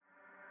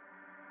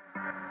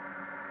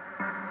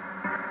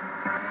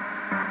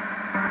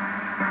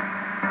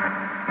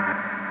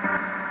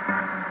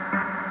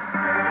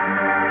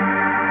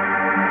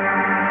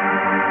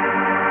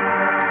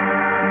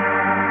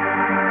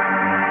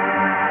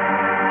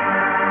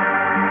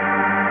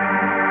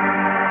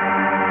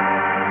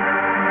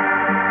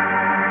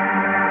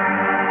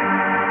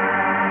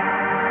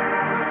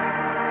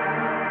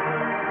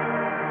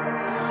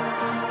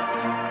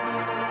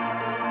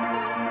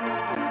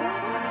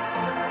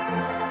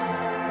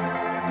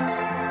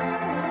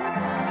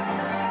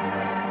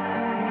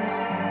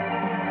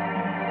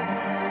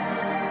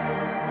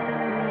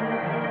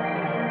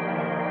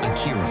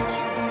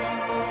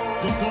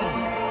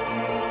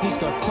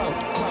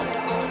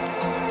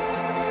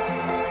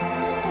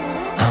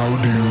How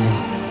do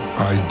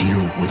I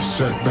deal with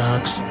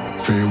setbacks,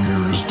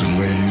 failures,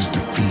 delays,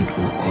 defeat,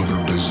 or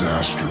other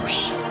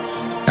disasters?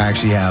 I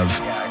actually have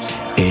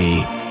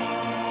a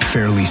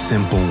fairly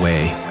simple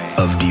way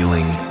of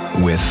dealing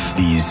with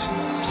these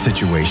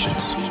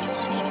situations.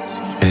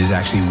 It is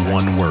actually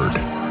one word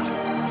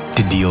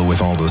to deal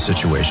with all those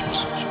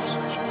situations.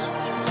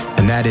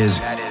 And that is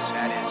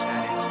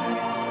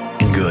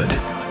good.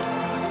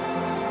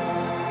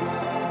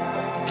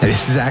 And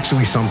this is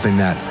actually something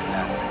that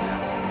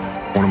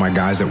one of my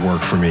guys that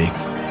worked for me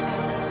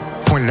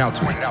pointed out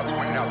to me.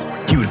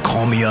 He would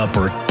call me up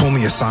or pull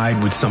me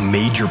aside with some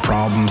major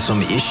problem,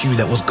 some issue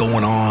that was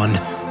going on.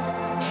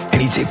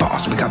 And he'd say,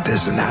 "Boss, we got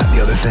this and that and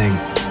the other thing."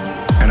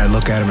 And I'd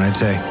look at him and I'd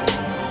say,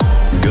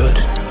 "Good."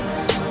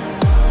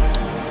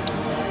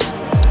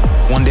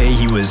 One day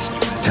he was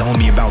telling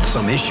me about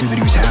some issue that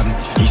he was having.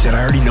 He said,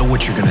 "I already know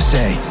what you're going to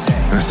say."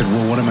 And I said,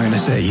 "Well, what am I going to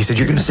say?" He said,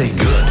 "You're going to say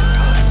good.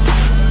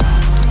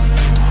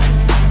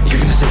 You're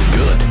going to say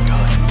good.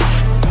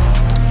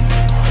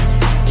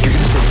 You're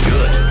going to say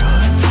good.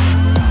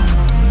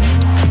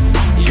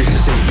 You're going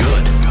to say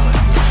good.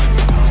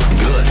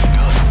 Good.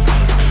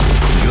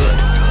 Good.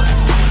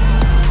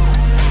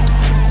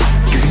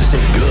 You're going to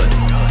say good.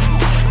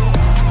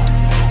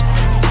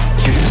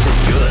 You're going to say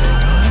good.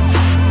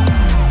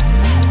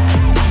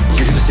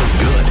 You're going to say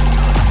good.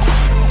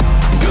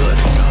 Good."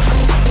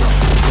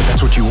 So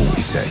that's what you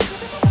always say.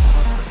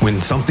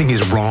 When something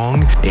is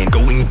wrong and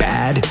going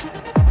bad,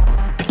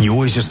 you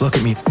always just look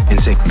at me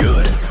and say,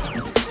 "Good.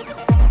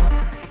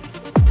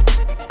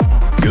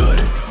 Good."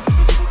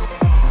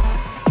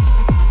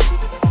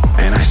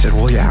 And I said,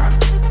 "Well, yeah."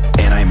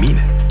 And I mean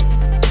it.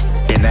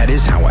 And that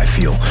is how I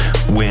feel.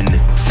 When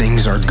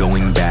things are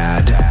going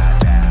bad,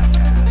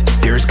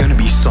 there's going to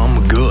be some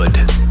good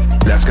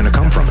that's going to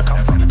come from it.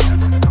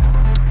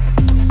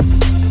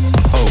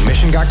 Oh,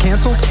 mission got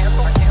canceled?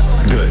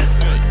 Good.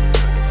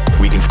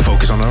 We can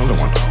focus on another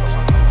one.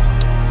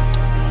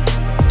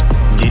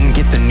 Didn't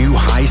get the new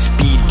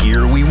high-speed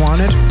gear we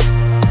wanted?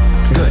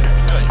 Good.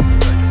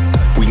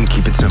 We can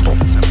keep it simple.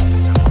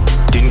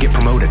 Didn't get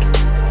promoted?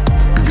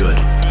 Good.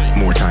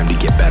 More time to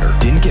get better.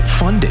 Didn't get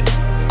funded?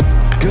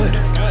 Good.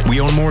 We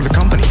own more of the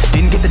company.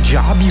 Didn't get the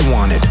job you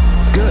wanted?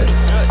 Good.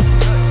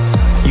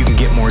 You can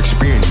get more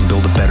experience and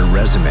build a better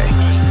resume.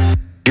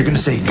 You're gonna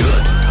say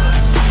good.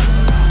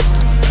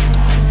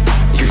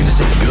 You're gonna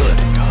say good.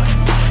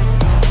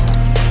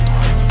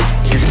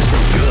 You're gonna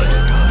say good.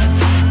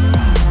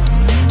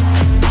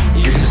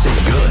 You're gonna say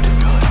good.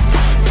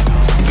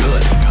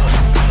 Good.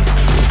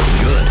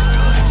 Good.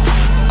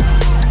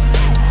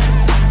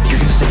 You're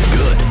gonna say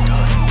good.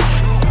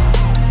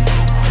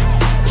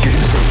 You're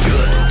gonna say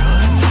good.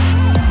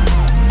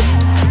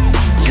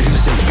 You're gonna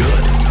say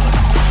good.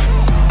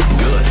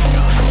 Good.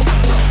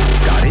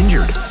 Got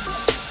injured.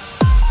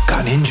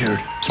 Got injured.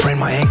 Sprained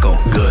my ankle.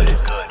 Good.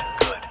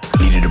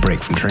 Needed a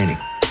break from training.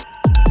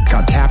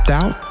 Got tapped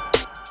out.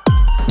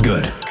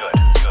 Good.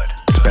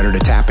 It's better to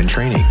tap in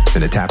training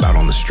than to tap out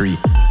on the street.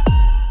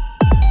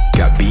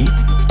 Got beat?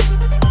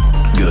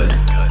 Good.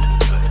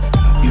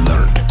 You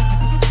learned.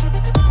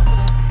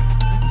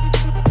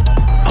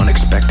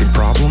 Unexpected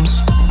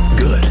problems?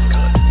 Good.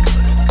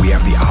 We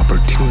have the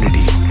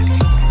opportunity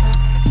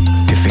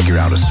to figure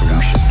out a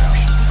solution.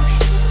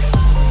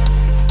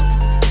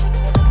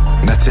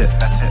 And that's it.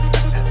 That's it.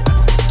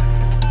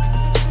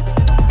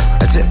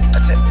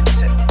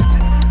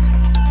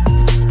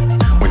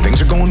 When things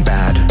are going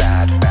bad,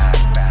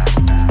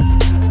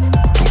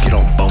 don't get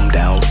all bummed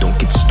out, don't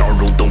get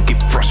startled, don't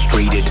get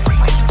frustrated.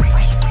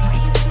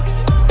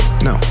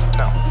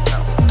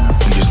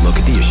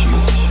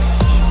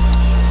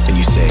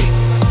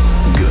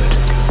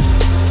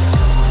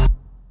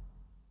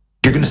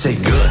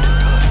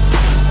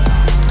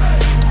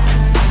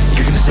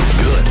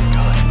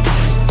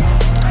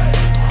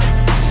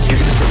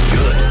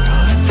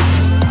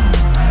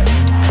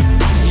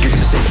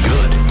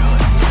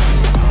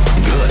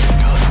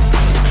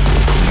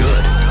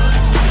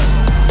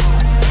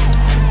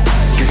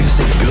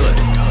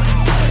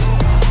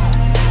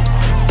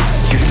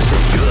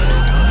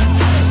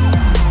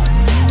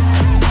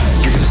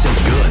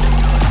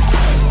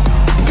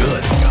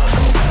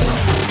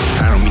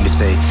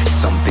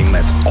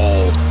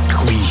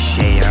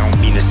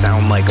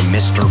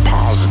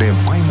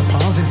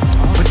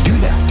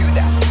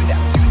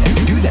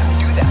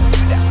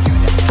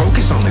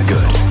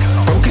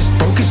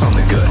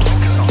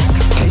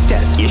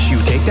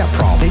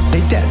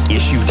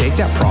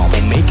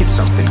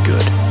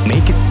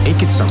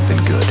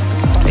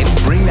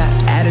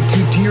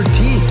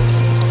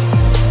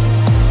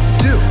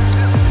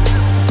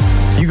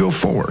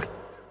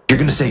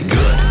 say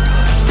good.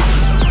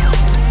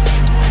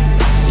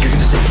 You're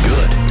gonna say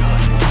good.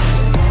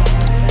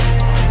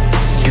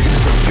 You're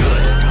gonna say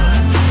good.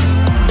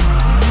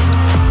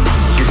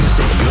 You're gonna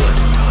say good.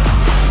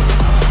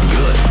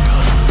 Good.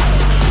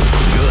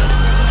 Good.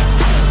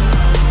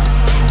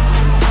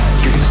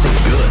 You're gonna say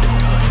good.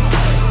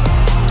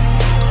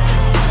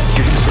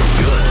 You're gonna say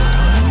good.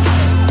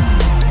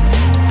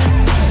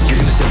 You're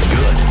gonna say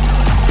good.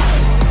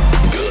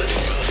 Good.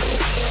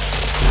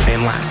 And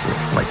lastly,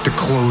 like to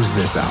close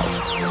this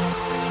out,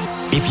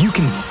 if you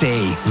can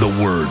say the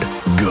word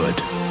good,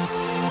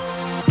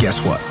 guess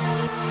what?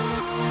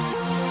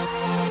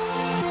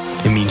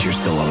 It means you're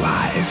still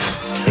alive.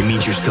 It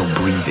means you're still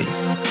breathing.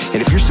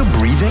 And if you're still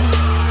breathing,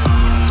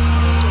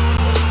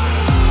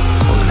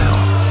 well then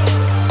hell,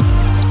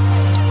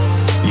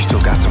 you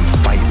still got some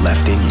fight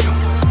left in you.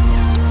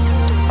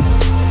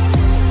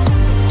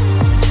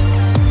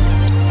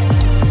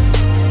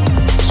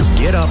 So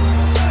get up,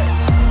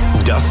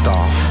 dust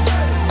off,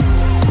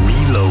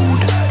 reload,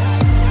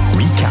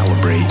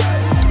 recalibrate,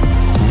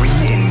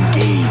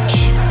 re-engage,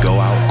 go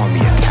out on the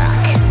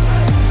attack.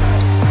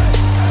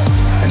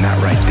 And that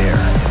right there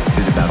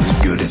is about as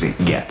good as it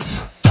gets.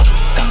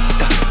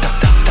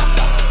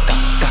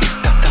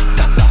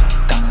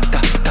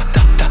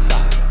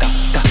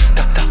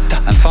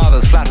 And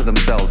fathers flatter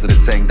themselves that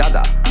it's saying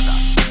dada.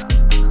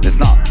 It's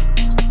not.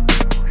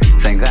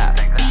 It's saying that.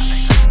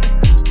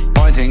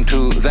 Pointing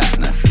to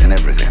thatness in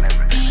everything.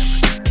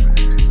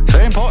 It's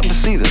very important to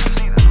see this.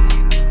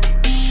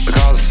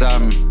 Because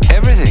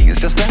everything is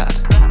just that.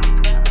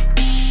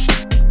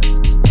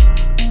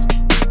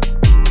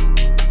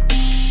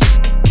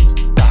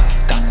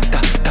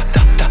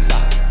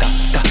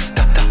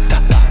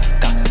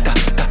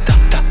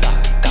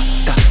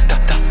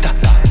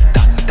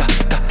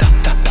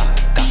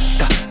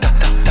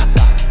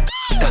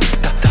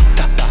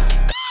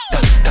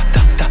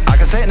 I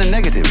can say it in a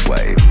negative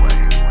way,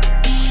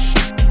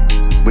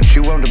 which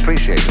you won't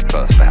appreciate at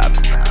first,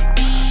 perhaps.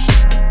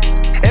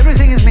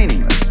 Everything is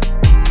meaningless.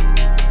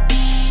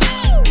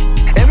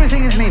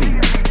 Everything is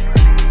meaningless.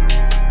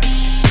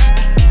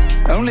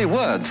 Only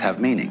words have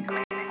meaning.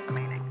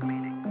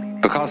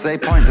 Because they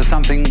point to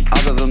something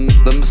other than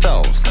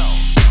themselves.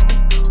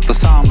 The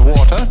sound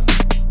water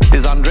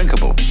is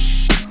undrinkable.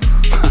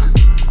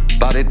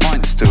 But it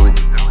points to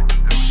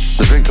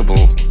the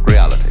drinkable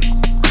reality.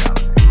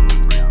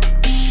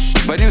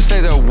 When you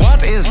say though,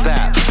 what is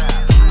that?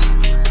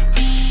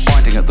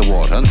 Pointing at the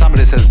water, and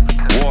somebody says,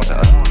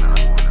 water,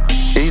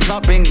 he's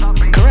not being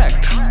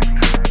correct.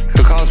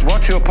 Because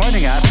what you're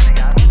pointing at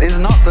is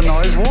not the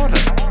noise water.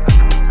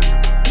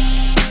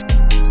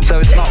 So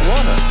it's not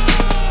water.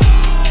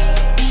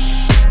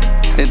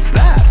 It's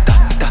that.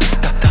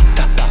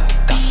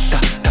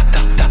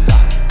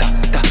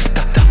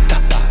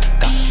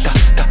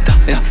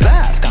 It's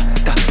that.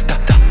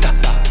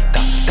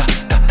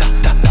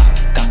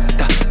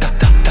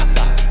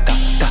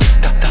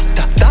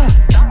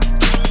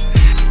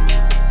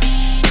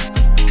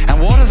 And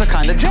water's a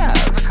kind of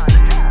jazz.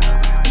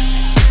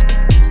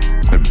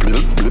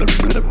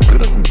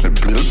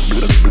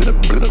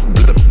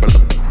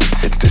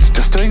 It's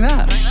just doing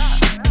that.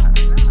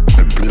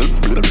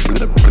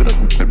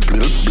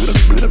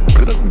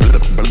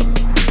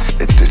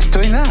 It's just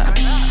doing that.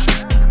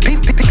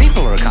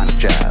 People are a kind of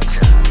jazz.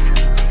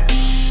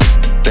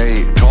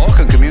 They talk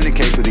and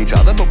communicate with each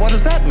other, but what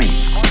does that mean?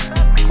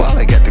 Well,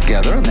 they get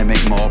together and they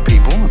make more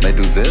people, and they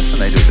do this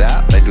and they do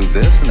that, and they do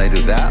this and they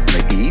do that,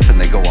 and they eat and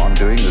they go on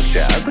doing this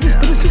jazz, but it's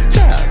just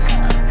jazz.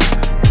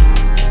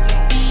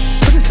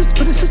 But it's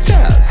just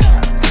jazz.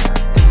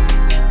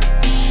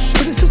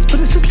 But it's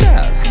just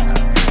jazz.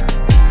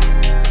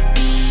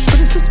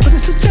 But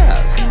it's just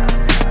jazz.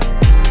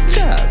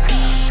 Jazz.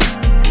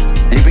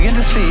 And you begin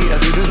to see,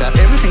 as you do that,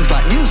 everything's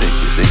like music,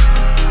 you see.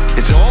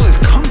 It's all this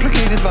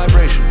complicated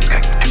vibration. It's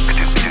like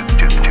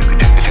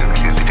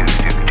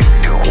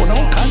in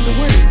all kinds of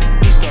ways.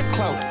 He's got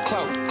clout.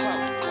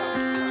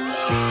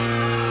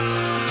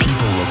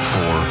 People look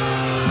for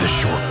the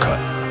shortcut,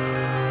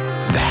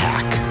 the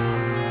hack.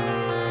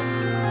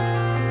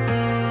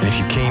 And if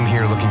you came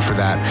here looking for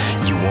that,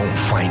 you won't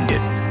find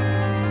it.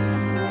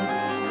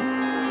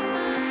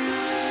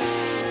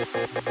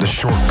 The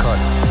shortcut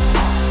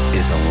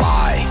is a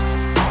lie.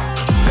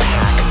 The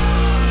hack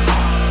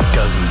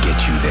doesn't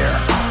get you there.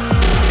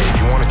 And if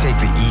you want to take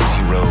the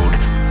easy road,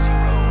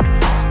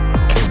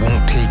 it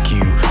won't take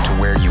you to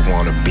where you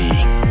want to be.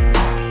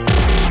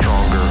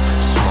 Stronger,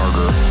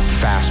 smarter,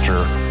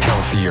 faster,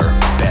 healthier,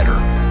 better.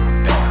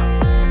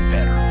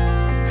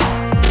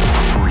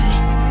 Free.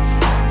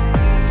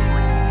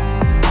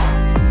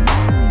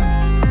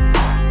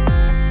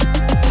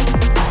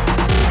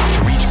 To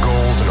reach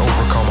goals and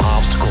overcome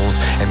obstacles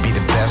and be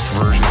the best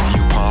version of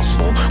you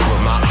possible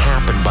will not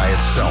happen by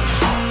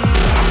itself.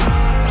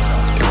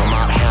 It will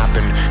not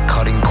happen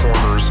cutting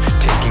corners,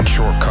 taking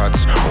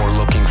shortcuts, or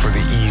looking for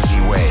the easy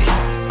way.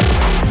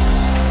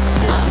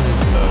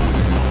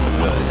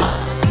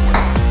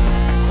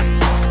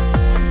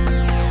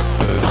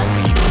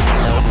 Only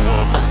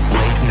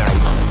late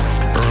night,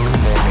 early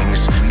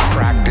mornings,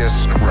 practice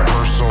practice,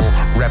 rehearsal,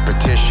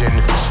 repetition,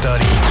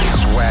 study,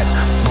 sweat,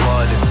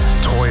 blood,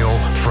 toil,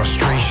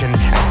 frustration,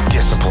 and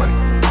discipline.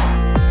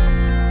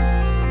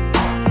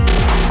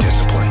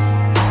 Discipline.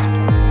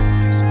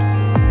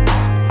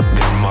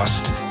 There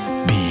must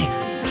be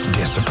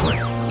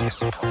discipline.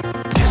 Discipline.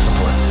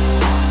 Discipline.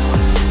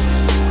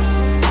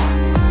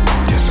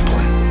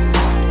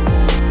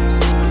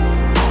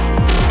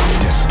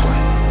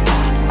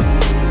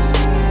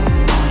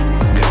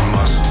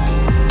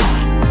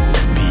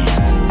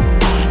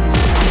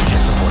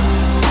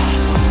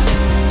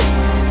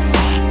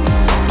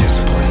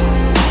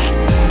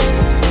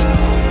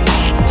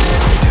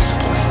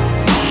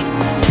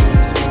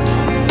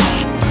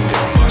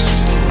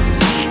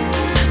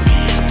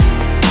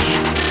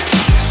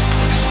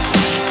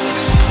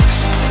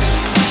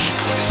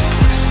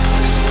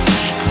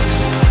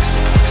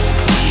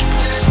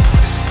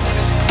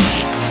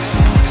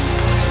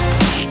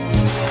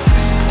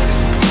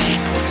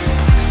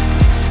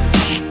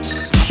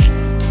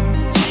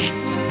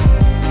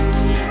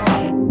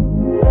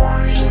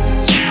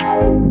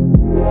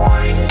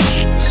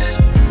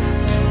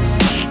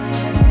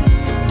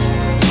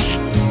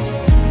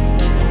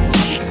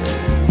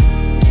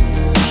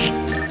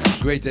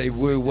 Great day,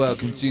 woo.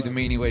 Welcome to the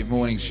Meaningwave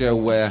morning show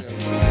where,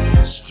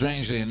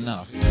 strangely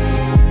enough,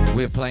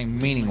 we're playing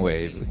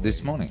Meaningwave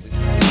this morning.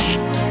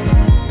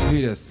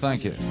 Who'd have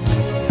thunk it?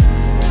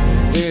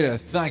 Who'd have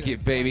thunk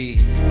it, baby?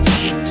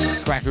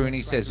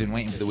 Quackaroony says, been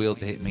waiting for the wheel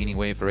to hit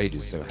Meaningwave for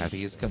ages, so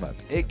happy it's come up.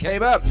 It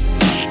came up!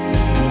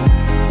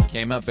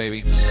 Came up,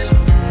 baby.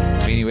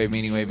 Meaningwave,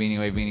 Meaningwave,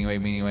 Meaningwave,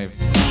 Meaningwave,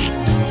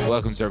 Meaningwave.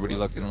 Welcome to everybody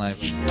locked in live.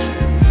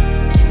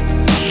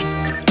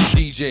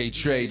 DJ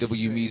Trey,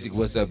 W Music,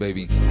 what's up,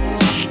 baby?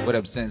 What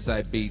up,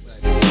 Sensei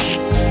Beats?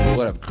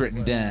 What up, Crit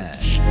and Dan?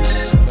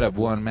 What up,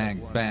 One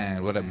Man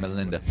Band? What up,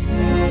 Melinda?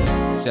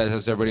 Shouts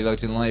out to everybody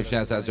locked in live.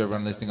 Shouts out to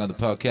everyone listening on the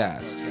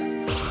podcast.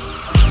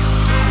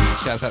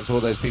 Shouts out to all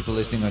those people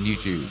listening on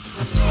YouTube.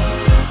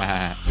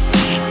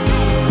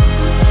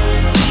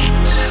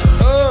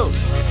 Oh!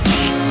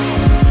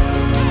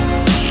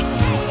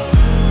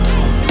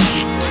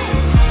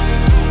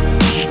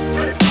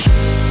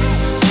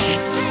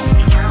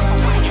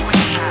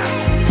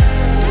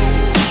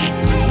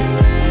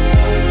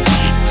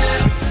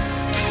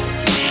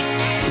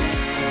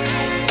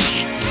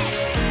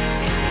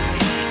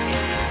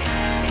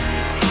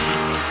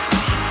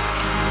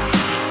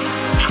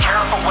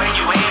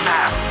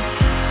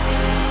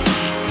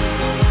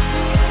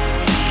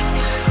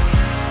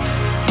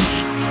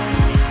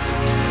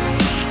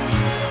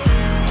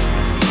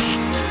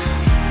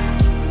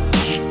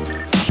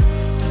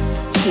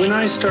 When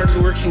I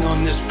started working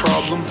on this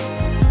problem,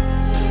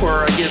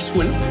 or I guess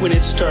when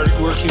it started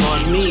working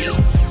on me,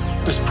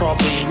 was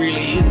probably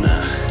really in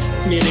the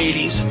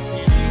mid-'80s.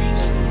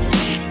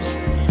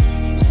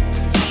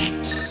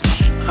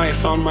 I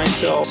found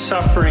myself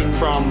suffering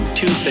from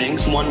two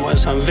things. One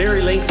was a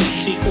very lengthy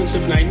sequence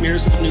of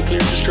nightmares of nuclear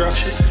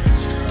destruction.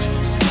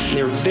 And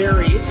they're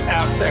very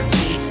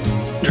affecting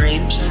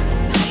dreams.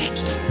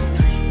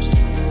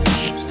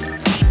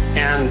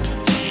 And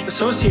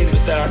associated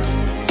with that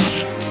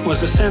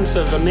was a sense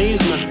of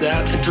amazement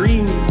that a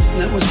dream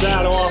that was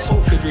that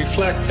awful could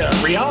reflect a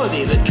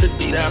reality that could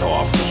be that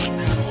awful.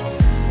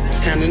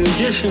 And an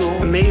additional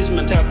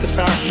amazement at the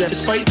fact that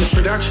despite the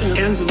production of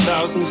tens and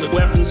thousands of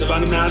weapons of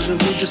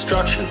unimaginable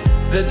destruction,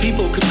 that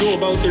people could go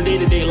about their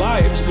day-to-day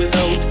lives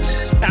without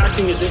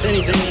acting as if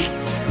anything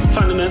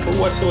fundamental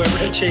whatsoever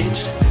had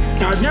changed.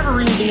 Now, I've never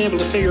really been able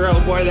to figure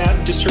out why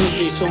that disturbed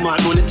me so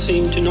much when it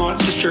seemed to not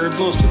disturb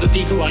most of the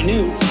people I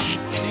knew.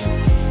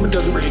 It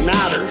doesn't really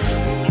matter.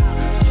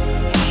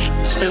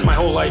 Spent my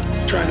whole life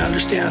trying to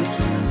understand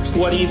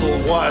what evil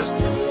was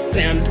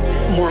and,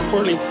 more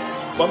importantly,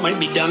 what might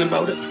be done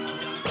about it.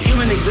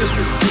 Human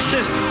existence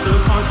consists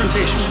of a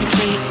confrontation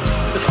between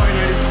the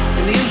finite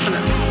and the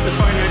infinite. The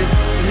finite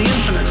and the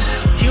infinite.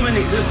 Human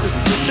existence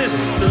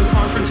consists of a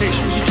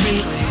confrontation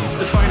between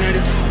the finite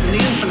and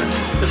the infinite.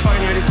 The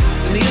finite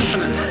and the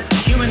infinite.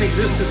 Human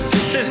existence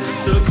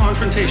consists of a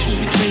confrontation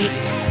between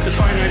the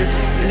finite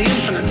and the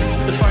infinite.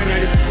 The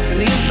finite and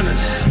the infinite.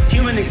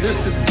 Human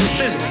existence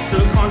consists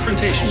of a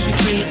confrontation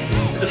between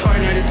the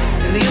finite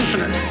and the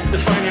infinite. The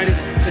finite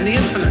and the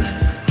infinite.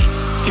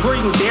 Before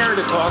you can dare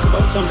to talk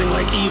about something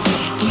like evil,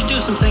 you should do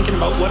some thinking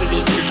about what it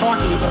is that you're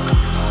talking about.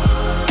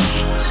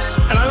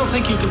 And I don't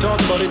think you can talk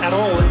about it at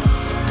all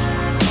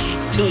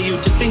until you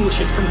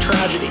distinguish it from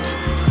tragedy.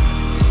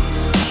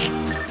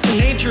 The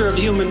nature of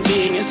human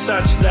being is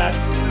such that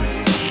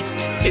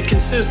it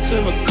consists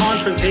of a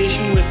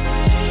confrontation with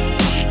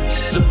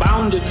the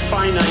bounded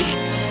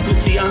finite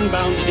with the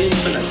unbounded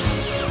infinite.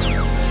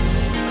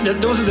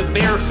 That those are the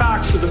bare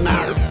facts of the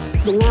matter.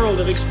 The world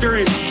of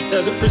experience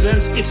as it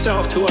presents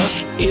itself to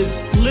us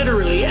is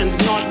literally and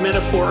not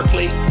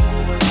metaphorically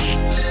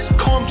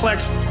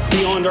complex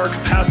beyond our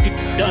capacity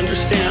to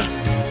understand.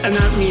 And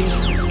that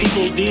means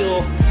people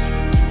deal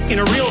in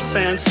a real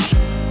sense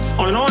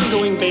on an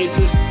ongoing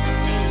basis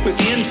with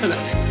the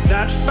infinite.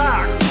 That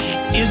fact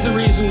is the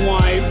reason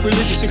why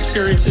religious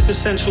experience is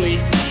essentially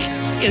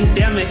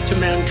endemic to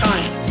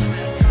mankind.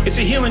 It's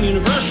a human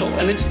universal,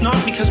 and it's not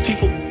because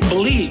people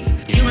believe.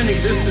 Human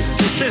existence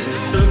consists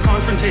of a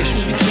confrontation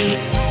between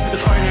the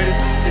finite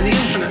and the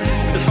infinite,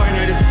 the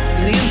finite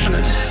and the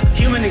infinite.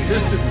 Human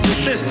existence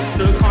consists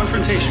of a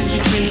confrontation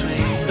between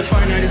the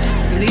finite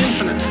and the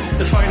infinite,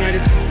 the finite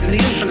and the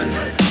infinite.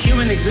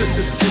 Human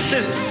existence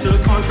consists of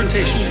a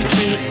confrontation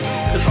between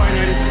the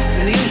finite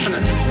and the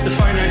infinite, the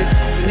finite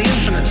and the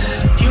infinite.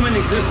 Human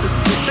existence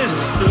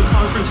consists of a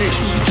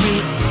confrontation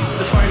between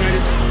the finite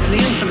and the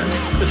infinite,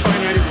 the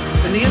finite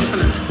and the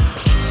infinite.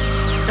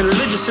 And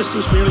religious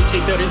systems merely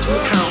take that into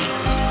account.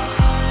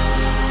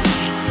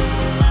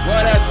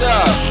 What a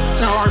dub!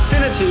 Now, our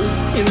finitude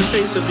in the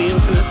face of the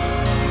infinite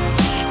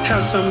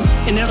has some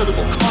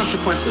inevitable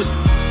consequences.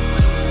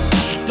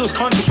 Those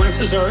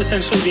consequences are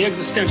essentially the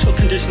existential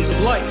conditions of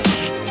life.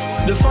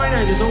 The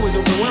finite is always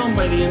overwhelmed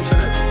by the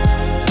infinite.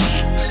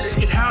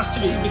 It has to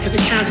be, because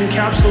it can't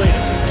encapsulate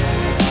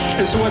it.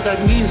 And so what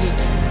that means is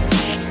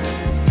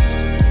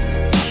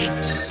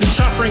the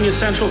suffering is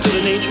central to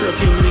the nature of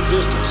human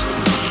existence.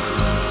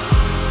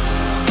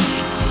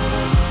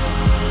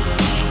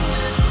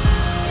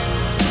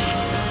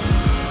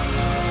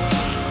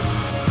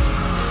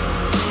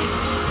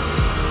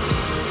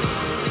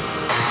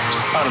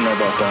 I don't know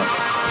about that.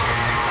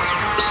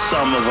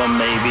 Some of them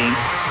maybe,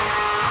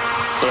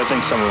 but I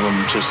think some of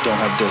them just don't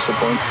have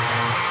discipline.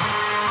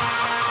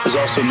 There's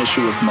also an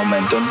issue with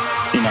momentum.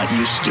 You're not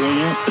used to doing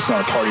it. It's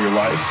not a part of your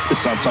life.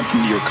 It's not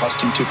something you're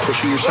accustomed to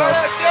pushing yourself.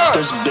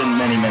 There's been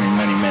many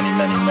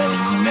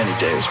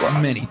days where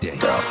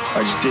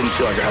I just didn't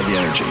feel like I had the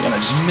energy, and I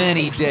just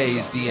Many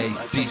days,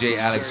 DJ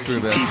Alex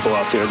Gruber. people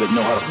out there that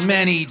know how to.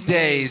 Many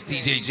days,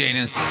 DJ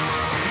Janus.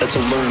 That's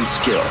a learned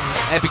skill.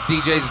 Epic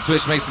DJs on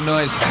Twitch, make some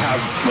noise.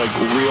 Have like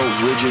real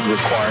rigid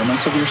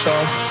requirements of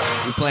yourself.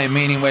 We're playing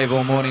Meaningwave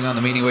all morning on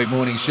the Meaningwave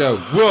Morning Show.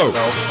 Whoa!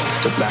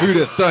 To back.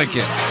 Who'da thunk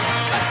it?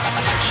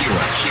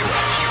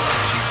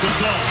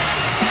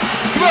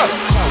 Come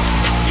on!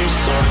 Do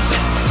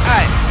something.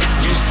 Hey!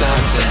 Do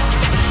something.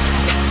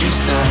 Do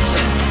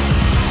something.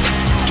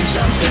 Do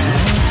something.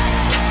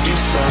 Do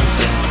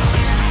something.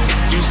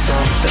 Do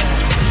something.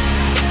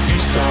 Do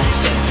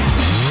something.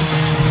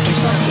 Do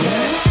something.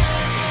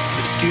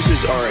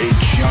 Excuses are a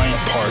giant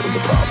part of the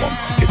problem.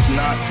 It's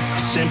not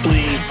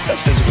simply a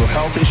physical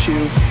health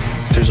issue.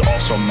 There's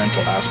also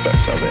mental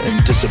aspects of it,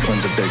 and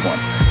discipline's a big one.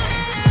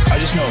 I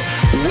just know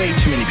way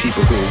too many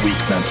people who are weak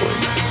mentally.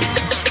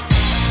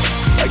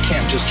 I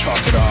can't just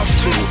chalk it off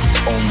to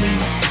only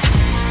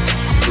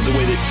the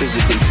way they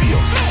physically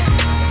feel.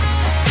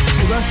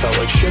 Because I felt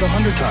like shit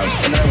 100 times,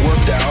 and then I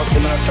worked out,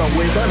 and then I felt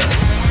way better.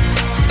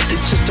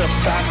 It's just a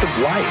fact of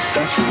life.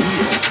 That's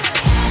real.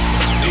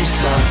 Do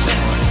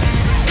something.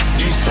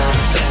 Do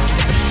something.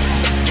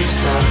 Do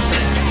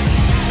something.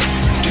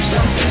 Do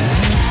something.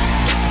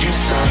 Do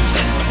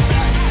something.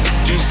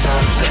 Do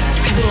something.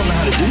 People don't know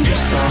how to do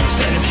that.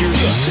 Something. And if you're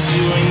used to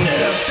doing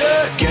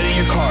that, get in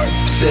your car,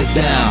 Sit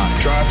down.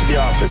 drive to the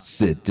office,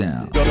 Sit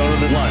down. go to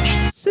the lunch,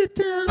 Sit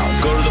down.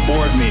 go to the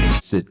board meetings,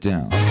 Sit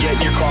down. get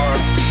in your car,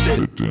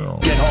 sit down.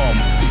 get home,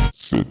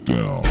 Sit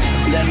down.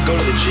 then go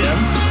to the gym.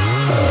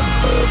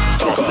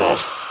 Fuck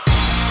off.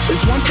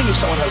 It's one thing if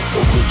someone has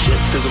a legit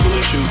physical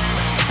issue,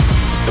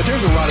 but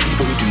there's a lot of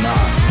people who do not.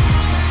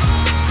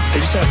 They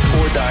just have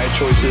poor diet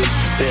choices,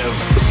 they have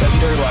a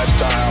sedentary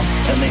lifestyle,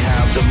 and they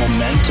have the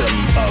momentum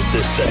of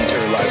this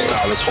sedentary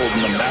lifestyle that's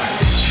holding them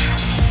back.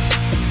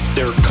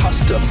 They're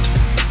accustomed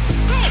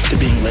to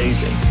being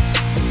lazy.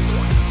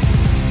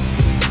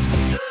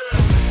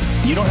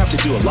 You don't have to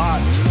do a lot,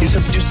 you just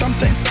have to do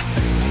something.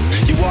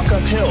 You walk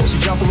up hills, you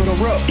jump a little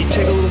rope, you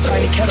take a little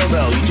tiny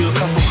kettlebell, you do a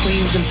couple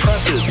cleans and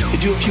presses, you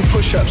do a few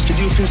push-ups, you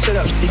do a few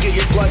sit-ups, you get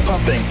your blood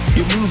pumping,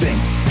 you're moving,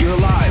 you're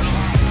alive.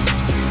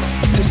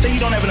 To say you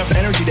don't have enough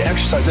energy to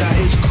exercise, that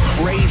is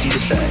crazy to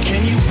say.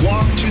 Can you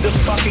walk to the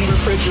fucking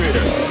refrigerator?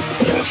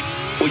 Yes.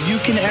 Well, you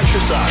can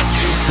exercise.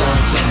 Do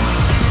something.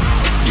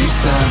 Do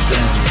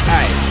something.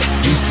 Hey!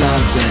 Do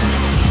something.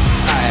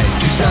 Hey!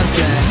 Do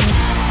something.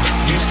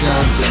 Do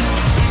something.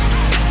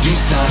 Do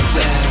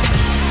something.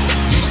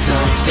 Do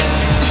something.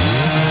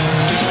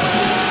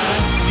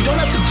 You don't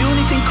have to do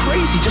anything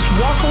crazy. Just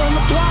walk around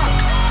the block.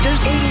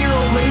 There's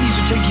 80-year-old ladies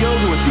who take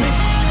yoga with me.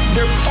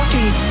 They're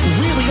fucking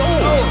really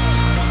old.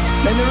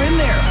 And they're in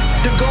there.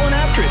 They're going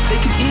after it.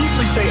 They could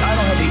easily say, I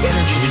don't have the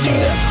energy to do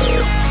that.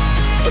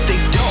 But they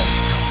don't.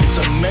 It's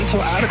a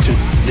mental attitude.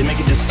 They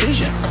make a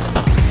decision.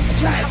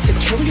 You don't have to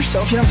kill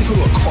yourself. You don't have to go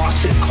to a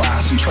CrossFit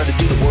class and try to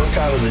do the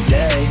workout of the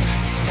day.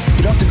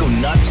 You don't have to go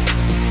nuts.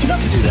 You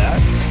don't have to do that.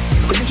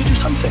 But you have to do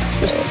something.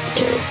 Just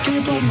get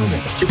your blood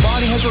moving. Your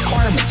body has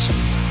requirements.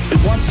 It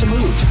wants to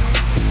move.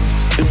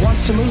 It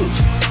wants to move.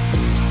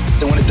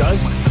 And when it does,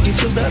 you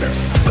feel better.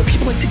 But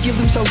people like to give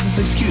themselves this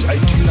excuse. I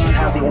do not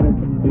have the energy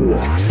to do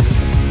it.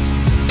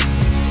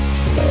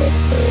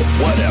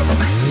 Whatever.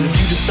 If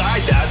you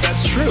decide that,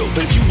 that's true.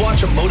 But if you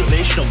watch a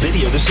motivational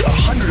video, there's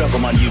 100 of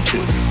them on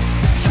YouTube.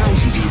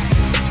 Thousands even.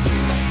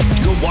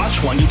 You go watch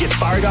one, you get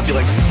fired up, you're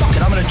like, fuck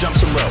it, I'm gonna jump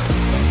some rope.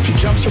 If you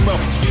jump some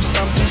rope, do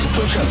some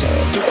push-ups.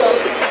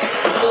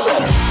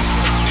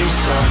 Do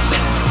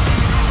something.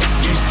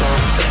 Do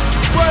something.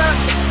 What?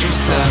 Do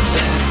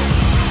something.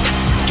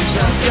 Do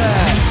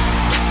something.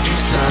 Do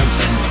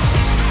something.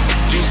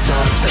 Do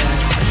something.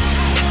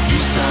 Do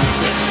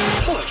something.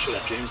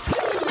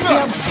 We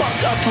have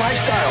fucked up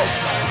lifestyles.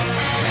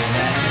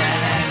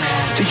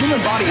 The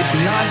human body is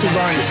not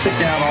designed to sit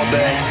down all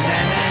day.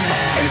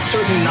 And it's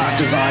certainly not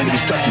designed to be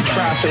stuck in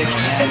traffic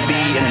and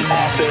be in an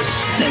office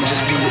and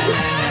just be in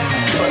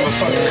front of a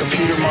fucking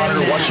computer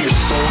monitor watching your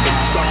soul get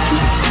sucked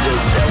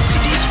through the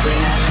LCD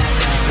screen.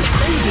 It's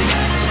crazy.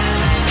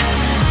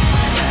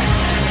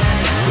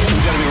 We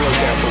gotta be real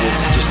careful with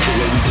just the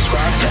way we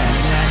describe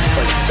things. It's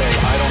like to say,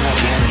 I don't have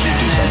the energy to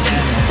do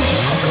something.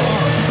 Fuck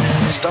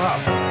off. Stop.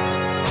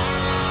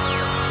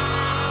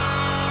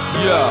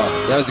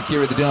 Yeah, that was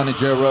Akira the Don and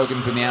Joe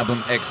Rogan from the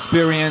album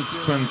Experience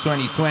from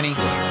 2020.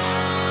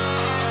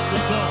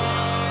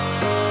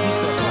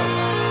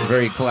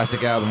 Very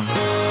classic album.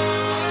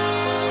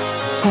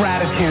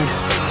 Gratitude.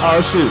 Oh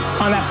shoot.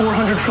 On that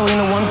 400 trillion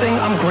and one thing,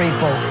 I'm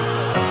grateful.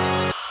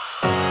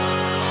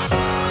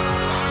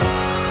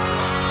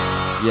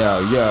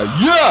 Yo!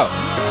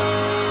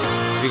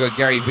 We got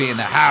Gary B in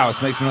the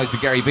house. Make some noise for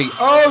Gary B.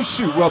 Oh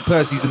shoot, Rob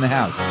Percy's in the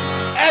house.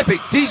 Epic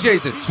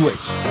DJs at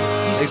Twitch.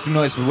 Make some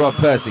noise for Rob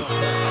Percy.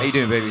 How you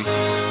doing, baby?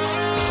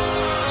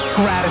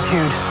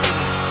 Gratitude.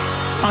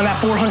 On that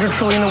 400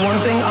 trillion and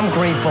one thing, I'm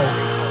grateful.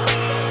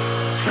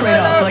 Straight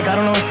up, like I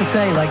don't know what to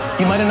say. Like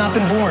you might have not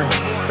been born,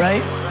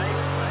 right?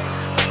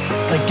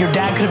 Like your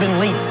dad could have been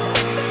late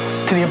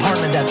to the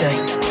apartment that day.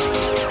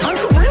 On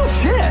some real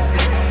shit.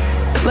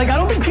 Like I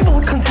don't think people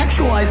would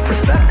contextualize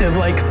perspective.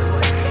 Like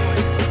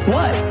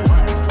what?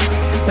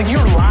 Like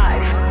you're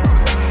alive.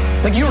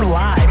 Like you're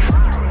alive.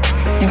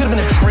 You could have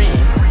been a tree.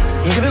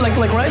 You could have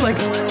like right? Like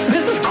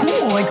this is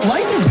cool. Like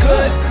life is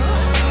good.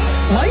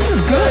 Life is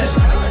good.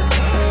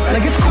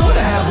 Like it's cool to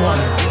have one.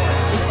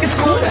 It's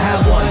cool to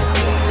have one.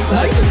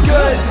 Life is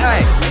good.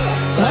 Hey,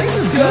 life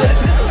is good.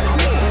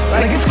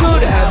 Like it's cool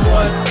to have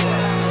one.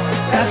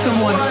 That's the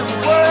one.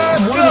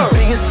 One of the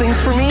biggest things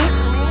for me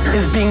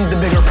is being the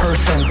bigger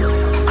person.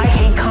 I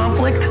hate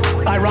conflict.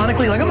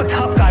 Ironically, like I'm a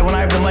tough guy when I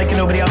have the mic and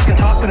nobody else can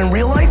talk, but in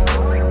real life,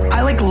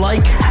 I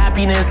like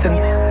happiness and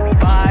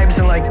vibes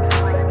and like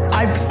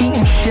I've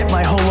eaten shit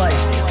my whole life.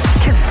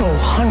 Kids stole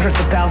hundreds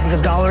of thousands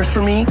of dollars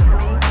from me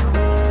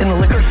in the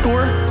liquor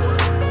store.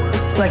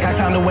 Like I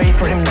found a way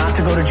for him not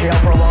to go to jail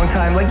for a long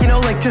time. Like, you know,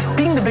 like just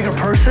being the bigger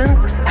person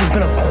has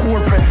been a core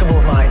principle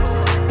of mine.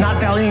 Not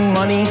valuing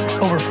money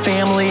over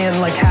family and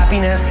like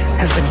happiness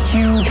has been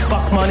huge.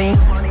 Fuck money.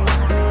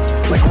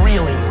 Like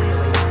really.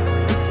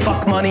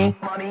 Fuck money.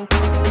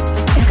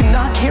 You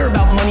cannot care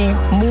about money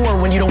more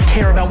when you don't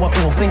care about what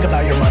people think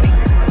about your money.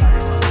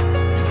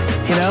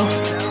 You know?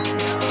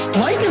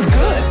 Life is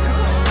good.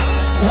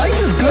 Life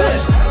is good.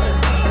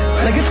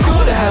 Like it's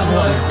cool to have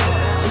one.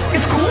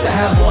 It's cool to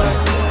have one.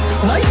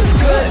 Life is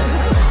good.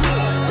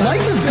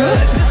 Life is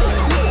good.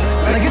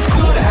 Like it's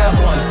cool to have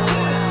one.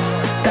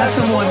 That's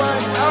the one.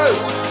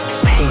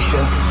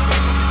 Patience.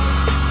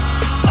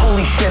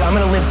 Holy shit, I'm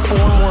gonna live 4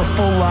 more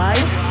full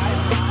lives.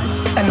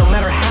 And no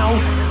matter how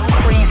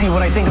crazy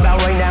what I think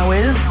about right now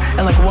is,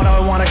 and like what I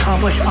want to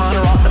accomplish on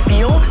or off the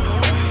field,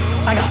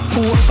 I got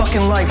 4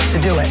 fucking lives to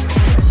do it.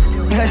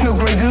 You guys know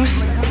Grey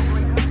Goose?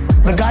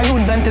 The guy who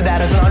invented that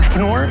as an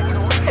entrepreneur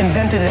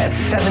invented it at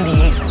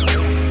 78.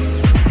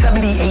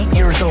 78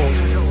 years old.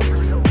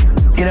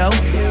 You know?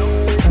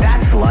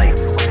 That's life.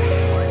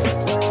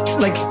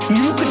 Like,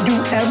 you could do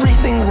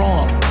everything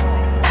wrong.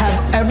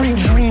 Have every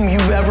dream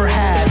you've ever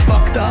had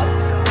fucked up.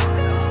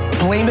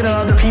 Blame it on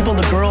other people.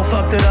 The girl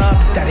fucked it up.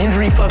 That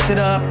injury fucked it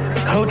up.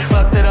 Coach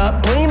fucked it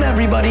up. Blame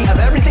everybody. Have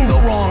everything go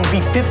wrong.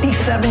 Be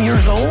 57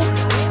 years old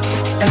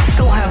and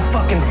still have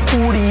fucking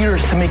 40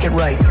 years to make it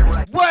right.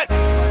 What?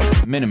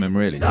 Minimum,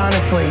 really.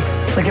 Honestly,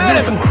 like if there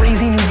was some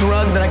crazy new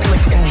drug that I could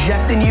like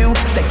inject in you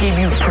that gave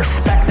you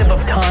perspective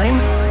of time,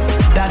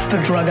 that's the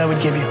drug I would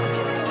give you.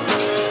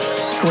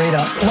 Straight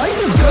up. Life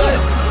is good.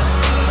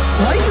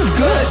 Life is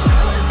good.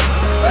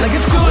 Like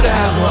it's cool to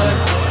have one.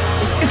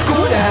 It's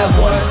cool to have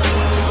one.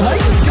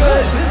 Life is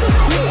good. This is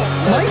cool.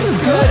 Life is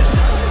good.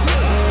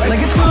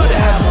 Like it's cool to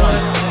have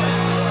one.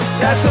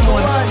 That's the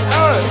one.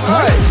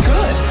 Life is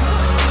good.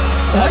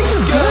 Life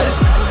is good.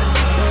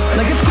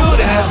 Like it's cool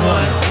to have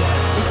one.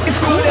 It's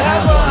cool to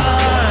have one.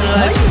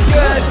 Life is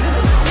good.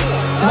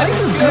 Life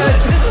is good.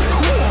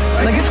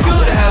 Like it's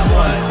cool to have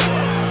one.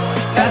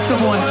 That's the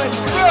one.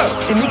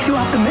 It makes you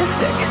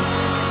optimistic.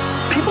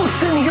 People are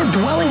sitting here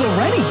dwelling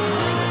already.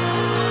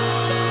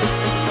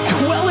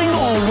 Dwelling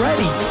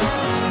already.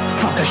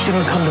 Fuck, I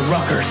shouldn't have come to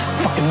Rutgers.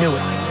 Fucking knew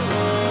it.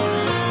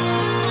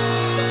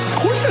 Of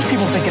course there's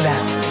people thinking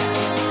that.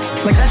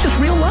 Like that's just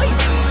real life.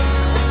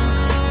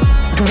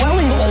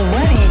 Dwelling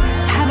already,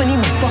 haven't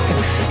even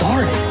fucking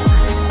started.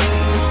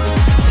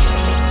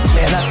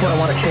 Man, that's what I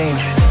want to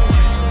change.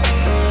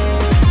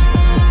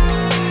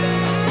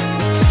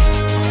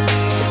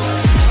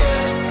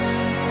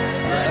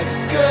 Life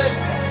is good.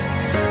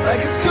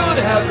 Like it's cool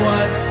to have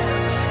one.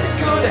 It's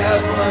cool to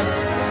have one.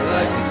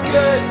 Life is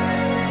good.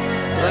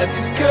 Life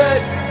is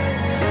good.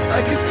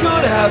 like it's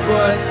cool to have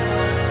one.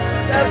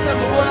 That's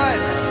number one.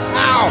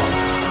 Ow!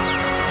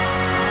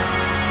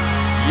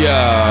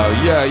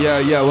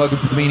 Yo, welcome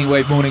to the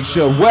Meaningwave Morning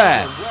Show,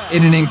 where,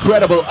 in an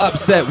incredible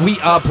upset, we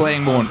are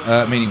playing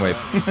Meaningwave.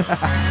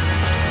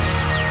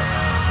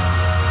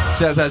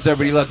 Shouts out to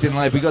everybody locked in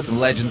live. We got some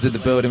legends in the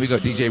building. We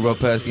got DJ Rob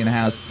Percy in the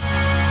house.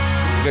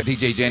 We got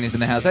DJ Janice in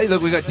the house. Hey,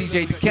 look, we got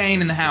DJ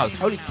DeCane in the house.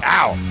 Holy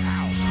cow!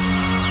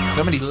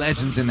 So many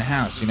legends in the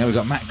house. You know, we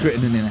got Matt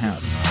Crittenden in the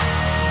house.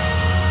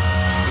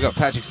 We got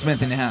Patrick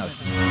Smith in the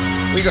house.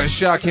 We got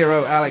Shark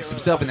Hero Alex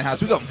himself in the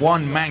house. We got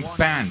one man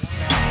band,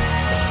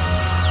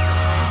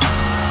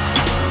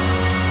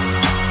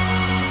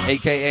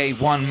 aka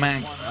one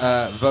man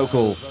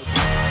vocal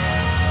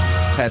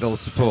pedal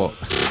support,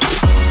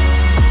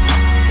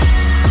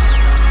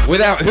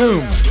 without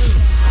whom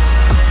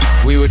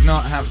we would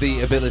not have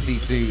the ability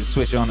to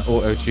switch on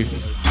auto-tune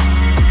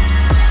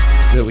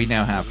that we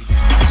now have.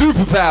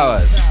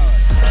 Superpowers!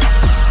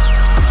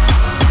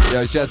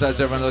 Yo, shouts out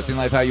to everyone listening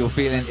live. How you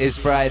feeling? It's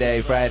Friday.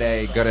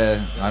 I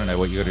don't know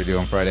what you gotta do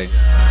on Friday.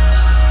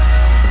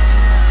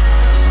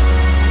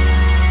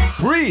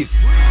 Breathe!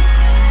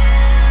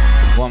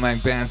 One Man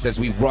Band says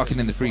we rockin'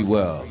 in the free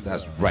world.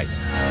 That's right.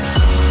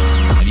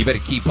 And you better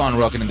keep on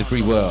rocking in the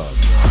free world.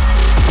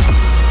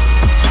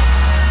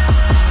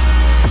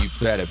 You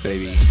better,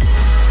 baby.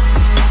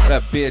 What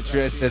up,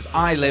 Beatrice says,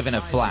 I live in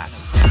a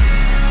flat.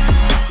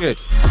 Good.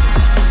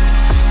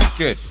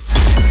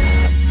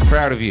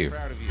 Proud of you.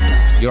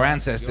 Your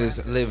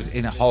ancestors lived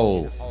in a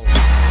hole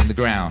in the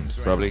ground,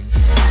 probably.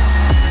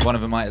 One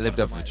of them might have lived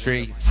up a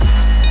tree.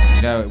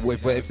 You know,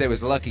 if they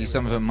was lucky,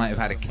 some of them might have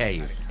had a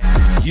cave.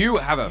 You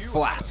have a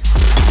flat.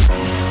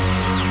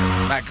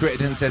 Matt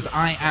Crittenden says,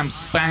 I am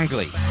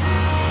Spangly.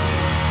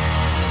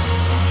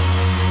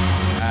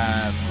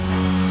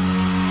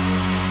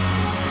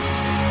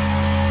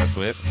 That's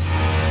weird.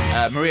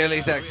 Maria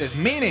Lizak says,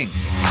 meaning.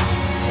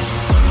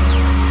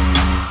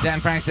 Dan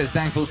Frank says,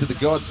 thankful to the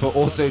gods for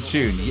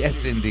auto-tune.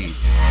 Yes, indeed.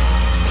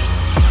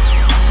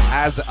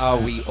 As are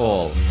we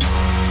all.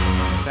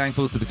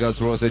 Thankful to the gods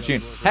for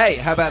auto-tune. Hey,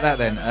 how about that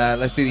then?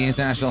 Let's do the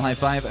international high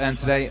five. And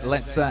today,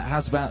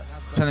 how's about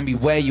telling me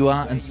where you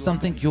are and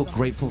something you're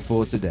grateful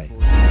for today?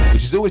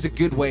 Which is always a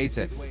good way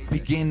to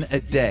begin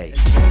a day,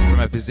 from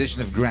a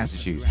position of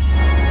gratitude.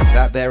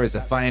 That there is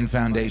a fine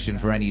foundation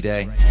for any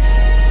day.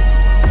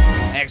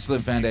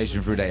 Excellent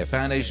foundation for a day. A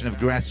foundation of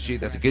gratitude,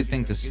 that's a good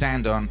thing to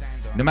stand on.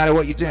 No matter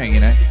what you're doing, you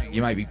know,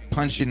 you might be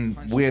punching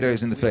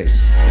weirdos in the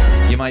face.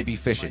 You might be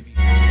fishing.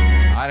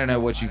 I don't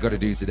know what you've got to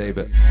do today,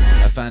 but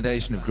a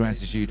foundation of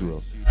gratitude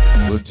will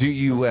do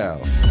you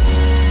well.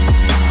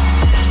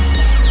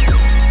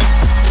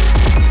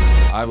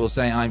 I will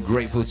say I'm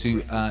grateful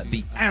to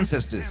the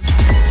ancestors.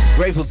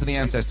 Grateful to the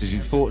ancestors who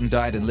fought and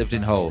died and lived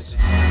in holes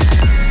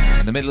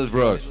in the middle of the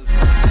road.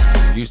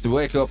 Used to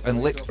wake up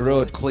and lick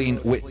road clean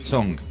with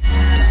tongue.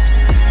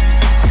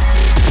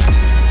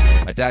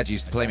 My dad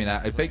used to play me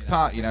that. A big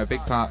part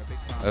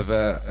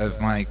of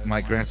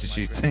my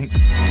gratitude thing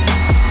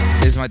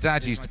is my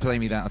dad used to play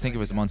me that. I think it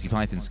was a Monty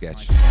Python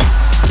sketch.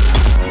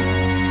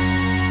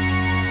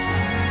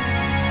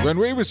 When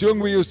we was young,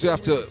 we used to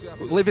have to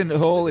live in a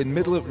hole in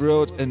middle of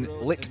road and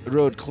lick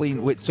road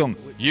clean with tongue.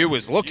 You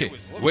was lucky.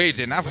 We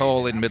didn't have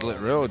hole in middle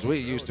of roads. We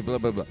used to blah,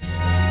 blah, blah.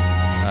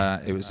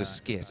 It was a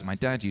skit. My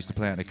dad used to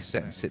play it on a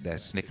cassette and sit there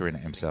snickering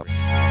at himself.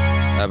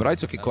 But I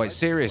took it quite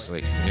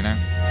seriously, you know.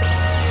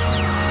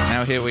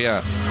 Now here we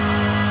are.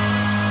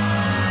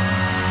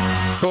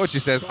 Fortune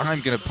says, I'm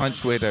going to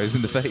punch weirdos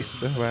in the face.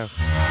 Oh, wow.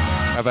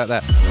 How about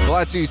that?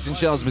 Glad to St.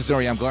 Charles,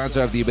 Missouri. I'm glad to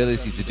have the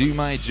ability to do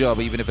my job,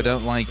 even if I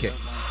don't like it.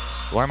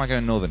 Why am I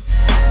going northern?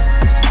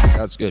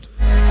 That's good.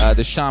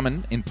 The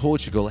shaman in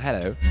Portugal,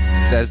 hello,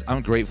 says,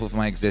 I'm grateful for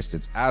my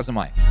existence. As am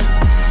I.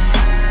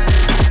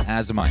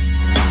 As am I.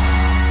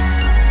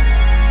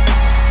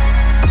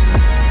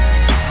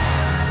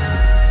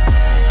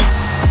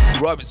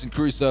 Robinson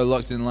Crusoe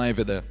locked in live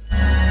at the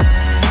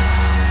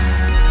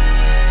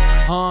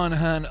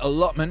Han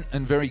allotment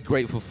and very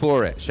grateful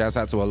for it. Shouts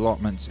out to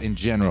allotments in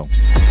general.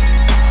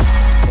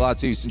 Glad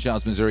to St.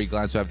 Charles, Missouri.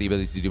 Glad to have the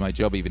ability to do my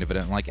job even if I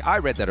don't like it. I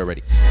read that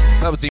already.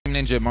 Level Team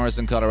Ninja,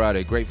 Morrison,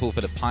 Colorado. Grateful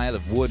for the pile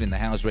of wood in the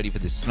house ready for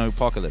this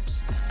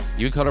snowpocalypse.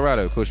 You in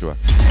Colorado? Of course you are.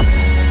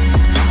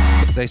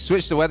 They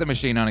switched the weather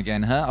machine on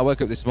again, huh? I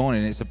woke up this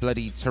morning and it's a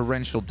bloody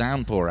torrential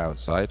downpour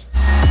outside.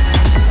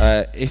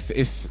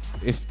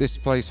 If this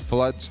place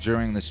floods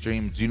during the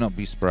stream, do not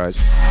be surprised.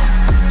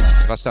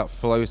 If I start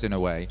floating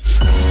away.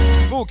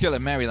 Fool Killer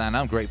Maryland,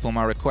 I'm grateful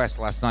my requests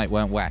last night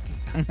weren't whack.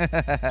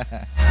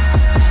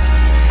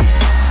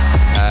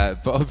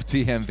 Bob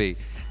TMV,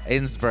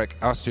 Innsbruck,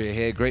 Austria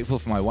here. Grateful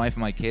for my wife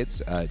and my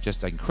kids.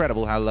 Just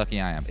incredible how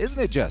lucky I am. Isn't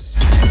it just?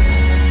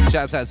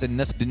 Shouts out to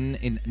Nuthden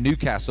in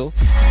Newcastle.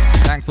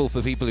 Thankful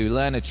for people who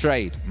learn a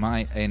trade.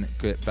 My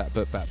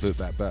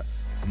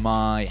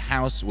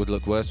house would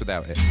look worse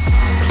without it.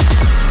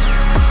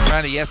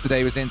 Apparently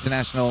yesterday was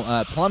International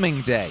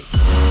Plumbing Day.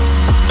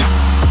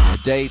 A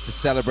day to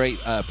celebrate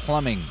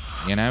plumbing,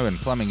 you know, and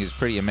plumbing is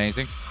pretty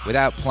amazing.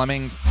 Without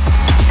plumbing,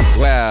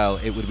 Well,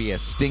 it would be a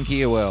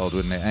stinkier world,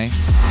 wouldn't it, eh?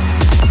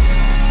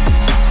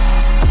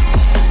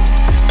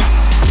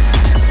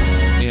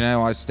 You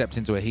know, I stepped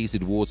into a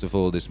heated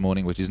waterfall this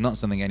morning, which is not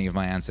something any of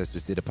my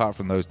ancestors did, apart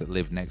from those that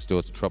lived next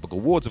door to tropical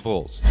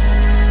waterfalls,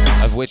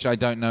 of which I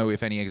don't know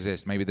if any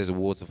exist. Maybe there's a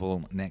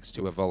waterfall next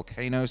to a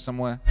volcano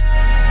somewhere.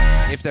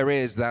 If there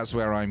is, that's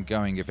where I'm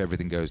going if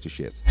everything goes to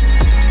shit.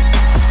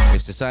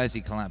 If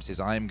society collapses,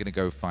 I'm going to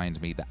go find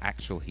me the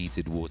actual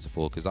heated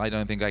waterfall, because I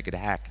don't think I could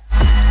hack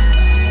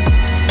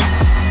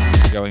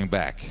going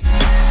back.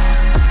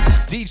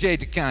 DJ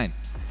Kane,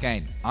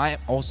 I am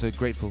also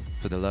grateful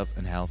for the love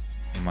and health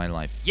in my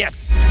life.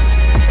 Yes!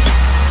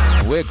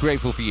 We're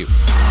grateful for you.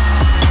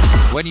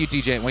 When you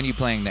DJ, when you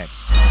playing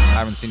next? I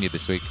haven't seen you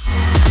this week.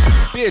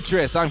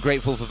 Beatrice, I'm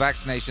grateful for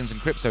vaccinations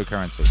and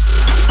cryptocurrency.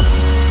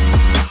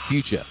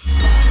 Future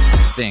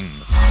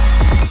things.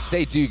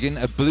 Stay Dugan,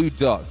 a blue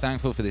dot,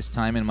 thankful for this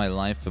time in my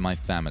life for my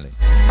family.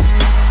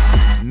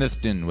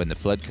 Nothing when the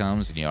flood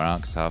comes and your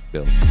ark's half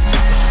built.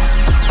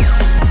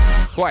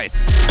 Quite.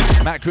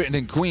 Matt Critton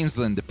in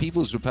Queensland, the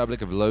People's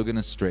Republic of Logan,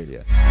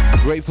 Australia.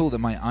 Grateful that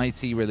my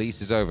IT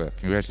release is over.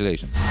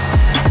 Congratulations.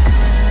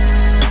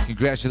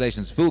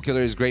 Congratulations. Fool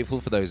Killer is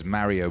grateful for those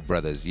Mario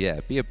brothers.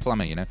 Yeah, be a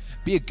plumber, you know.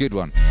 Be a good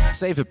one.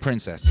 Save a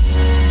princess.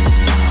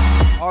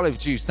 Olive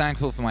Juice,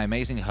 thankful for my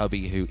amazing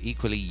hubby who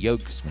equally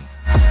yokes me.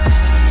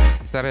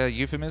 Is that a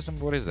euphemism?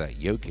 What is that?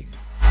 Yoking.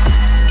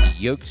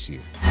 He yokes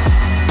you.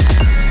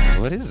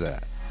 What is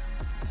that?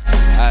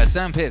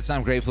 Sam Pitts,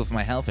 I'm grateful for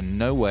my health and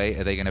no way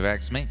are they going to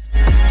vax me.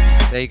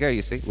 There you go,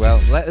 you see. Well,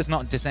 let us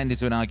not descend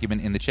into an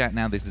argument in the chat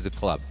now. This is a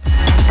club.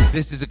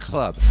 This is a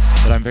club.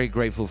 But I'm very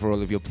grateful for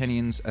all of your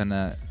opinions and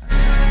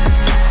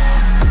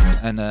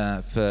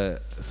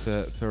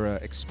for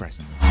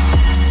expressing them.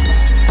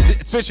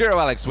 Switchero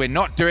Alex, we're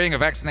not doing a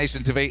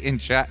vaccination debate in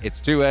chat.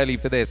 It's too early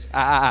for this.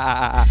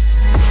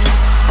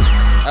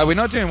 We're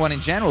not doing one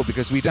in general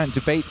because we don't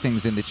debate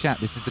things in the chat.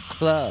 This is a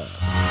club.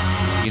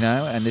 You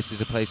know, and this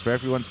is a place for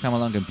everyone to come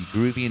along and be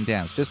groovy and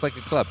dance, just like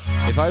a club.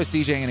 If I was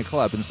DJing in a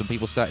club and some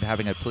people started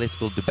having a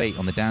political debate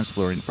on the dance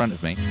floor in front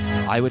of me,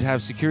 I would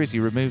have security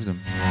remove them.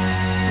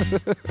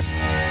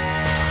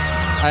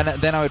 And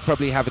then I would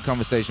probably have a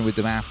conversation with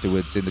them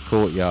afterwards in the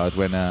courtyard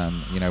when,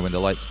 when the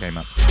lights came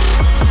up.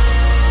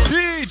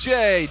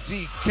 DJ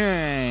D.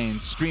 Kane,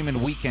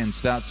 streaming weekend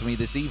starts for me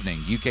this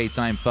evening, UK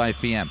time 5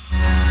 p.m.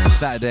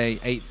 Saturday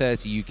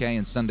 8:30 UK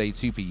and Sunday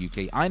 2 p.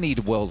 UK. I need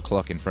a world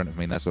clock in front of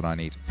me, that's what I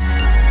need.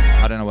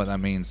 I don't know what that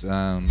means.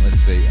 Let's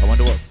see. I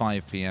wonder what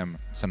 5 p.m.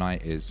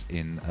 tonight is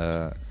in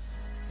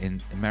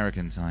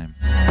American time.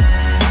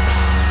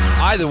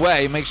 Either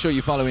way, make sure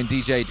you're following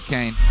DJ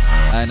Decane,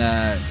 and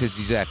because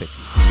he's epic.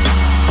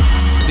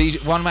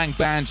 One man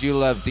band, you'll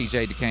love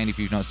DJ Decane if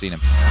you've not seen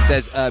him.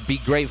 Says, be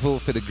grateful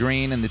for the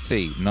green and the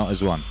tea, not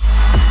as one.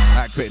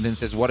 Matt Crittenden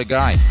says, what a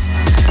guy.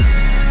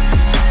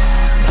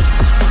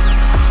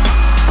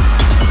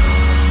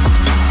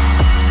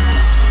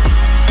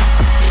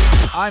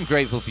 I'm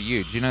grateful for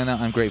you. Do you know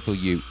that? I'm grateful for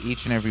you.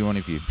 Each and every one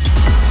of you.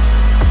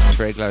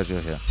 Very glad you're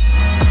here.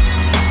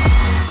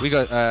 We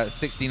got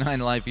 69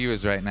 live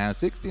viewers right now.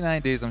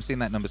 69 days. I'm seeing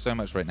that number so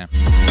much right now.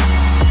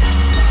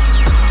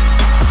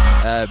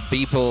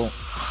 Beeple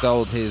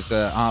sold his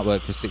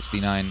artwork for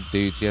 69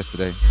 dudes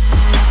yesterday.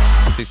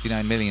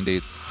 69 million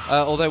dudes.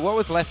 Although what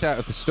was left out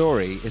of the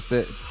story is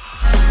that,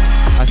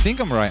 I think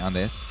I'm right on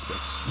this,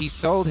 he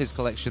sold his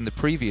collection the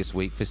previous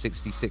week for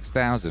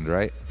 66,000,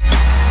 right?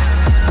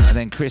 And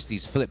then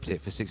Christie's flipped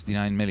it for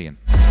 69 million.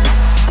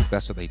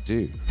 That's what they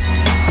do.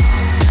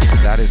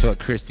 That is what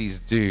Christie's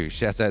do.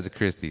 Shout out to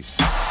Christie's.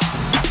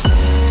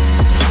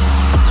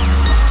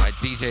 I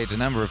DJ'd a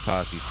number of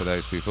parties for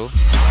those people.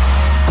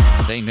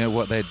 They know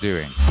what they're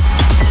doing.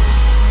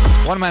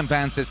 One man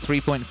band says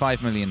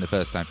 3.5 million the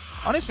first time.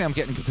 Honestly, I'm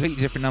getting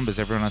completely different numbers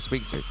everyone I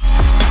speak to.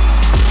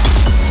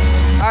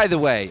 Either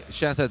way,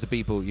 shout out to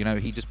people, you know,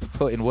 he just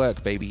put in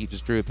work, baby. He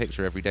just drew a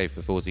picture every day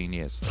for 14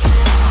 years.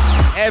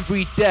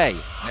 Every day.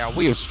 Now,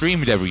 we have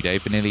streamed every day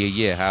for nearly a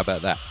year. How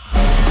about that?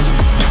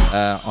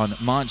 On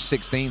March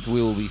 16th,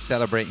 we will be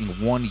celebrating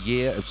 1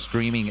 year of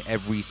streaming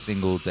every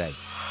single day.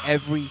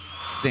 Every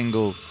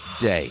single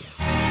day.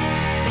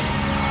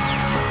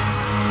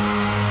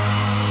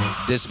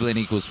 Discipline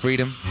equals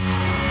freedom.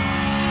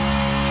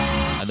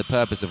 And the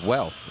purpose of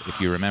wealth,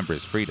 if you remember,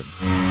 is freedom.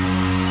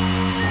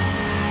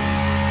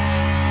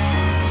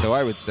 So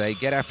I would say,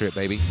 get after it,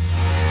 baby.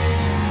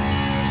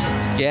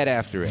 Get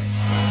after it.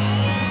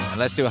 And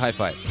let's do a high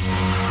five.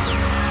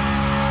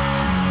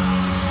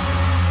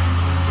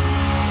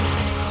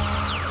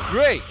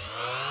 3,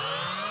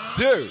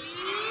 2,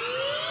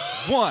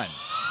 1.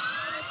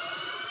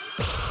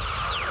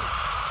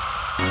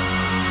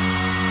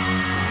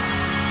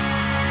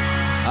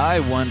 I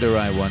wonder.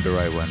 I wonder.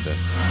 I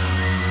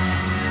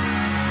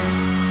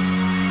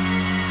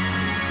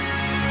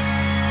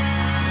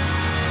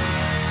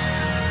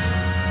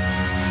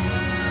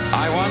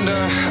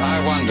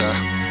wonder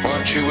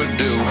what you would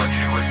do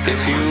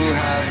if you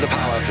had the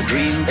power to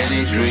dream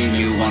any dream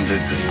you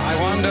wanted. I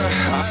wonder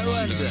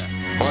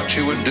what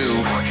you would do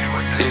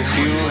if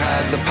you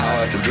had the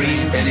power to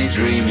dream any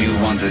dream you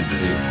wanted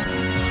to.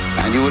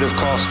 And you would, of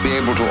course, be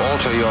able to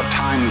alter your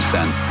time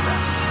sense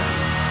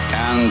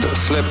and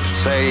slip,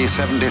 say,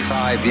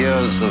 75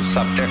 years of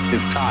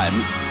subjective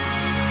time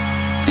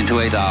into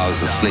 8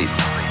 hours of sleep.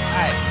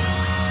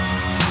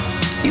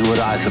 You would,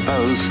 I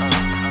suppose,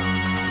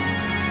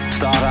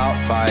 start out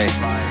by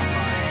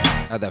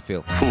how'd that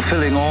feel?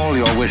 Fulfilling all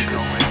your wishes.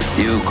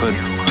 You could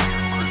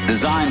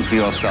design for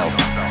yourself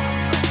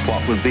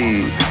what would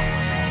be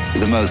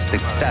the most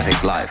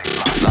ecstatic life.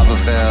 Love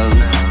affairs,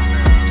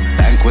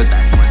 banquets,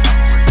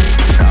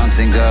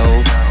 dancing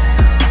girls,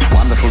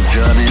 wonderful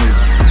journeys,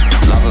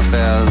 love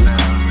affairs,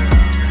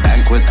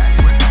 banquets,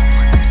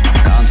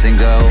 dancing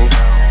girls,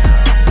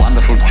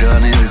 wonderful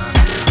journeys,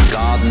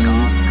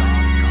 gardens,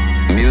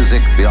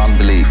 music beyond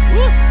belief.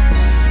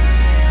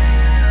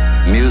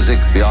 Music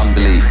beyond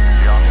belief.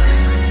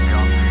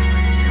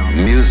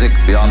 Music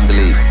beyond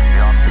belief.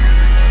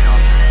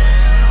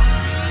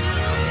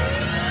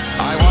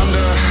 I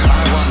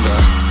wonder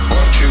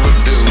what you would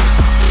do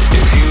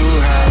if you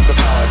had the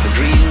power to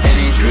dream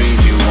any dream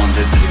you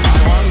wanted to.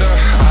 I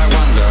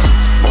wonder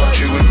what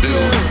you would do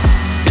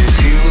if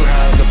you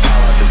had the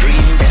power to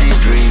dream any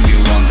dream you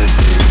wanted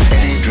to.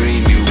 Any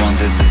dream you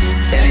wanted to.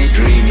 Any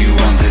dream you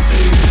wanted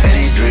to.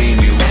 Any dream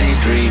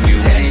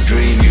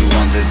you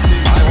wanted to.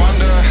 I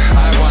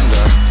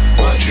wonder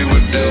what you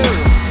would do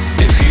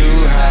if you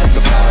had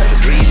the power to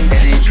dream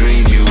any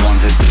dream you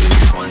wanted to.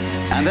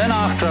 And then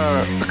after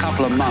a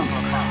couple of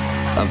months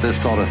of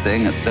this sort of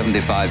thing at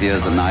 75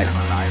 years a night,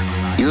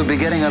 you would be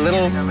getting a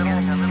little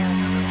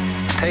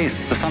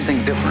taste for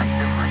something different.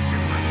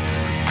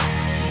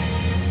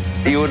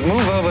 You would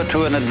move over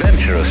to an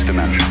adventurous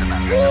dimension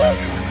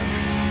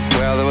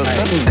where there were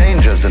certain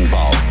dangers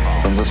involved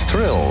and the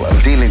thrill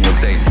of dealing with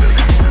dangers.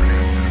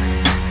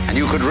 And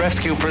you could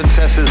rescue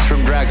princesses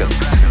from dragons.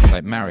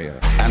 Like Mario.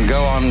 And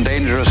go on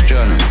dangerous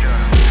journeys.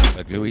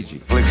 Like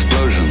Luigi.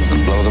 Explosions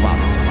and blow them up.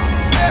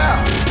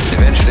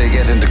 Eventually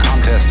get into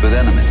contests with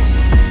enemies.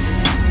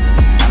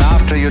 And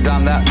after you've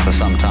done that for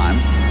some time,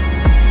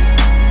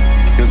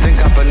 you'll think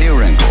up a new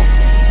wrinkle.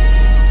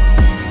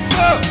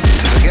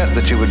 To forget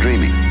that you were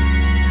dreaming.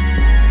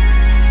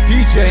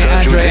 DJ so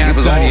that you would think it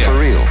was all for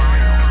real.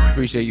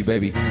 Appreciate you,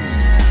 baby.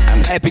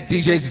 And Epic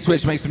DJs at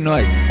Twitch, make some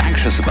noise.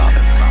 Anxious about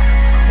it.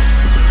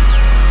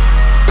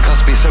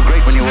 Because it'd be so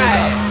great when you wake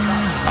up.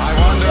 I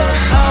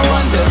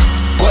wonder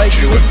what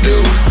you would do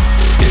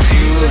if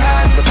you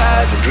had the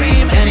power to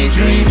dream any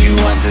dream you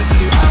wanted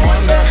to. I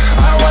wonder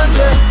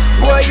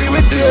what you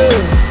would do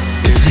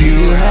if you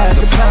had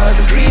the power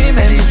to dream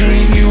any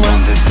dream you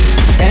wanted to.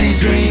 Any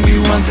dream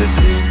you wanted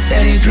to.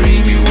 Any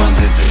dream you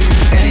wanted to.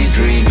 Any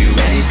dream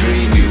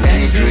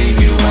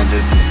you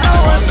wanted to. I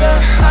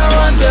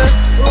wonder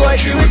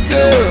what you would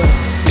do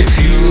if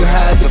you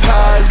had the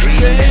power to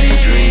dream any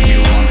dream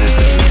you wanted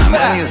to. And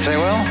then you say,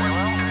 well,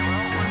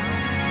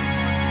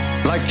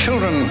 like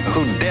children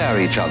who dare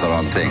each other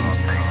on things,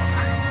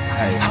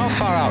 how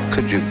far out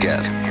could you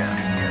get?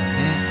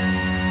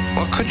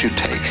 What could you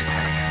take?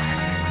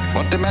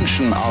 What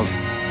dimension of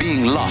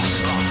being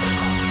lost,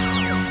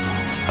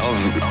 of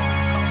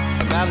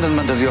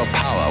abandonment of your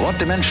power, what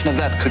dimension of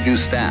that could you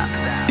stand?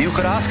 You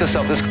could ask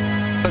yourself this,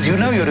 because you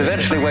know you'd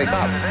eventually wake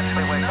up.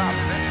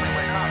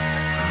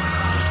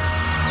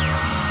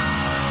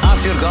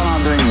 After you'd gone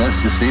on doing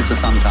this, you see, for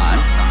some time,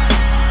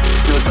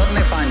 you would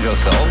suddenly find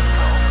yourself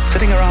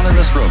sitting around in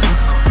this room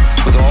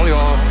with all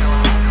your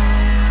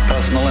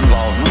personal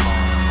involvement,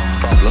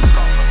 problems,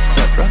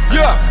 etc.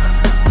 Yeah.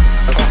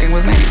 Talking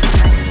with me.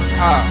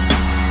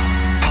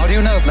 How do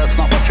you know that's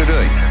not what you're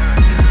doing?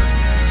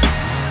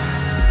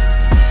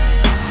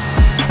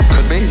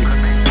 Could be.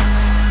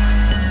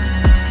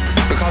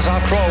 Because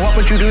after all, what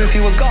would you do if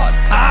you were God?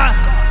 I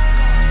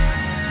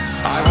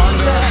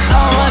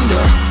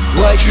wonder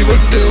what you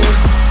would do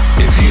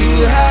if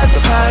you had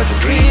the power to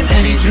dream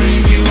any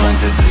dream you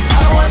wanted to.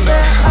 I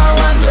wonder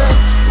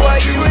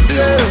what you would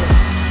do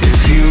if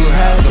you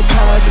had the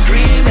power to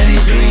dream any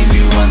dream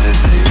you wanted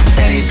to.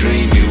 Any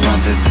dream you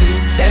wanted to.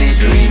 Any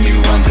dream you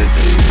wanted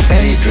to.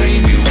 Any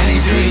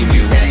dream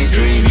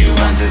you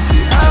wanted to.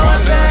 I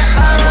wonder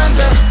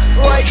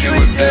what you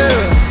would do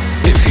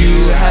if you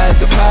had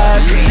the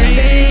power to dream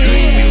any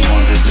dream you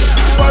wanted to.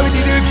 What would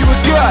you do if you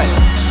were God?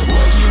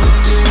 What you would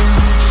do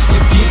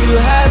if you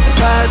had the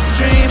power to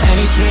dream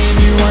any dream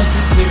you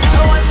wanted to.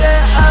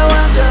 I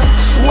wonder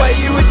what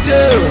you would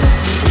do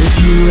if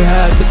you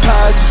had the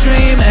power to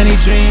dream any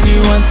dream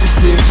you wanted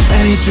to.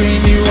 Any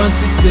dream you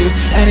wanted to.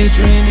 Any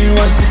dream you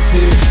wanted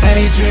to.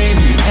 Any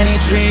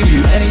dream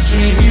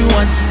you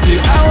wanted to.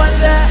 I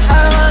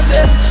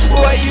wonder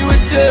what you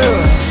would do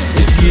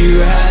if you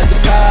had the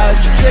power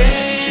to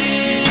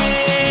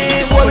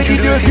dream. What would you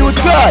do if you were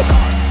God?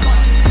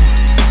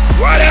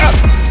 What up?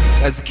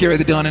 That's Akira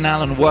the Don and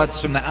Alan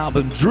Watts from the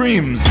album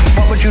Dreams.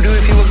 What would you do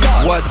if you were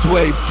God? Watts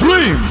Wave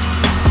Dreams.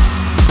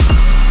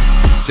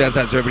 Shouts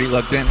out to everybody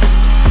locked in.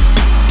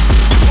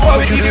 What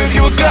would you do if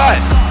you were God?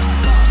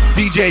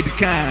 DJ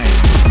Dekine.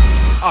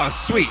 Oh,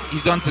 sweet.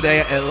 He's on today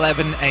at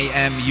 11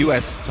 a.m.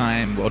 US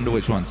time. Wonder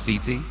which one,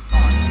 CT?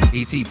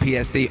 ET,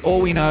 PST.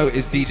 All we know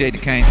is DJ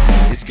Decane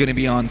is going to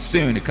be on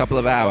soon, a couple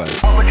of hours.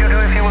 What would you do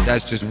if you were...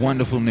 That's just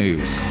wonderful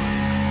news.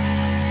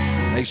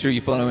 Make sure you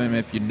follow him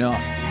if you're not.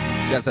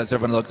 Just as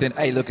everyone locked in.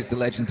 Hey, look, it's the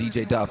legend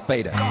DJ Darth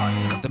Vader.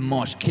 It's the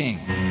Mosh King.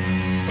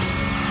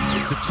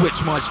 It's the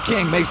Twitch Mosh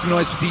King. Make some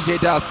noise for DJ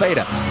Darth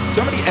Vader.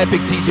 So many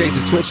epic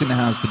DJs of Twitch in the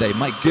house today.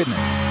 My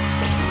goodness.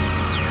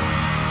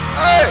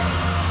 Hey!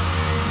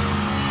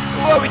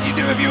 What would you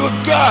do if you were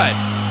God?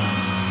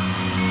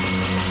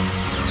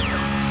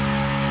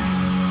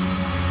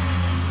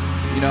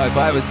 You know, if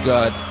I was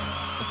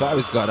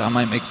God, I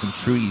might make some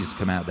trees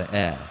come out the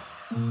air.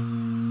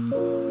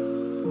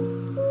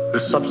 The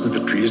substance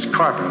of a tree is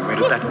carbon. Where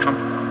does that come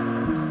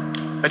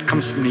from? That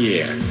comes from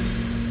the air.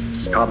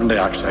 It's carbon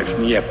dioxide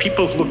from the air.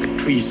 People look at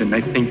trees and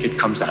they think it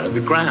comes out of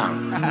the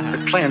ground.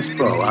 The plants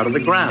grow out of the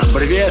ground.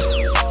 But if you ask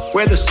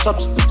where the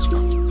substance comes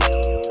from,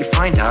 you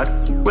find out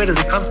where does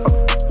it come from.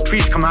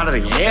 Trees come out of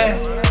the air?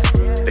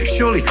 They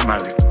surely come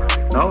out of the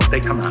ground. No, they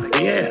come out of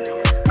the air.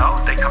 No,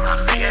 they come out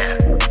of the air.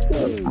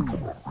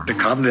 The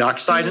carbon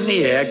dioxide in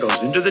the air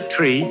goes into the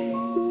tree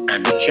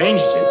and it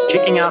changes it,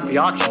 kicking out the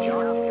oxygen.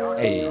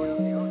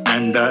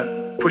 And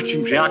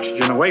pushing the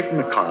oxygen away from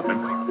the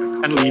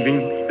carbon and leaving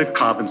the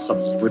carbon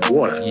substance with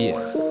water.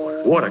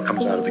 Water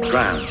comes out of the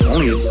ground.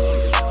 Only it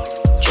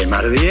came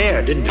out of the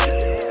air, didn't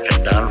it?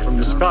 Came down from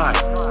the sky.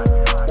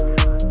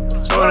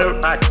 So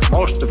in fact,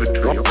 most of a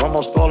tree, or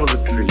almost all of the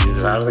tree,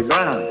 is out of the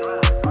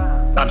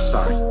ground. I'm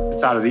sorry,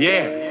 it's out of the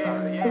air.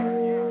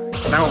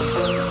 Now,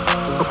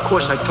 of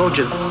course, I told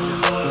you,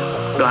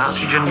 the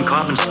oxygen and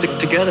carbon stick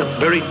together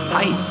very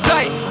tight.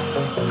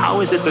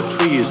 How is it the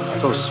tree is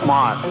so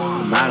smart to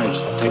manage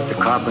to take the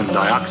carbon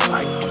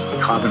dioxide, which is the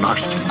carbon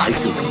oxygen life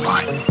you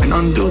combine, and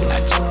undo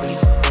that so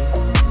easy?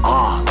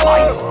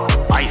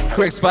 Life.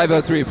 Quicks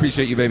 503,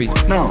 appreciate you, baby.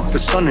 No, the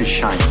sun is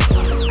shining.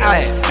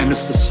 And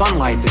it's the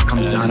sunlight that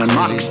comes down and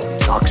knocks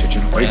this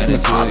oxygen away from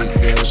the carbon.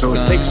 So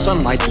it takes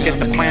sunlight to get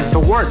the plant to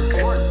work.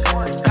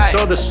 And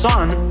so the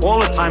sun, all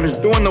the time, is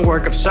doing the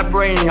work of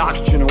separating the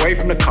oxygen away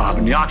from the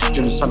carbon. The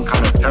oxygen is some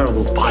kind of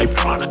terrible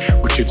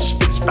byproduct, which it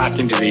spits back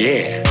into the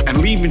air, and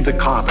leaving the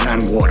carbon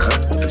and water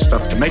and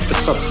stuff to make the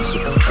substance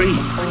of the tree.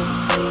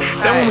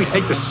 Then when we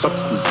take the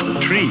substance of the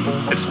tree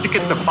and stick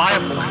it in the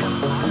fireplace,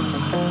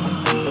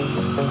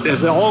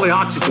 there's all the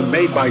oxygen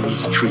made by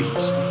these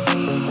trees.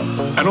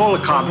 And all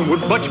the carbon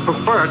would much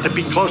prefer to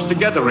be close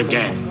together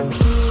again.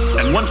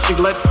 And once you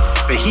let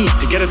the heat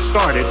to get it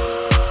started,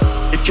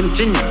 it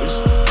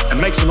continues and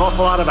makes an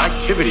awful lot of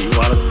activity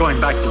while it's going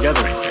back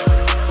together again.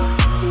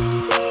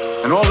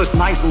 And all this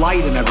nice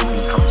light and everything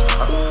comes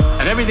up.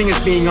 And everything is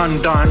being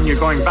undone. You're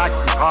going back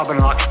from carbon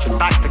and oxygen,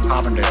 back to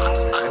carbon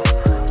dioxide.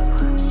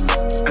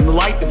 And the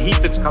light and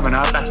heat that's coming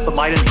out, that's the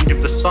light and heat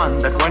of the sun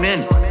that went in.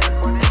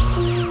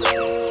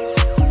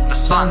 The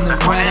sun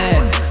that went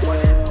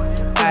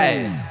in.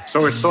 Hey.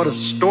 So it's sort of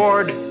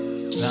stored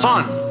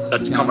sun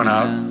that's coming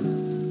out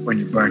when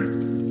you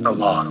burn a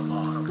log.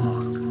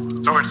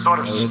 So it's sort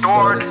of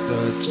stored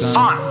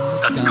sun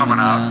that's coming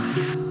out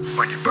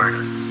when you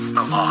burn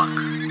a log.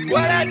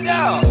 What I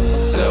know?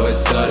 So it's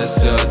sort of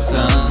stored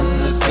sun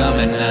that's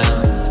coming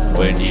out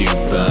when you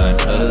burn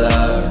a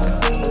log.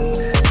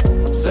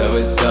 So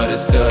it's sort of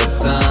stored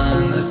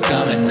sun that's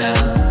coming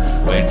out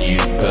when you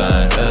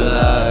burn a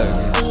log.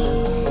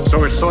 So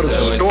it's sort of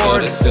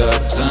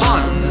stored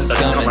sun that's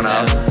coming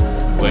out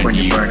when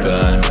you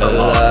burn a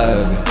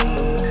log.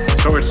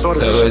 So it's sort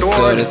of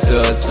stored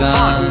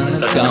sun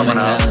that's coming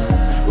out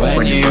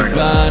when you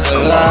burn a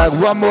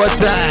log. One more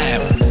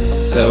time.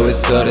 So it's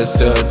sort of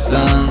stored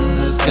sun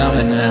that's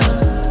coming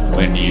out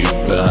when you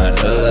burn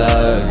a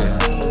log.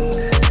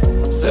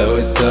 So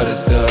it's sort of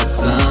stored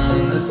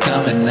sun that's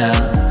coming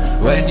out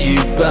when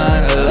you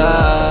burn a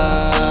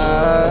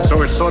log.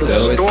 So it's sort of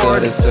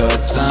stored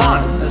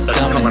sun that's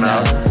coming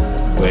out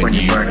when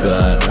you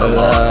burn a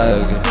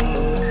log.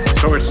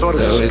 So it's sort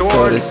of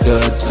stored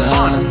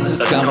sun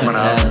that's coming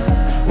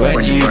out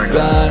when you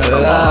burn a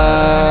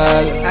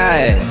log.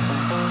 Hey,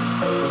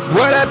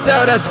 what up,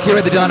 though? That's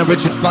Akira the Dawn of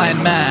Richard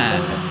Feynman.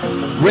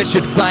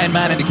 Richard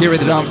Feynman and Akira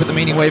the Dawn for the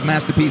Meaningwave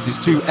Masterpieces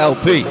 2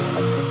 LP.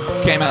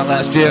 Came out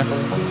last year.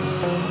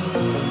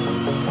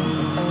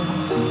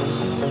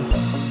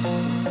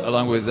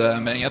 Along with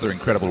many other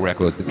incredible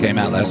records that came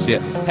out last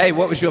year. Hey,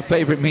 what was your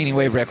favorite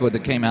Meaningwave record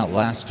that came out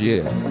last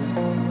year?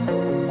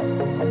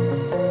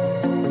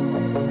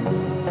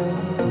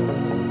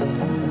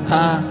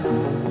 Huh?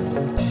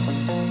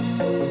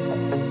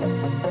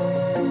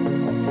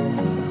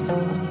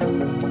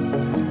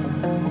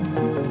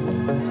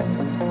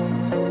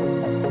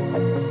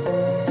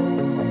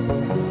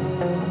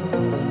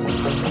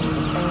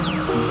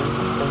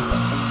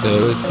 So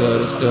it's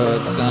sort of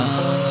stored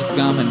sun that's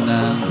coming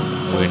out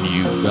when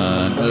you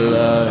burn a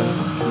log.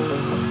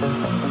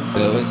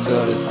 So it's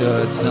sort of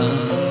stored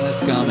sun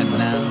that's coming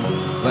out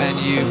when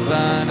you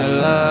burn a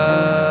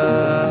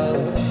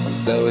log.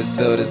 So it's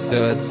sort of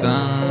stored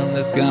sun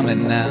that's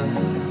coming out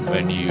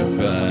when you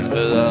burn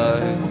a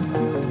log.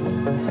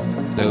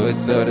 So it's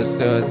sort of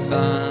still the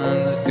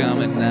sun that's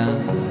coming now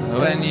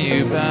when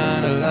you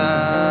burn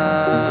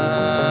alive.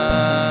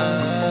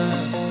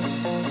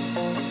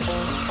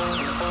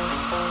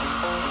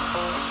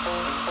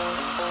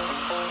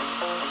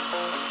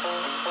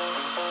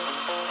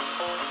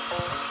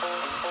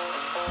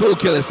 Fool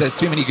Killer says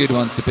too many good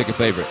ones to pick a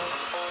favorite.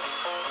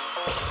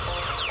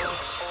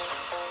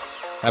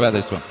 How about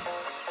this one?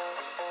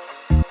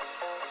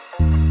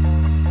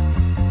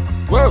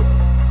 Whoa!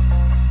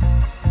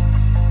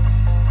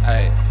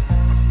 Hey.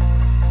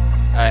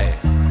 Hey.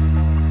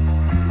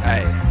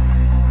 Hey.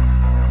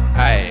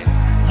 Hey.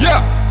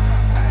 Yeah!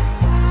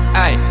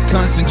 Hey.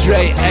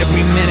 Concentrate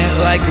every minute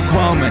like a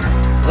woman,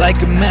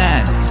 like a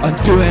man, on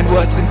doing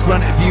what's in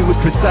front of you with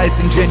precise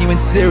and genuine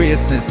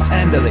seriousness,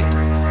 tenderly,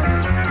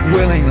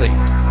 willingly,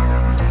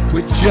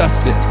 with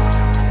justice.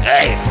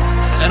 Hey.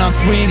 And on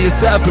freeing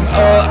yourself from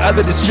all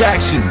other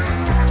distractions.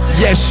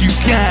 Yes, you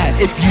can,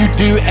 if you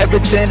do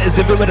everything as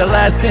if it were the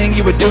last thing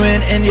you were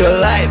doing in your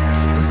life.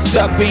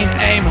 Stop being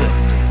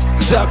aimless.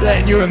 Stop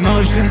letting your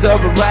emotions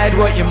override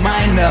what your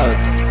mind knows.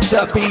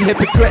 Stop being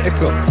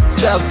hypocritical,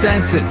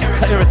 self-censored,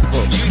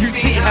 irritable. You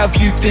see how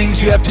few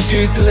things you have to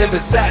do to live a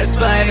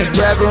satisfying and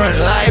reverent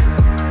life?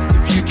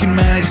 If you can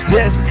manage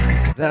this,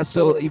 that's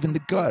all even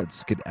the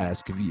gods could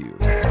ask of you.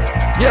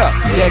 Yeah,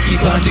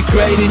 keep on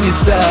degrading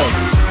yourself.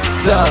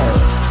 So,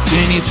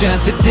 soon your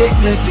chance of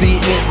dignity,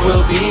 it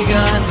will be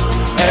gone.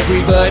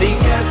 Everybody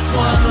gets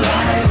one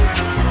life.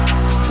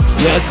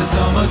 Yours is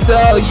almost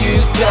all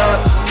used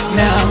up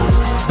now.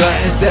 But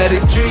instead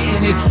of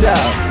treating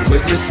yourself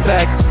with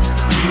respect,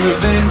 you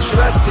have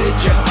entrusted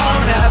your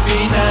own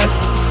happiness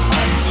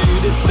unto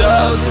the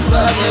souls of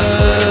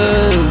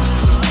others.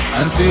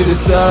 Unto the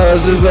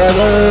souls of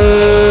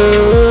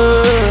others.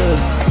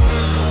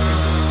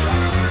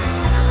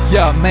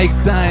 Yeah, make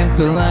time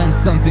to learn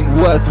something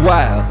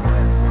worthwhile.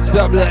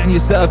 Stop letting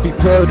yourself be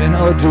pulled in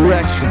all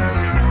directions.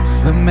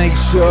 But make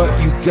sure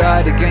you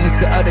guard against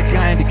the other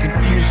kind of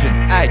confusion.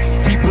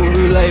 People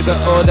who labor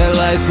all their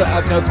lives but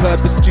have no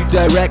purpose to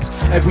direct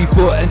every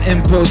thought and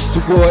impulse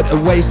toward a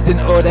wasting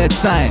all their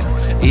time.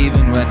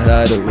 Even when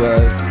hard at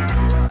work.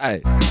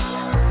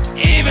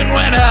 Even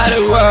when hard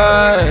at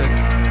work.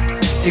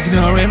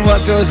 Ignoring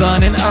what goes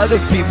on in other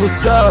people's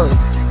souls.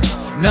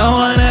 No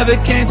one ever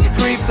came to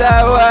grief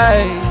that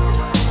way.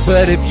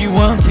 But if you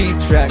won't keep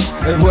track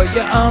of what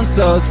your own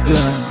soul's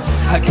doing,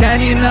 how can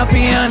you not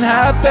be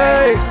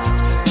unhappy?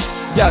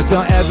 Yo,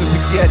 don't ever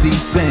forget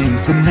these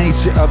things. The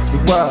nature of the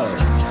world,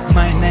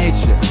 my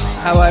nature,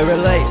 how I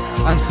relate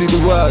unto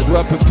the world,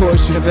 what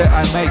proportion of it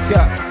I make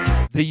up,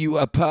 that you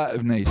are part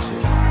of nature.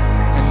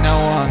 And no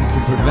one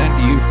can prevent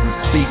you from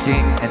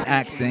speaking and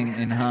acting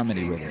in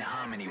harmony with it.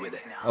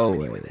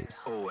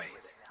 Always.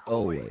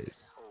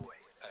 Always.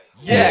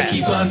 Yeah,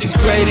 keep on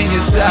degrading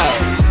yourself.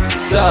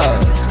 So,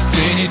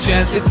 soon your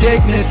chance of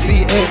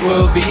dignity, it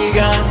will be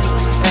gone.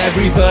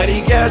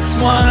 Everybody gets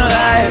one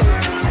life.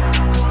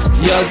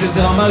 Yours is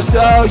almost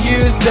all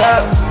used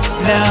up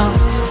now.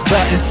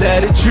 But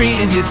instead of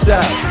treating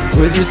yourself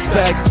with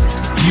respect,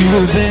 you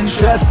have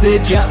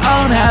entrusted your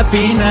own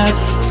happiness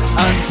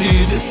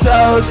unto the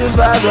souls of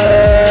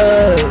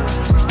others.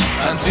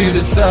 Unto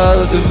the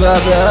souls of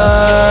others.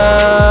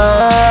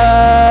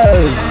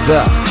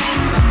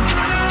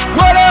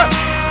 What up?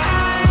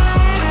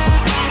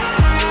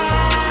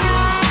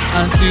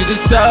 Unto the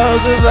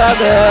souls of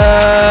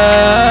others.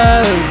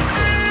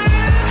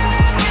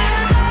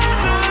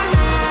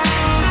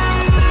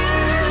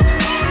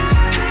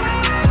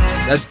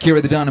 That's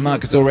Kira the Don and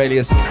Marcus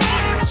Aurelius.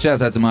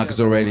 Shouts out to Marcus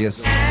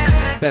Aurelius.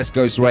 Best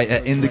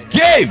ghostwriter in the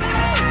game!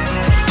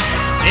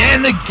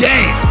 In the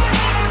game!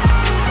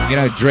 You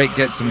know, Drake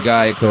gets some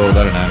guy called,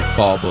 I don't know,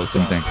 Bob or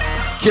something.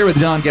 Kira the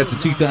Don gets a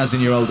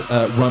 2,000-year-old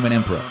Roman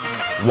emperor.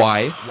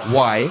 Why?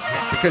 Why?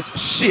 Because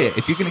shit,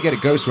 if you're gonna get a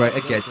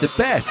ghostwriter, get the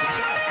best.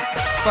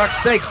 Fuck's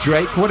sake,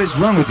 Drake, what is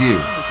wrong with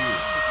you?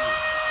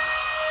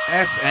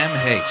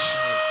 SMH.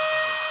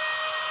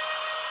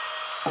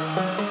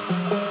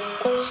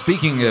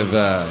 Speaking of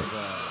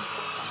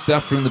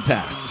stuff from the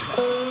past,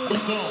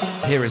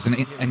 here is an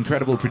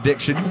incredible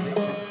prediction.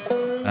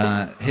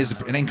 Here's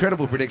an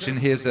incredible prediction.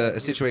 Here's a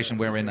situation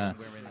wherein a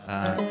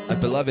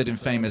beloved and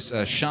famous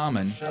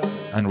shaman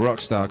and rock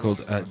star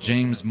called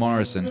James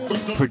Morrison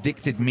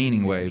predicted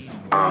Meaningwave,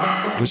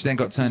 which then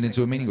got turned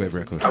into a Meaningwave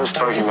record. I was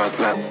talking about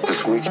that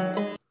this week.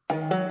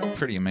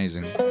 Pretty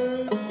amazing.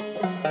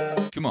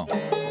 Come on.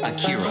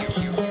 Akira.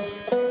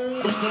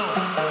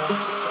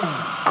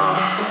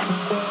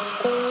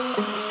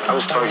 I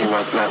was talking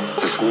about that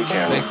this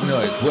weekend. Make some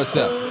noise. What's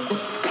up?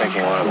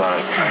 Thinking a lot about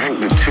it. I think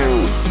the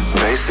two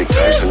basic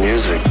types of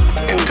music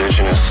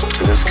indigenous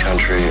to this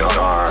country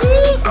are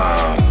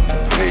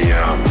the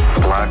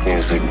black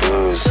music,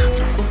 blues,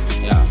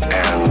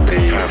 and the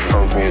kind of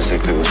folk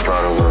music that was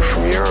brought over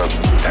from Europe,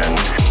 and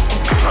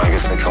I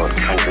guess they call it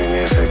country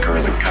music,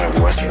 or the kind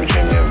of West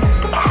Virginia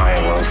high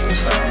and lonesome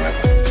sound.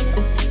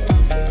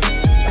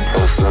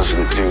 Those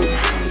are the two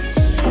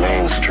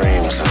main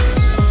streams of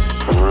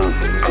root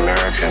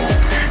American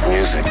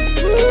music.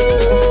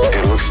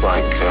 It looks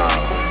like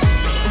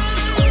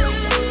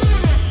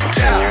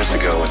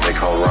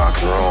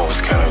rock and roll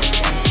is kind of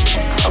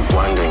a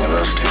blending of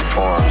those two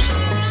forms.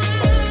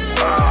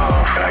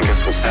 And I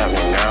guess what's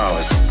happening now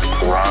is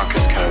rock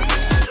is kind of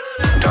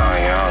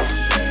dying out,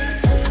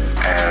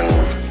 and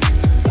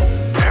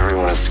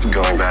everyone is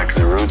going back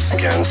to the roots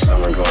again.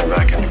 Some are going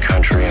back into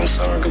country, and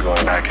some are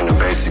going back into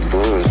basic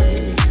blues.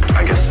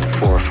 I guess in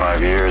 4 or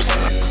 5 years,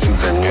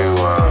 the new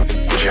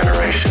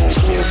generation's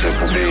music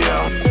will be,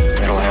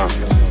 it'll have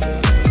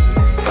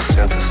a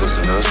synthesis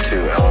of those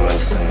two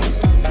elements and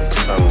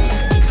some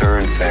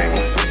third thing.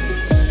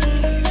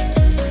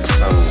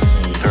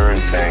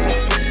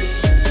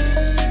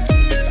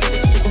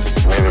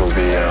 Maybe it'll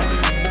be,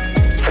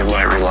 it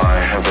might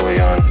rely heavily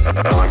on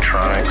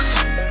electronics.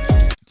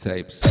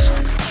 Tapes.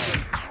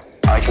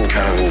 I can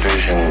kind of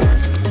envision.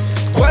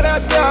 What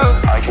up,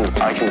 though? I can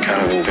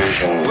kind of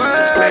envision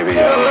maybe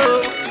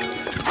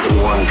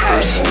one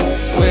person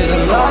with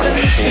a lot of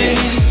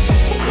machines.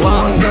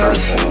 One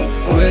person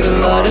with a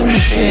lot of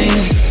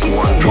machines.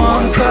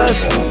 One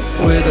person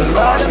with a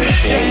lot of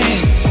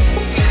machines.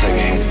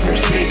 Singing or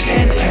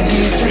speaking and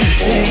using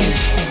machines.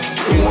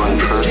 One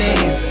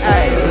person.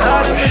 A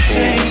lot of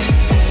machines.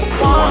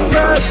 One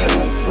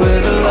person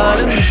with a lot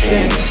of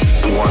machines.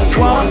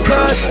 One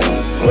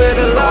person with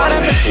a lot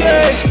of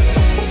machines.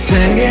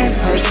 Singing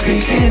or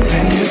speaking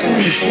and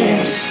using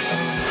machines.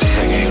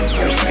 Singing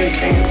or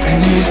speaking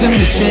and using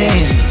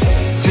machines.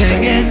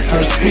 Singing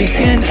or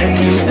speaking and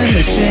using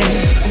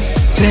machines.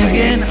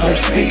 Singing or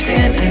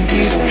speaking and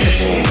using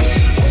machines.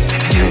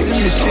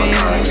 Using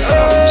machines.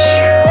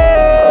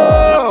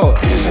 Oh!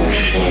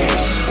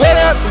 What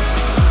up?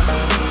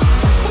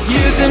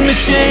 Using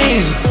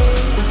machines.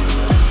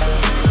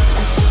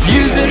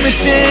 Using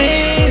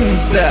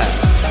machines.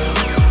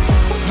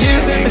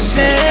 Using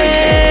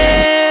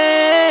machines.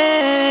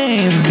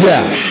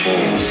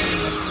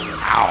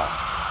 Ow.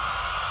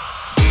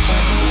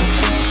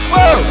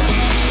 Whoa!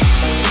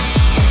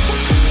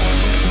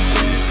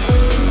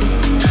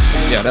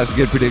 Yeah, that's a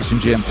good prediction,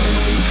 Jim.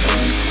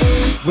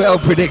 Well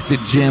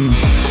predicted, Jim.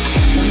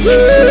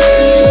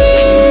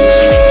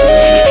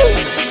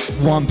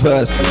 One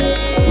person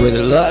with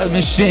a lot of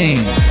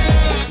machines.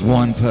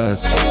 One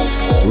person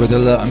with a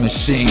lot of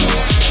machines.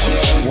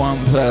 One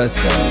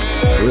person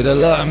with a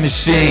lot of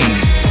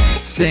machines.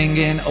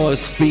 Singing or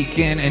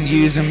speaking and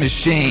using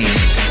machines.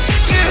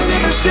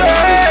 Using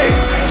machines.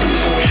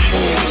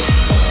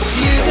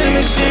 Using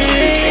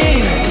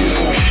machines.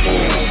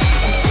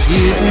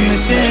 Using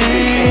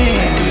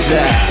machines.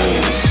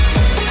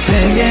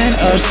 Singing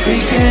or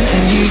speaking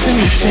and using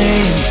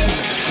machines.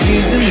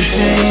 Using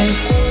machines.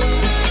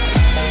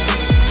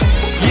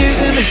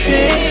 Using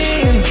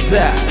machines.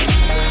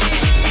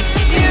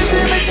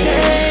 Using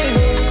machines.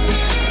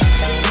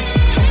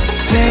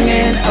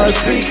 Singing or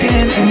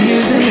speaking and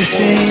using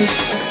machines.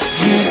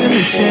 Using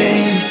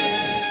machines.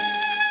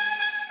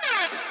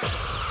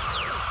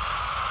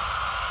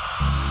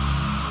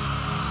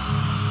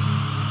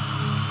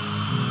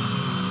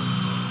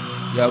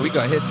 Yeah, we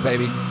got hits,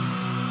 baby.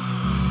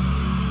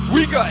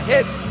 We got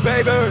hits,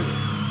 baby.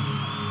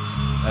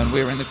 And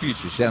we're in the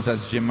future. Shouts out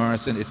to Jim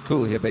Morrison. It's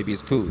cool here, baby.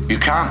 It's cool. You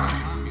can't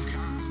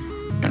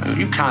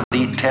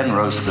eat 10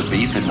 roasts of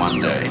beef in one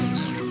day.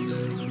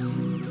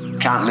 You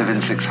can't live in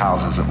 6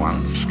 houses at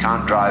once. You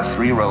can't drive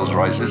 3 Rolls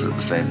Royces at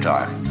the same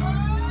time.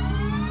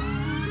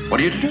 What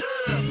do you do?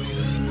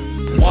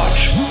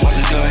 Watch what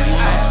is going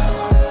on.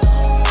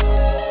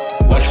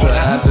 Watch what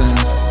happens.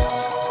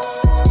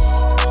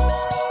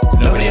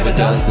 Nobody ever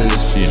does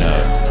this, you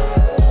know.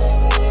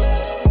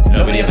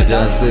 Nobody ever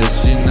does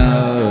this, you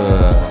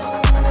know.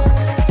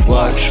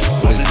 Watch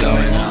what is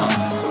going on.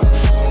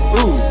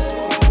 Ooh,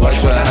 watch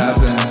what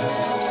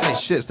happens. Hey,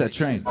 shit, it's that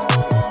train.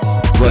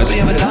 Nobody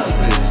ever does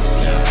this,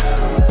 you know.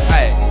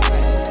 Hey,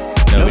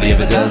 nobody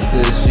ever does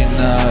this, you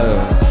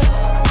know.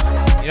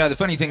 You know, the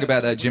funny thing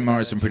about that Jim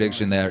Morrison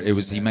prediction there, it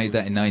was he made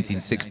that in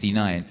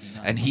 1969,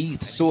 and he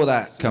saw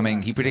that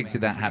coming, he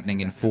predicted that happening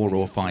in 4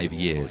 or 5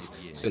 years.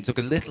 So it took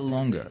a little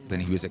longer than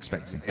he was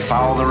expecting. They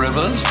foul the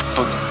rivers,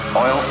 put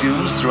oil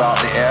fumes throughout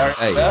the air,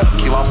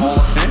 kill off all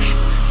the fish.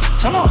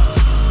 So long.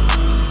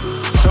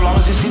 So long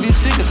as you see these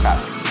figures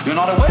happening, you're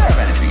not aware of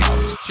anything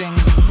else. Ching.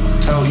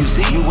 So you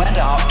see, you went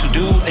out to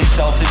do a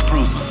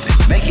self-improvement thing.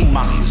 Making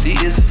money, you see,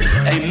 is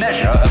a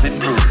measure of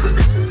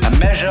improvement, a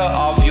measure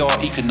of your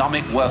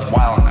economic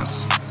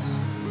worthwhileness.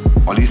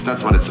 Or at least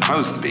that's what it's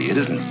supposed to be. It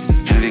isn't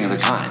anything of the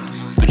kind.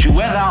 But you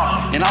went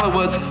out, in other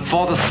words,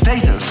 for the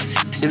status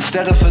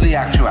instead of for the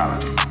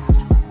actuality.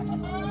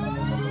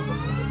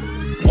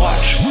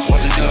 Watch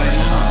what is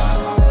going on.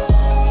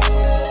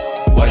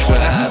 Watch what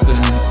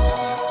happens.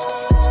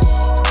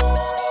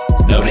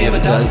 Nobody ever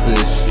does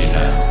this, you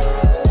know.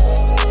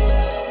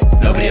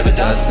 Nobody ever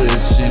does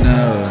this, you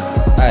know.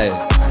 Hey,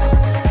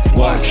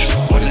 watch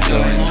what is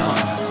going on.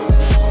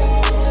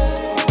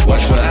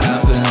 Watch what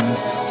happens.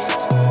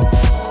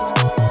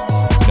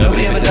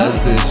 Nobody ever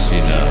does this,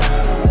 you know.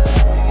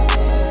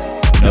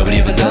 Nobody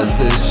ever does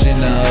this, you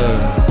know.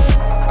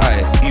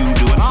 Hey, you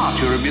do an art,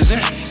 you're a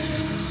musician.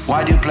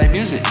 Why do you play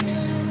music?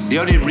 The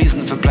only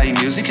reason for playing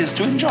music is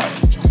to enjoy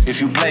it. If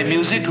you play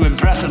music to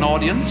impress an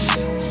audience,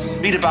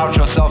 read about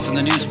yourself in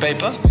the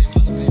newspaper,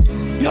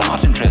 you're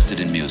not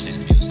interested in music.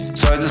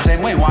 So in the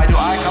same way, why do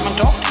I come and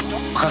talk to you?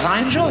 Because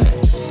I enjoy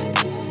it.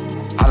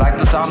 I like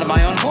the sound of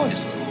my own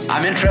voice.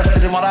 I'm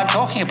interested in what I'm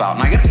talking about,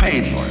 and I get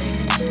paid for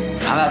it.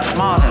 And that's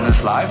smart in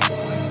this life,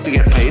 to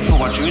get paid for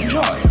what you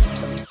enjoy.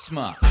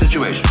 Smart.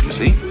 Situation, you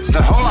see?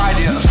 The whole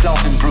idea of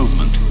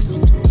self-improvement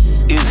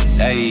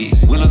is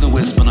a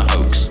will-o'-the-wisp and a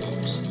hoax.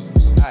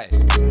 Aye.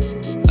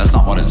 That's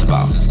not what it's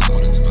about.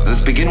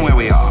 Let's begin where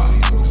we are.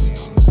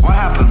 What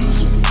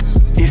happens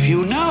if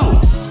you know?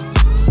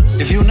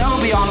 If you know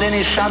beyond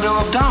any shadow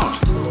of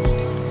doubt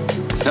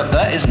that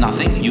there is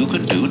nothing you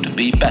can do to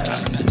be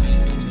better?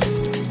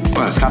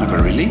 Well, it's kind of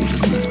a relief,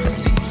 isn't it?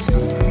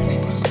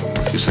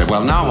 You say,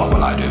 well, now what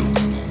will I do?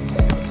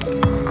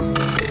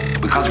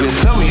 Because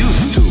we're so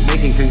used to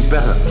making things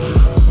better.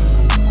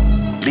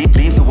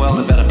 Leave the world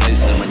a better place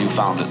than when you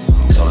found it,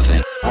 sort of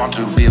thing. Want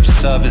to be of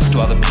service to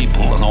other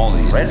people and all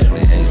these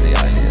relatively hazy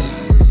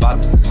ideas.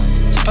 But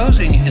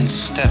supposing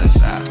instead of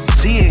that,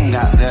 seeing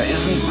that there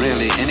isn't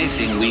really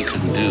anything we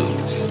can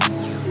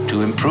do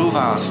to improve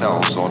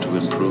ourselves or to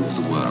improve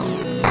the world.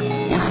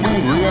 If we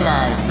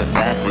realize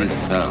that is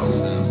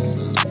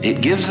so,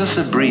 it gives us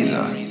a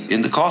breather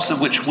in the course of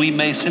which we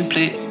may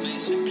simply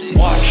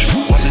watch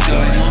what is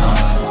going on.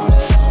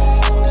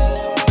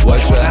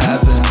 Watch what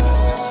happens.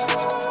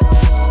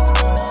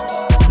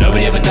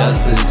 Nobody ever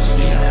does this,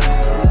 you know.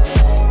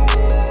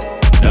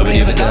 Nobody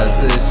ever does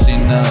this, you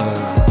know.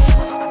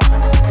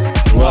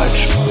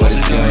 Watch what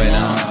is going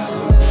on.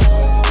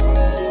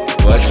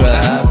 Watch what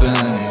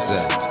happens.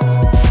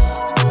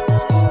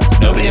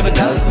 Nobody ever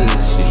does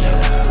this, you know.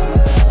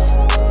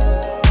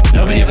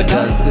 Nobody ever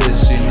does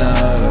this, you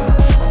know.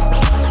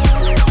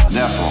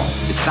 Therefore,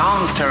 it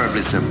sounds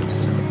terribly simple.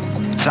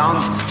 It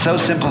sounds so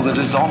simple that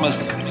it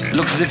almost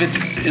looks as if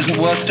it isn't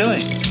worth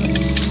doing.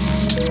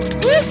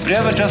 Have you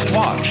ever just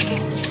watched?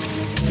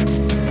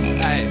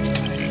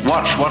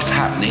 Watch what's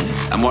happening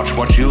and watch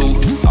what you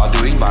are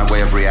doing by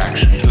way of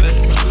reaction to it.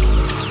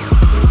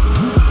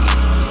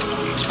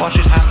 Just watch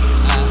it happen.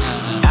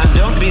 And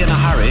don't be in a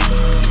hurry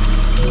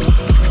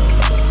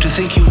to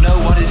think you know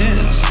what it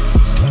is.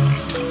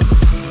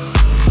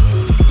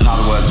 In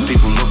other words,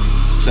 people look,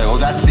 say, oh,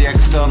 that's the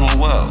external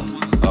world.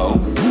 Oh.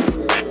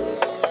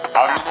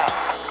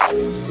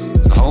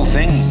 The whole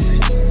thing,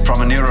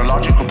 from a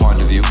neurological point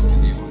of view,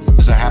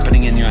 is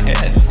happening in your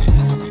head.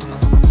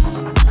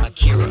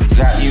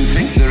 That you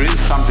think there is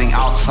something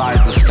outside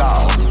the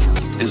skull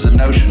is a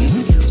notion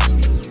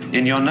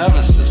in your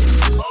nervous system.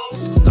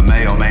 There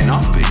may or may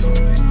not be.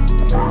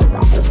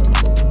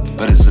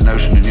 But it's a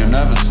notion in your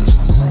nervous system.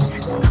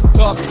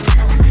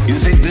 You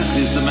think this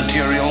is the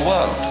material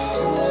world.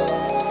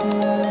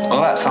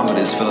 Well, that's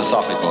somebody's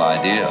philosophical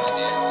idea.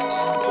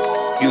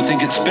 You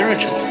think it's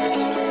spiritual.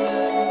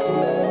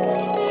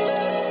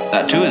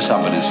 That too is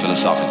somebody's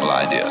philosophical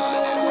idea.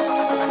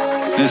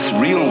 This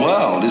real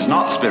world is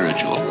not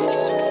spiritual.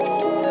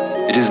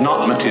 It is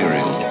not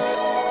material.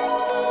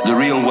 The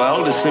real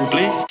world is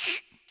simply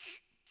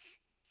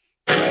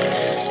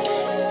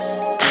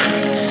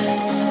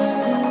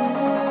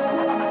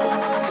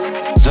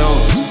so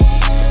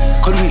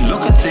could we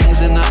look at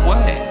things in that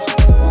way?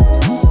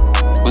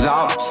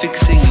 Without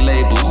fixing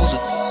labels,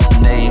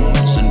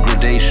 names and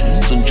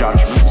gradations and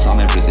judgments on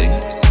everything.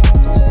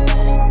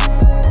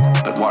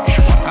 But watch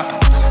what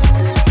happens.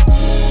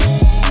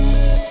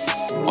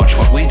 Watch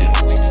what we do.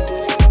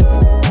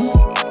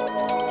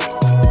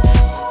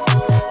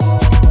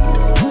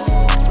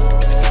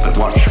 But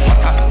watch what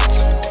happens.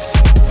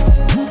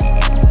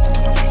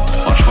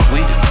 Watch what we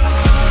do.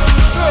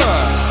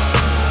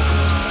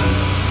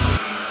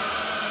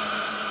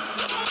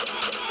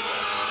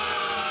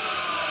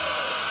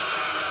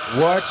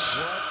 Watch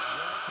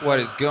what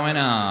is going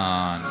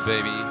on,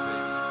 baby.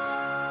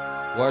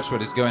 Watch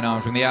what is going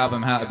on from the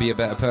album How to Be a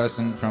Better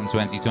Person from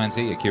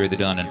 2020, Akira the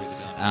Don and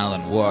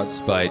Alan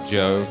Watts by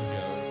Jove.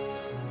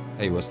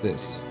 Hey, what's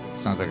this?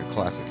 Sounds like a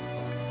classic.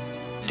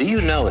 Do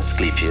you know,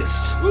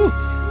 Asclepius,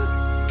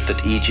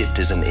 that Egypt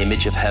is an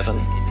image of heaven?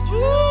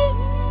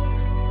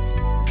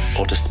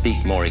 Or to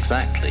speak more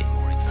exactly,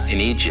 in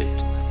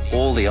Egypt,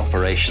 all the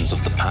operations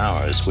of the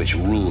powers which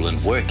rule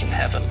and work in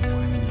heaven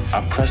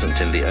are present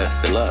in the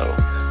earth below.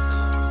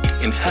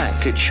 In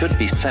fact, it should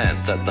be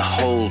said that the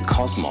whole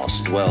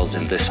cosmos dwells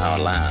in this our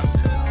land,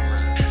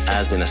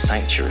 as in a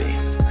sanctuary.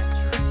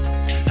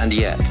 And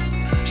yet,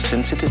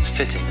 since it is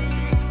fitting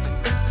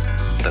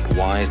that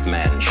wise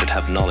men should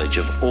have knowledge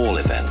of all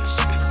events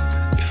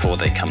before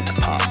they come to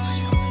pass,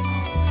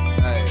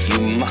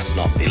 you must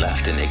not be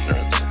left in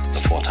ignorance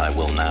of what I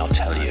will now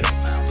tell you.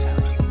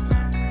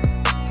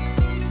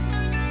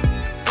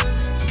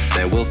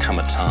 There will come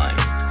a time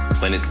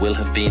when it will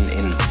have been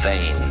in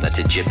vain that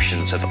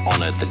Egyptians have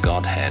honored the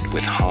Godhead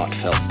with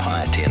heartfelt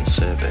piety and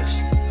service,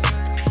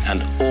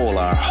 and all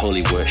our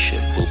holy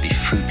worship will be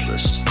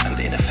fruitless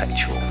and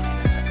ineffectual.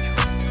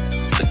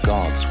 The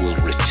gods will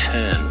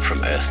return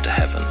from earth to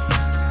heaven.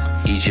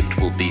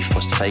 Egypt will be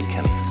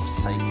forsaken,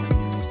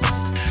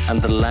 and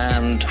the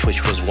land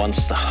which was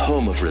once the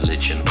home of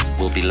religion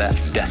will be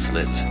left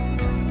desolate,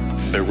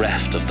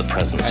 bereft of the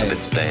presence of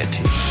its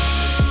deity.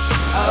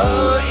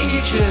 Oh,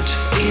 Egypt,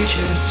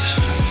 Egypt.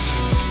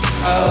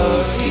 Oh,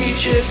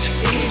 Egypt,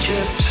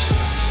 Egypt.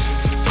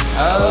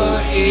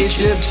 Oh,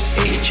 Egypt,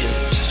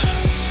 Egypt.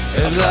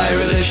 Of thy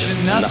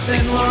religion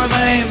nothing will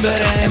remain but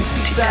an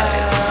empty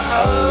tower.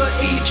 Oh,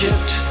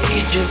 Egypt,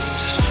 Egypt.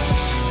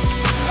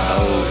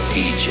 Oh,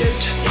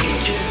 Egypt,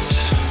 Egypt.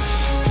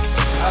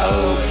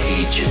 Oh,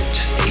 Egypt,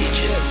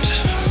 Egypt.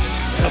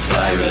 Of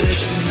thy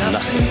religion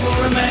nothing will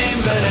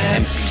remain but an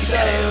empty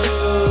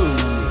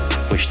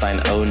tower. Which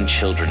thine own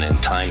children in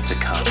time to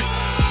come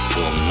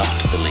will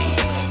not believe.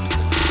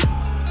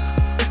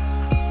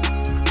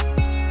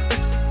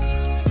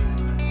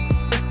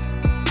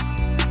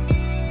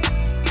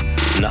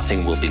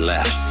 Nothing will be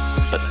left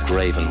but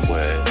graven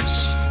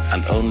words,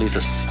 and only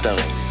the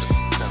stones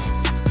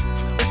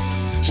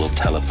will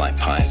tell of thy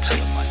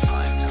piety.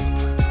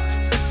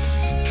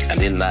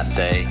 And in that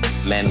day,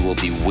 men will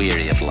be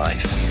weary of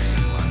life,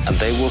 and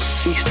they will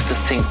cease to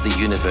think the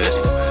universe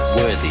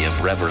worthy of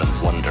reverent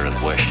wonder and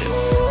worship.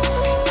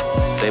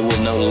 They will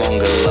no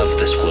longer love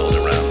this world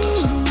around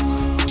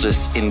us,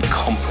 this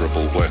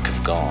incomparable work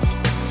of God,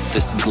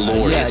 this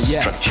glorious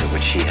structure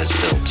which He has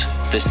built,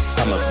 this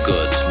sum of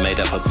good made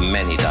up of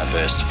many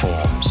diverse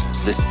forms,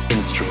 this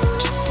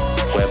instrument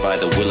whereby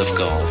the will of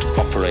God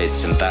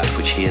operates in that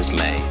which He has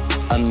made,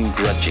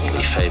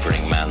 ungrudgingly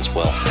favoring man's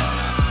welfare.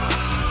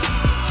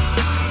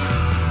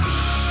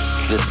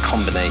 This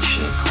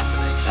combination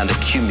and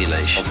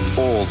accumulation of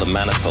all the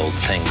manifold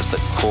things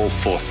that call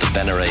forth the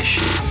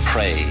veneration,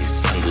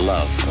 praise, and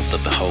love of the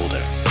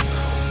beholder.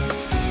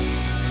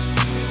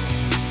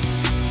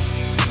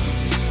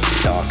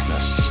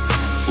 Darkness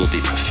will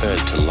be preferred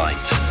to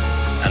light,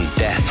 and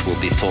death will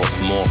be thought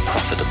more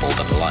profitable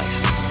than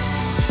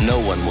life. No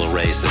one will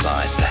raise his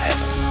eyes to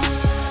heaven.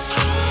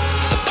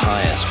 The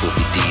pious will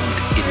be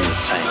deemed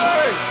insane.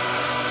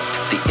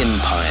 The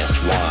impious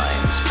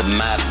wise, the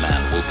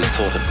madman will be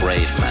thought a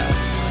brave man,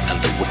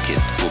 and the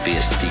wicked will be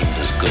esteemed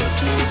as good.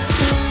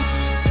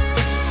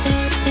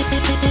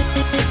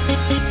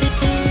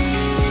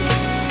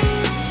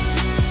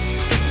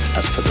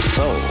 As for the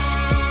soul,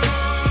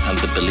 and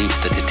the belief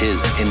that it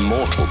is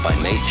immortal by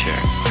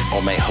nature,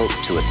 or may hope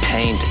to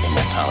attain to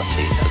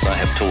immortality, as I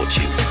have taught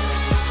you,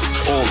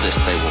 all this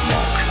they will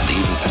mock, and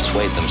even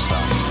persuade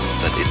themselves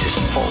that it is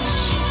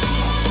false.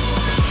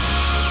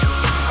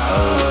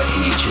 Oh,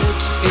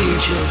 Egypt,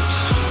 Egypt.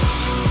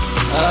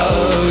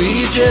 Oh,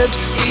 Egypt,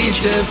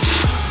 Egypt.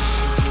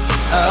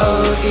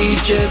 Oh,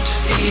 Egypt,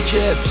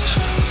 Egypt.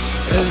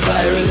 Of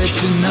thy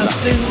religion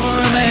nothing will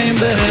remain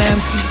but an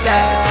empty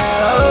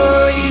tower.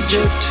 Oh,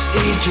 Egypt,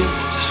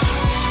 Egypt.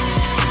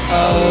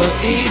 Oh,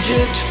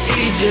 Egypt,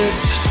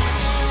 Egypt.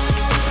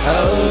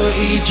 Oh,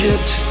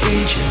 Egypt,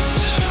 Egypt.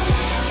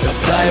 Of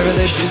thy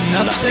religion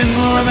nothing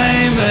will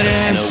remain but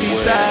an empty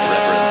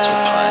tower.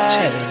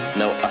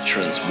 No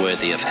utterance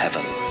worthy of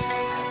heaven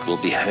will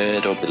be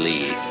heard or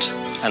believed,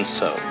 and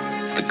so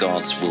the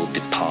gods will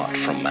depart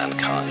from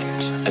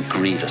mankind, a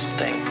grievous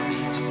thing.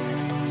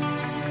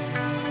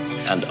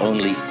 And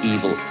only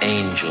evil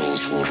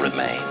angels will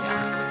remain,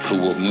 who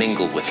will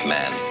mingle with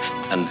men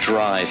and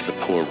drive the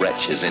poor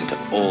wretches into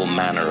all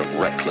manner of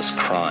reckless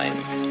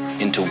crime,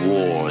 into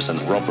wars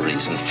and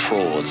robberies and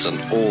frauds and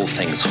all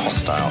things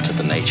hostile to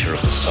the nature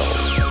of the soul.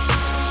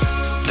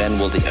 Then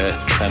will the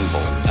earth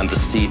tremble and the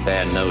sea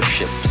bear no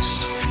ships.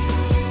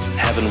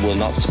 Heaven will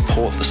not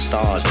support the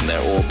stars in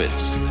their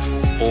orbits.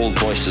 All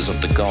voices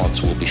of the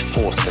gods will be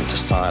forced into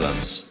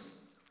silence.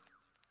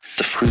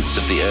 The fruits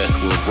of the earth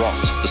will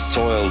rot, the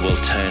soil will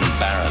turn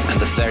barren, and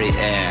the very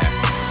air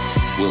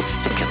will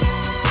sicken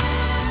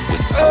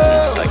with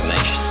sudden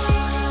stagnation.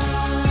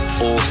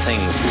 All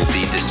things will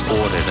be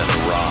disordered and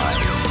awry.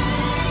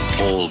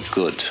 All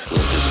good will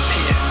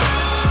disappear.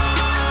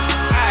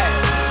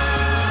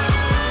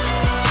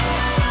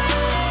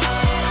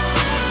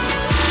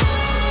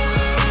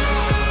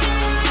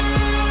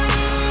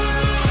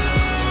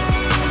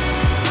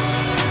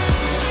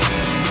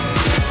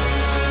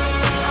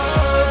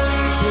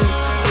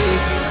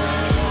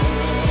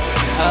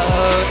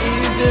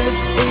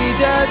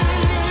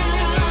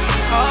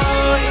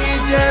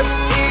 Egypt,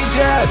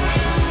 Egypt.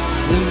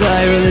 Of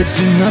thy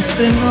religion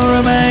nothing will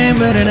remain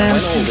but an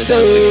empty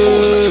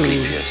tomb.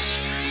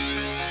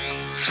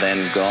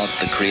 Then God,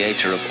 the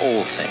creator of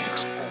all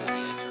things,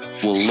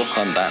 will look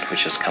on that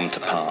which has come to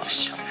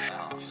pass,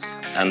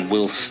 and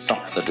will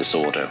stop the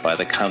disorder by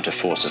the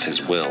counterforce of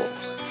his will,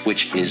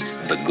 which is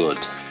the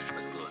good.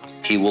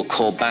 He will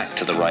call back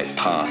to the right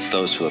path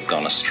those who have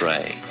gone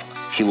astray.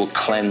 He will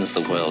cleanse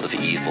the world of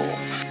evil,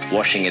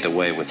 washing it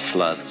away with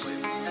floods,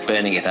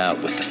 burning it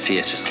out with the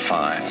fiercest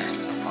fire,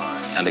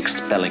 and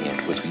expelling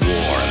it with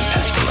war and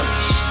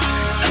pestilence.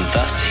 And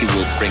thus he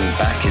will bring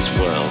back his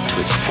world to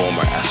its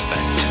former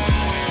aspect,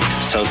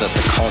 so that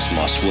the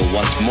cosmos will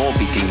once more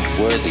be deemed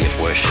worthy of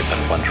worship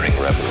and wondering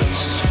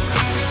reverence.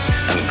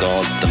 And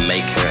God, the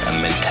maker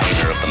and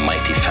maintainer of the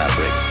mighty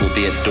fabric, will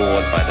be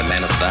adored by the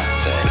men of that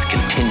day with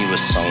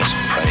continuous songs of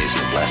praise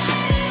and blessing.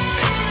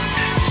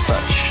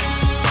 Such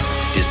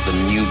is the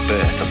new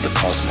rebirth of the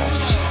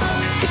cosmos.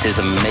 It is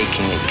a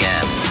making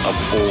again of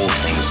all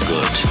things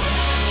good,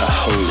 a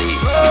holy,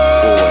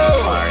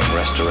 awe-inspiring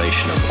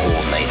restoration of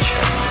all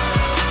nature.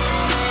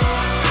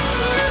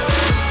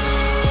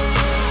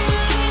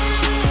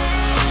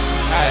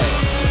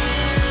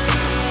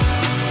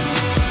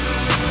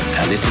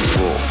 And it is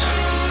wrought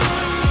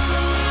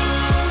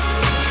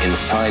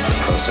inside the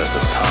process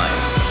of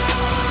time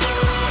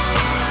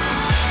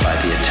by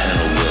the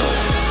eternal will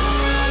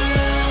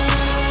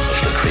of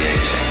the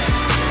Creator.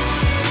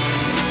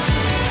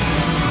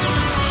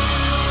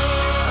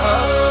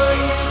 Oh,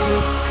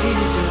 Egypt,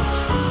 Egypt.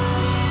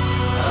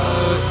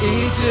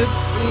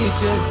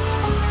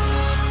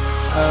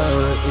 Oh,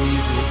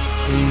 Egypt,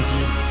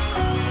 Egypt.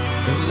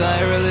 Of thy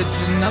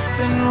religion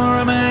nothing will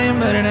remain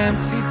but an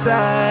empty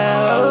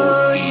tile.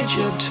 Oh,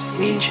 Egypt,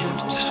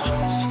 Egypt.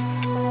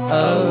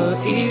 Oh,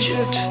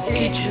 Egypt,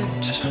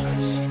 Egypt.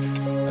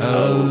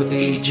 Oh,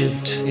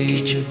 Egypt,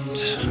 Egypt.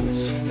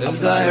 Of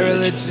thy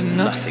religion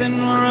nothing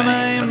will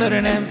remain but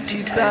an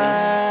empty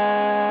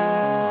tile.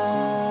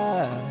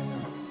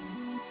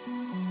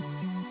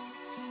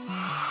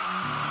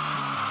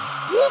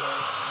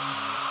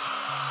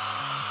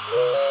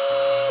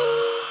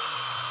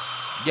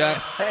 Yeah,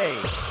 hey.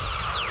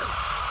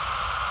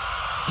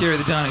 Kira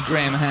the Dawn and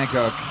Graham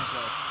Hancock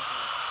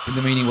from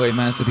the Meaningwave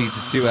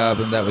Masterpieces 2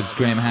 album. That was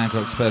Graham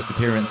Hancock's first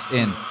appearance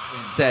in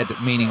said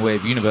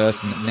Meaningwave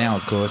universe, and now,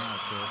 of course,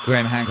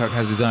 Graham Hancock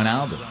has his own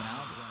album.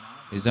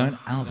 His own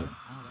album.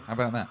 How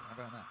about that?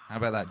 How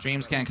about that?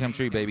 Dreams can come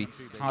true, baby.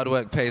 Hard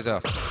work pays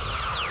off.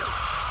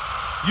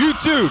 You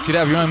too could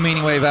have your own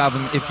Meaningwave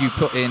album if you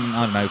put in,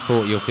 I don't know,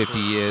 40 or 50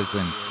 years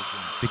and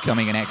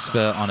becoming an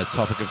expert on a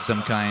topic of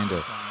some kind,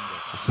 or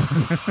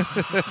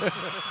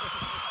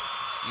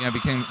you know,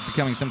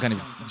 becoming some kind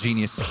of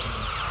genius.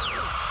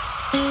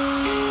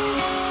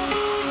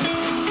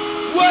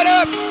 What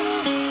up?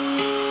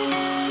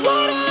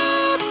 What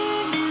up?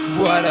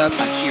 What up,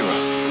 Akira?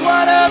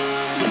 What up?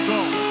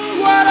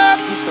 What up?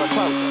 Mr.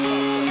 Cloud.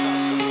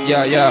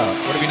 Yeah.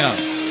 What do we know?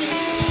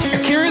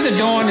 Akira the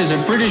Dawn is a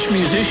British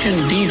musician,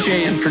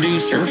 DJ, and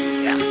producer.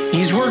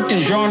 He's worked in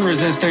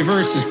genres as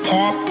diverse as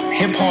pop,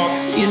 hip-hop,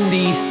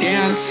 indie,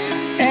 dance,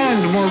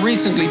 and more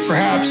recently,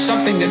 perhaps,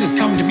 something that has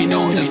come to be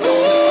known as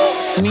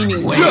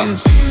Meaningwave. Yeah.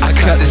 I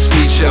cut the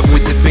speech up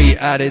with the beat,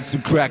 added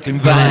some crackling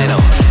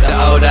vinyl. The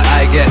older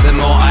I get, the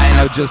more I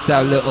know just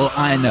how little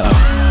I know.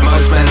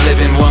 Most men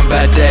living one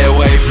bad day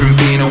away from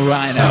being a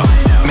rhino.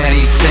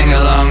 Many sing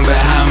along, but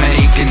how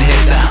many can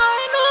hit the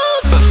high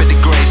notes? But for the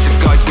grace of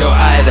God, go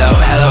Ido.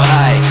 Hello,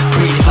 hi,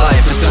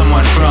 pre-flight for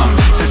someone from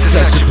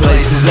such a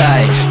place as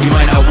I. You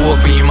might not walk,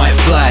 but you might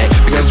fly,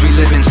 because we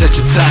live in such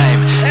a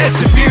time.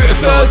 It's a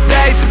beautiful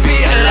day to be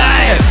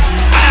alive.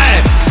 I'm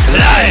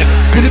alive.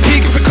 In the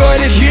peak of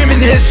recorded human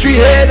history,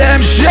 here,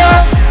 damn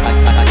sure.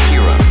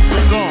 Akira.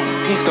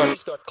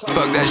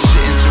 Fuck that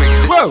shit into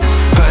existence.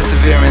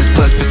 Perseverance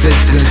plus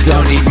persistence.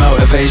 Don't need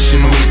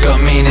motivation, we've got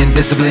meaning.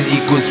 Discipline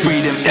equals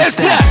freedom. It's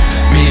that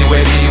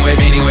Meaningwave, Meaningwave,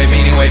 Meaningwave,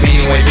 Meaningwave,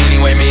 Meaningwave,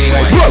 Meaningwave,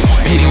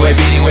 Meaningwave, Meaningwave,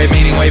 Meaningwave,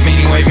 Meaningwave,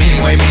 Meaningwave,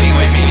 Meaningwave,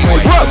 Meaningwave,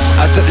 Meaningwave.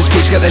 I took the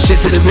speech, got that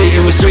shit to the beat,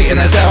 it was sweet, and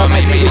that's how I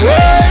made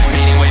Meaningwave.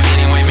 Meaningwave,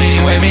 Meaningwave,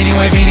 Meaningwave,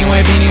 Meaningwave,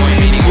 Meaningwave, Meaningwave,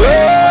 Meaningwave.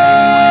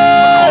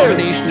 A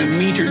combination of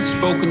metered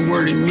spoken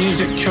word and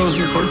music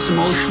chosen for its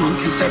emotional and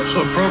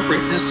conceptual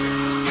appropriateness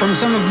from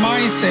some of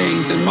my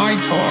sayings and my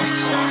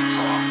talks.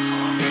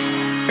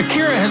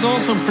 Akira has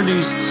also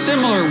produced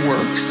similar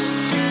works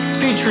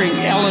featuring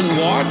Ellen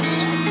Watts,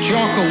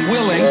 Jocko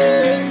Willink,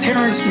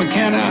 Terence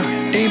McKenna,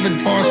 David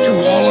Foster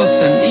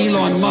Wallace, and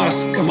Elon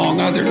Musk,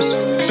 among others.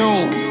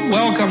 So,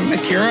 welcome,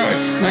 Akira.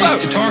 It's nice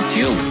to talk to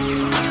you.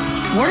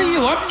 What are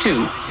you up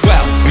to?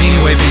 Well,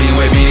 Meaningwave,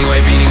 Meaningwave,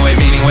 Meaningwave, Meaningwave,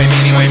 Meaningwave,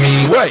 Meaningwave,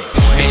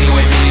 Meaningwave,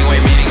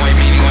 Meaningwave, Meaningwave, Meaningwave,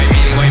 Meaningwave,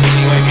 Meaningwave,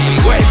 Meaningwave,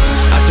 Meaningwave.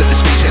 I took the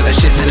speech, got that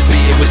shit to the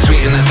beat, it was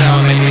sweet, and that's how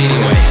I made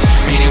Meaningwave.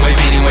 Meaningwave,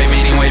 Meaningwave,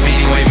 Meaningwave,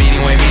 Meaningwave,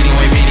 Meaningwave,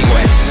 Meaningwave,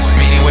 Meaningwave.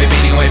 Meaningwave,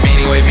 Meaningwave,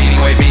 Meaningwave,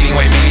 Meaningwave,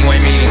 Meaningwave,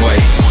 Meaningwave,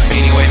 Meaningwave.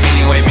 Meaningwave,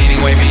 Meaningwave,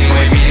 Meaningwave,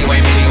 Meaningwave, Meaningwave,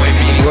 Meaningwave,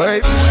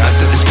 Meaningwave. I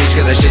took the speech,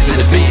 got that shit to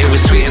the beat, it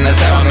was sweet, and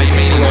that's how I made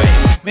Meaningwave.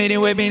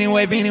 Meaningwave,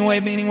 Meaningwave,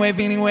 Meaningwave, Meaningwave,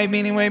 Meaningwave,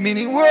 Meaningwave,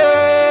 Meaningwave.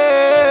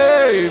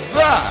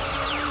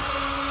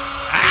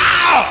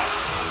 Ow!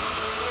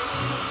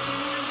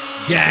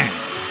 Gang.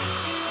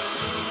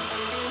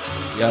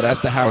 Yo,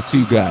 that's the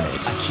how-to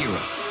guide. Akira.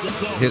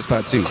 Here's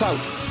part 2.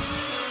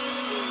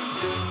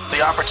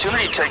 The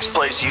opportunity takes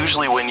place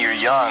usually when you're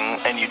young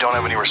and you don't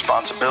have any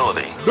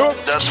responsibility.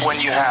 That's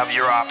when you have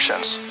your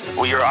options.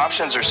 Well, your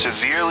options are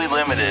severely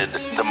limited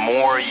the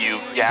more you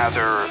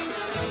gather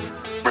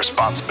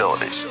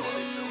responsibilities.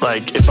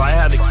 Like, if I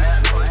had,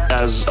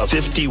 as a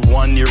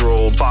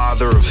 51-year-old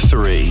father of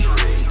 3,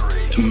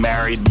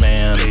 married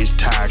man, pays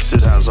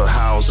taxes, has a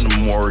house and a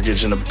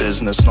mortgage and a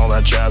business and all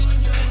that jazz.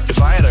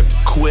 If I had to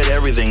quit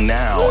everything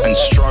now and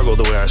struggle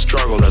the way I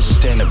struggled as a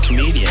stand-up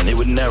comedian, it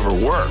would never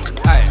work.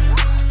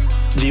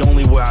 The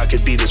only way I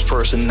could be this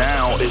person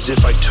now is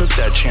if I took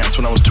that chance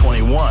when I was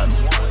 21,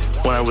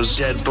 when I was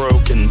dead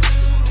broke and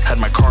had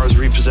my cars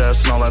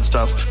repossessed and all that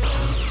stuff.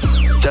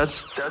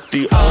 That's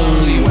the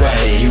only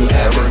way you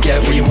ever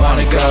get where you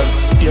wanna go.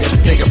 You have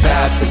to take a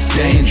path that's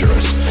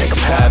dangerous. Take a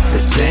path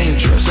that's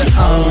dangerous. The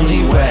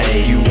only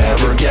way you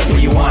ever get where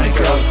you wanna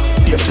go.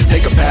 You have to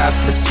take a path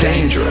that's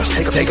dangerous.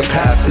 Take a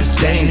path that's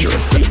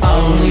dangerous. The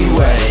only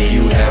way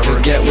you ever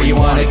get where you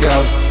wanna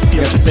go.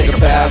 You have to take a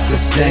path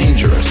that's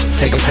dangerous.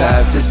 Take a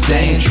path that's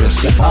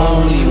dangerous. The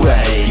only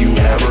way you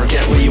ever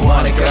get where you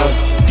wanna go.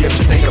 You have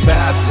to take a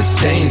path that's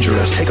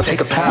dangerous.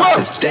 Take a path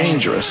that's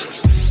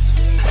dangerous.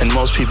 And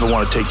most people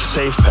want to take the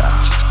safe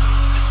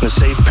path. The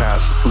safe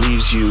path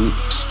leaves you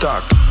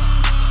stuck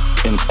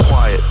in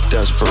quiet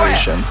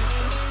desperation.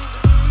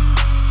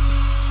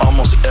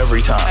 Almost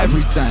every time.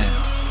 Every time.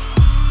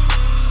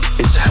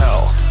 It's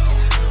hell.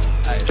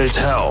 It's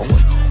hell.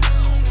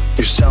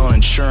 You're selling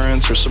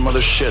insurance or some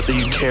other shit that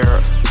you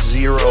care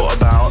zero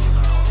about.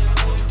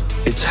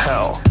 It's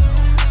hell.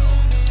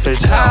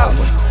 It's hell.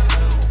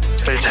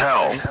 It's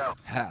hell.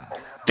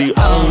 The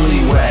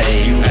only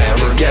way you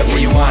ever get where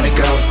you wanna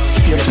go.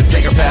 You have to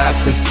take a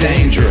path that's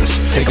dangerous.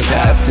 Take a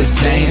path that's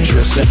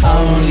dangerous. The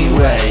only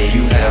way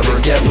you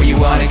ever get where you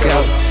wanna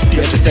go.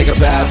 You have to take a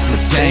path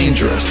that's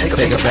dangerous.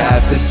 Take a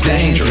path that's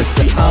dangerous.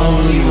 The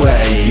only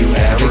way you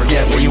ever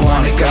get where you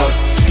wanna go.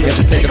 You have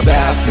to take a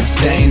path that's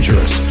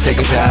dangerous. Take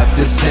a path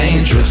that's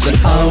dangerous. The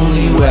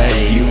only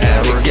way you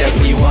ever get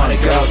where you wanna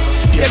go.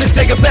 You have to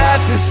take a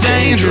path that's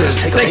dangerous.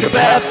 Take a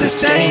path that's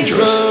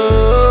dangerous.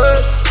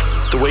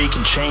 The way you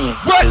can change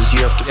is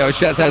you have to. Yo,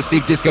 shouts out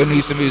Steve Disco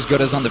Newsom, who's got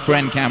us on the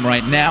friend cam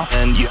right now.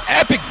 And you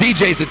epic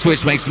DJs at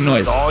Twitch, make some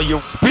noise.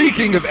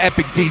 Speaking of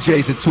epic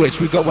DJs at Twitch,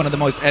 we've got one of the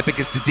most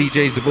epicest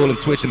DJs of all of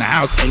Twitch in the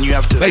house. And you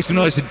have to make some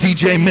noise for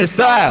DJ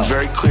Missile.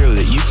 Very clearly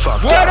that you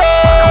fucked up.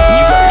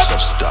 You got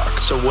yourself stuck.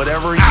 So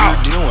whatever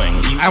you're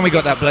doing, and we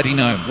got that bloody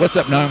gnome. What's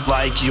up, gnome?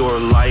 Like your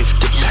life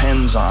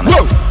depends on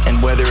it. And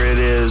whether it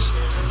is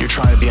you're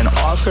trying to be an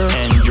author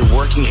and you're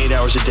working 8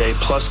 hours a day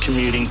plus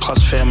commuting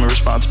plus family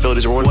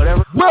responsibilities or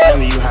whatever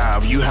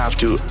that you have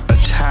to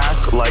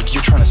attack like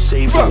you're trying to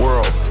save the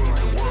world.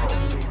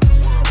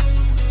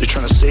 You're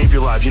trying to save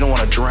your life. You don't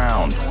want to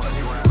drown.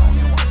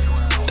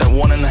 That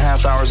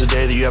 1.5 hours a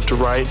day that you have to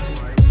write,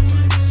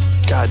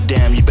 god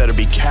damn, you better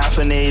be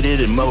caffeinated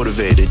and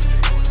motivated.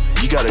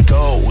 You gotta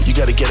go. You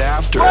gotta get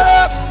after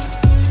it.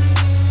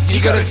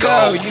 You gotta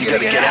go. You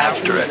gotta get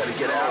after it.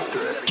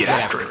 Get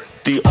after it.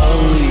 The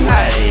only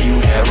way you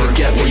ever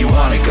get where you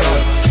wanna go.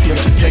 You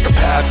have to take a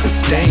path that's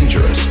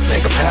dangerous.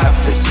 Take a path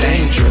that's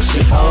dangerous.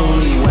 The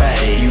only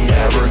way you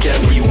ever get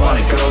where you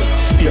wanna go.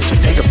 You have to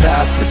take a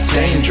path that's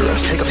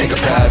dangerous. Take a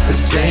path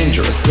that's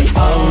dangerous. The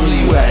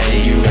only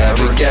way you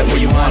ever get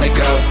where you wanna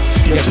go.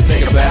 You have to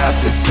take a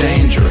path that's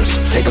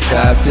dangerous. Take a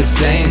path that's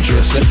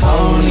dangerous. The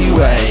only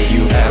way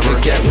you ever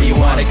get where you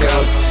wanna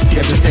go.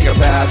 You have to take a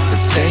path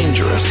that's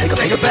dangerous. Take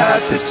a path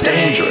that's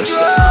dangerous.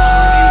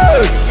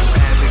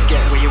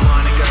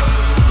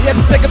 You have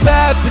to take a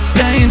path that's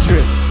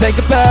dangerous. Take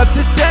a path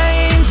that's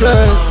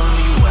dangerous.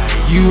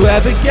 You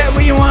ever get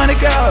where you wanna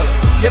go.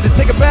 You have to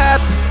take a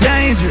path that's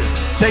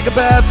dangerous. Take a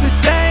path that's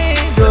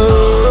dangerous.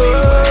 You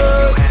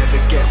ever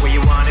get where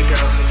you wanna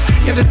go.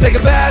 You have to take a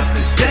path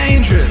that's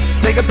dangerous.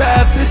 Take a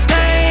path that's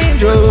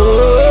dangerous. You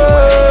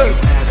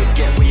ever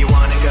get where you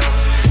wanna go.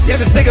 You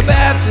have to take a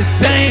path that's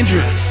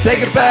dangerous.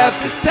 Take a path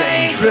that's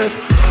dangerous.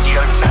 You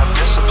gotta have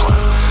discipline.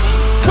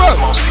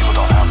 Most people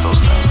don't have those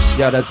things.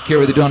 Yo, that's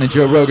Kira the Don and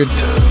Joe Rogan.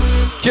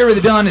 Kira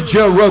the Don and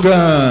Joe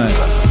Rogan.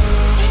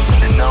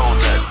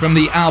 From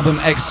the album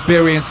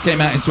Experience,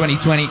 came out in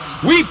 2020.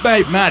 We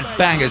made mad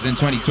bangers in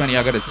 2020,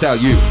 I gotta tell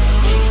you.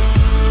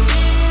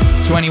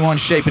 21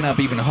 shaping up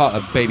even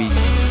hotter, baby.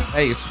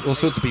 Hey, it's all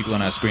sorts of people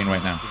on our screen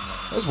right now.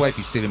 Where's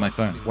Wifey stealing my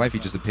phone? Wifey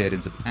just appeared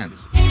into the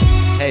pants.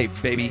 Hey,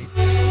 baby.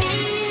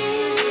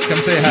 Come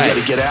say hi. You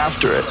gotta get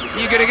after it.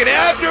 You gotta get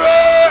after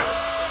it!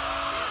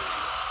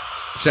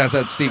 Shouts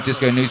out to Steve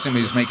Disco Newsom,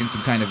 who's making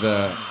some kind of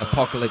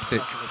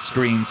apocalyptic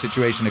screen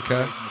situation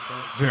occur.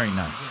 Very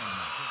nice.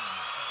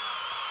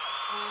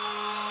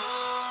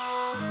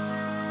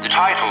 The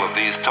title of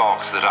these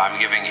talks that I'm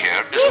giving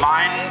here is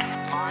Mind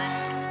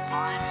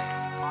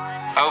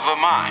Over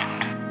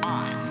Mind.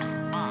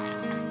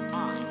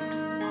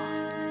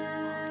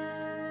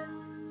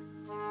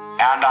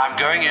 And I'm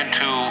going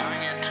into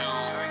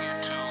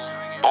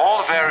all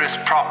the various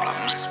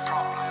problems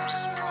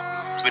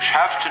which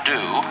have to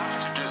do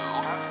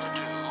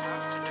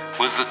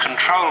with the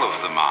control of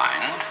the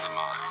mind.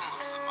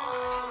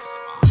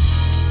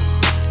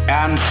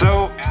 And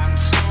so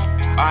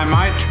I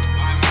might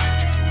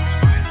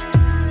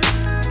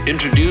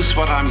introduce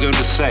what I'm going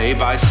to say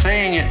by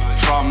saying it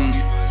from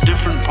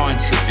different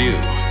points of view.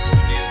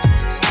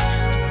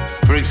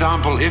 For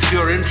example, if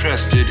you're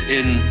interested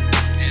in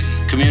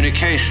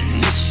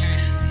communications,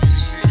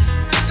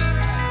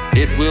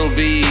 it will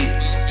be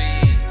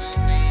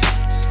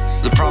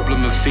the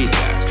problem of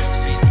feedback.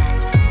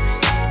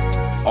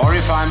 Or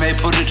if I may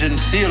put it in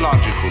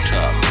theological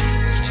terms,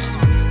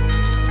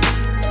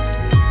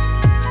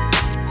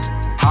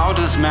 how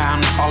does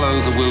man follow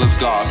the will of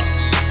God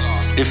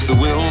if the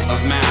will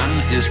of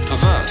man is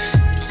perverse?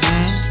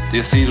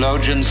 The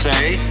theologians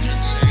say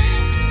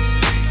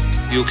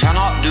You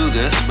cannot do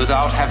this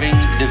without having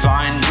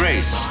divine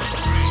grace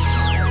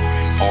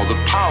or the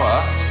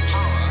power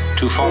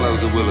to follow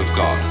the will of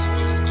God.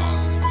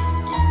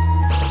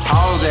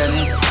 How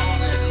then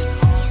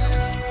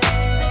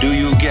do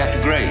you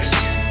get grace?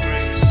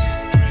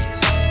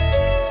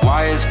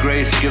 Why is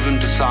grace given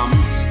to some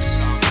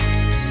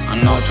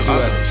and not to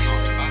others?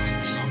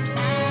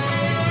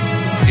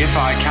 If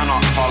I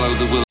cannot follow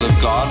the will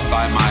of God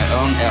by my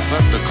own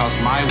effort because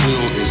my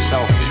will is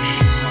selfish,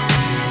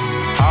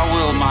 how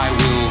will my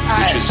will,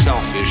 which is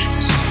selfish,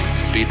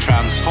 be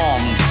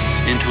transformed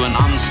into an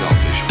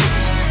unselfish will?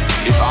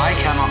 If I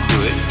cannot do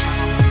it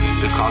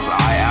because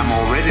I am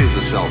already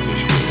the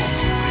selfish will,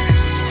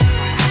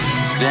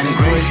 then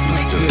grace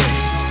must do it.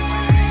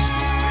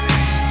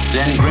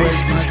 Then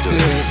grace must do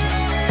it.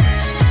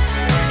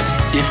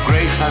 If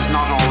grace has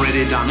not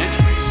already done it,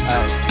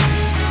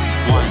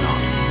 why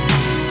not?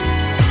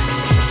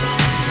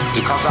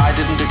 Because I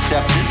didn't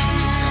accept it.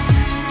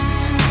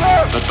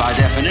 But by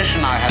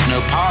definition, I had no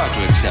power to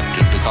accept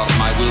it because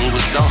my will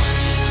was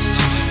selfish.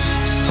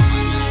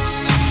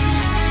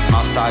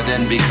 Must I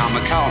then become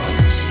a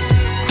Calvinist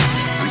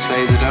and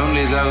say that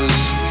only those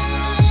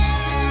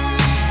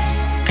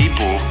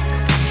people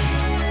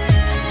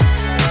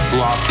who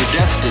are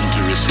predestined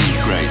to receive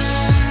grace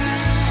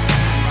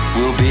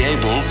will be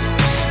able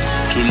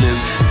to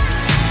live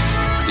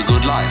the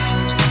good life?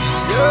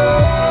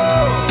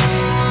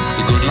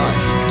 The good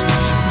life.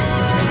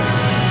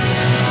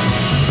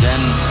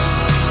 Then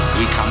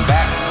we come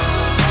back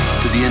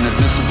to the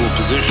inadmissible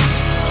position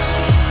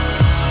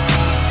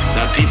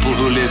that people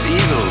who live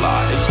evil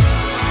lives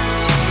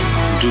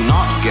do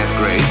not get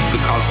grace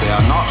because they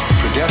are not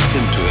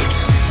predestined to it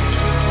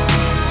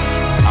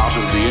out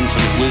of the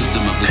infinite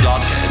wisdom of the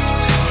Godhead.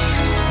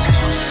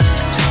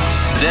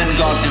 Then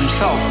God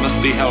himself must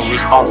be held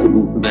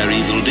responsible for their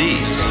evil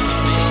deeds.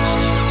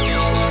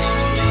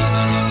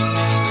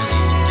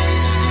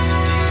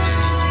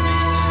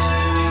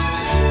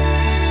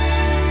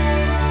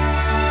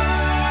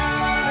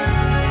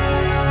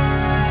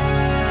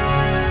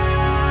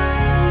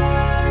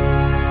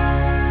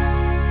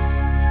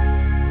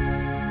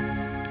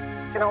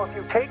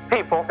 Take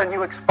people and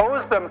you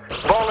expose them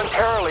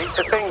voluntarily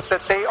to things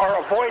that they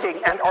are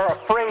avoiding and are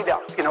afraid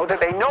of,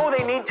 that they know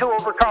they need to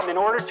overcome in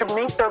order to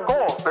meet their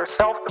goals, their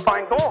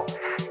self-defined goals.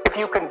 If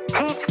you can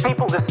teach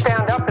people to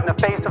stand up in the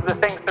face of the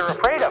things they're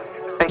afraid of,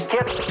 they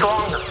get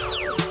stronger.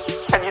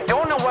 And you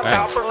don't know what the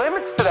upper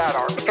limits to that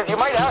are, because you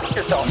might ask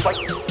yourself, like,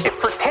 if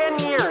for 10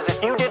 years,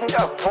 if you didn't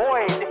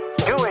avoid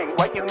doing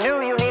what you knew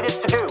you needed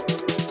to do,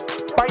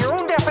 by your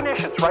own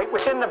definitions, right,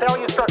 within the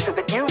value structure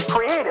that you've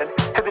created,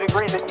 to the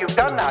degree that you've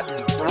done that,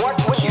 what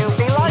would you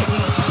be like?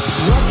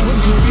 What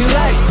would you be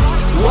like?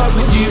 What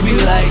would you be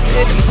like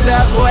if you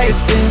stopped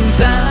wasting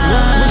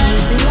time?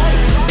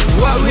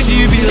 What would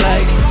you be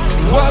like?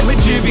 What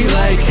would you be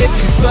like if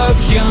you spoke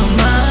your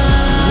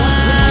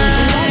mind?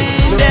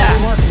 There are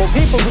remarkable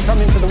people who come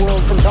into the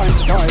world from time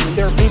to time, and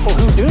there are people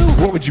who do.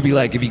 What would you be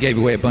like if you gave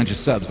away a bunch of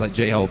subs like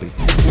Jay Holby?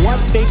 What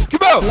they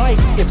like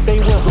if they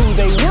were who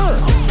they were.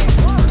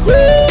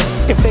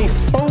 If they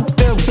spoke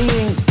their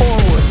being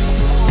forward.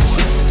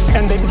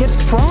 And they get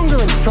stronger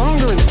and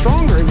stronger and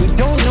stronger, and we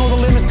don't know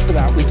the limits to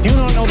that. We do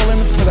not know the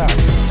limits to that.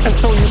 And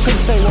so you could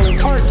say, well, in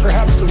part,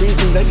 perhaps the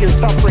reason that you're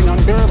suffering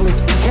unbearably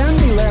can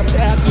be left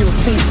at your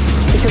feet,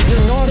 because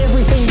you're not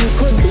everything you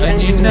could be.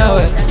 And you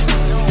know it.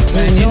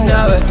 And you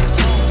know it.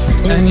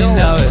 And you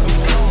know it.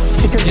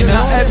 Because you're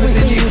not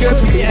everything you could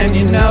be, and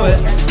you know it.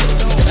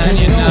 And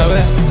you know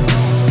it.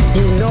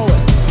 You know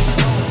it.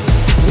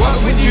 What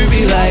would you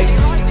be like?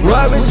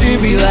 What would you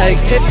be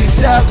like if you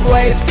stopped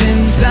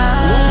wasting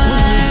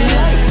time?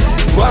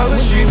 What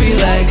would you be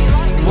like?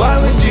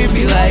 What would you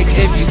be like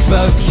if you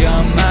spoke your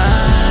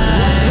mind?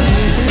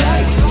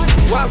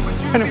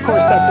 And of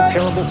course that's a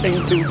terrible thing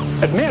to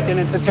admit, and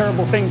it's a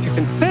terrible thing to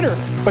consider,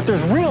 but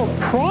there's real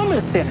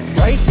promise in it,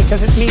 right?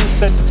 Because it means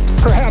that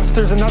perhaps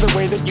there's another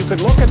way that you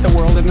could look at the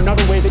world and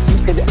another way that you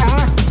could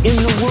act in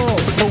the world.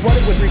 So what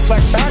it would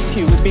reflect back to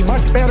you would be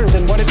much better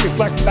than what it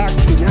reflects back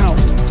to you now.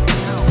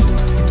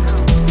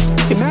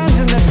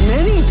 Imagine that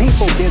many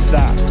people did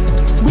that.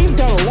 We've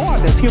done a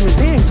lot as human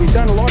beings. We've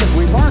done a lot of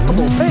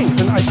remarkable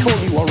things. And I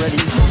told you already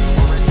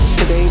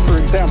today,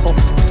 for example,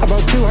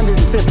 about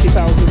 250,000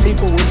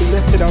 people will be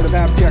lifted out of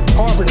abject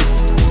poverty.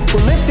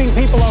 We're lifting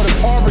people out of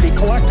poverty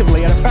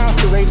collectively at a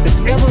faster rate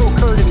that's ever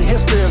occurred in the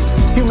history of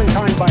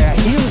humankind by a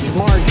huge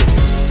margin.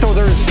 So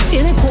there's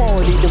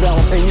inequality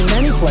developing in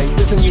many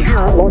places, and you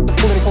hear lots of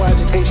political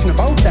agitation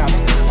about that.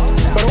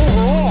 But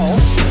overall,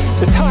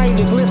 the tide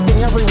is lifting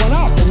everyone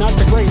up, and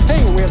that's a great thing.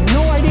 We have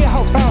no idea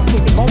how fast we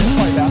can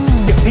multiply that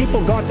if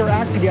people got their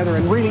act together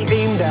and really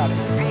aimed at it.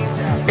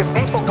 If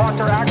people got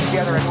their act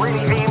together and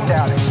really aimed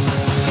at it.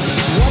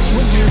 What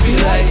would you be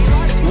like?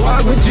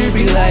 What would you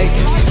be like?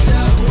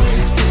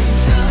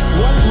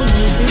 What would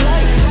you be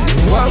like?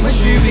 What would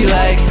you be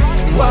like?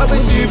 What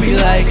would you be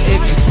like if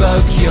you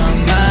spoke your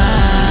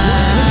mind?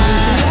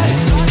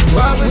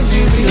 What would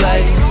you be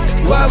like?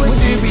 What would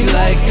you be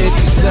like if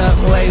you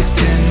stopped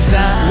wasting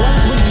time?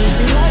 What would you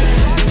be like?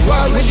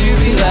 What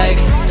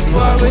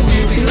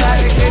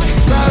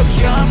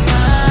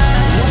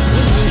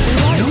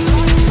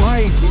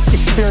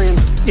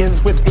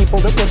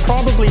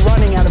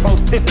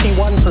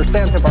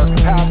 10% of our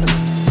capacity.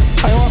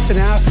 I often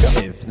ask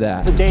if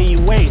that's a day you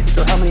waste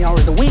or how many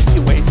hours a week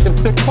you waste.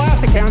 The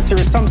classic answer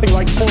is something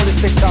like 4 to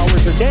 6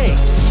 hours a day.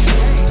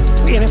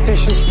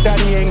 Inefficient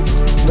studying,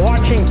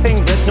 watching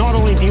things that not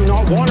only do you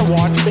not want to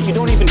watch, that you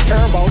don't even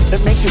care about,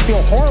 that make you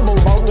feel horrible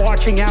about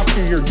watching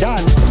after you're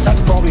done.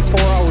 That's probably 4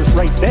 hours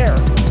right there.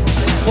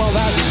 Well,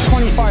 that's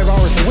 25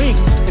 hours a week.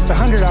 It's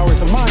 100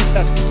 hours a month.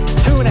 That's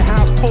 2.5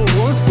 full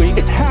work weeks.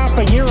 It's half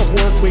a year of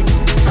work weeks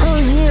per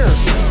year.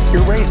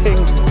 You're wasting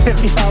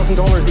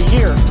 $50,000 a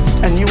year,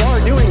 and you are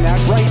doing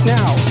that right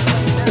now.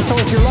 And so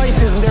if your life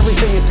isn't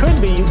everything it could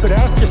be, you could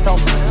ask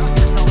yourself,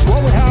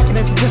 what would happen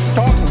if you just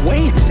stopped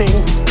wasting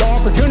the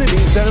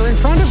opportunities that are in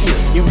front of you?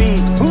 You'd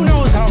be, who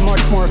knows how much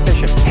more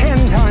efficient?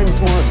 10 times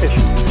more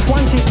efficient,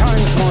 20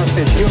 times more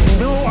efficient. You have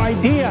no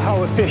idea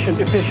how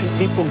efficient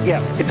people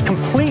get. It's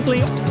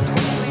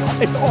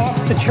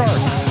off the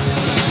charts.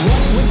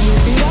 What would you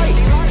be like?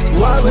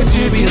 What would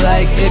you be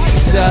like if you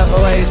stopped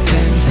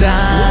wasting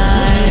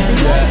time?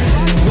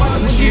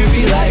 What would you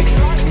be like?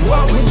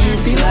 What would you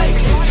be like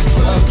if you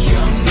spoke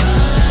your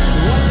mind?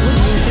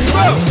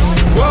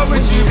 What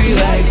would you be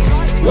like?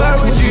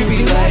 What would you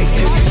be like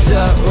if you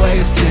stopped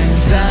wasting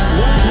time?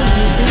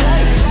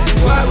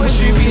 What would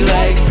you be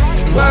like?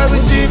 What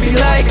would you be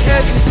like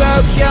if you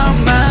spoke your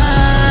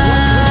mind?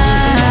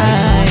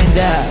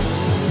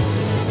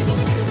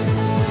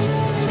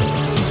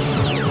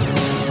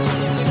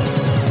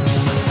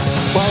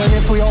 Well, and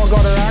if we all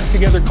got our act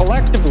together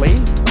collectively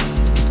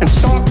and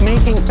stop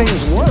making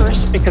things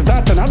worse, because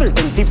that's another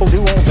thing people do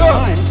all the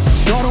time.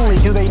 Not only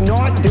do they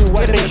not do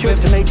what they should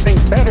to make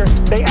things better,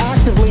 they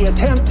actively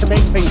attempt to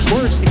make things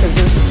worse because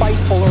they're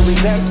spiteful or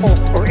resentful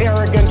or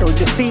arrogant or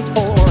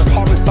deceitful or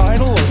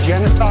homicidal or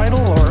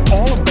genocidal or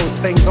all of those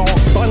things all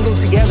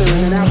bundled together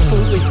in an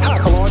absolutely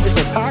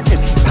pathological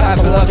package.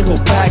 Pathological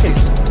package.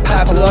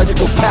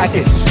 Pathological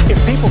package.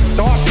 If people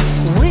stop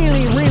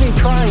really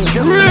trying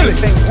just to make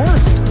things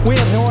worse, we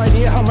have no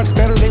idea how much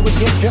better they would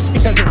get just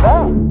because of that.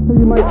 So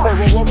you might say,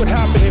 well, what would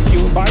happen if you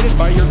abided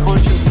by your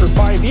conscience for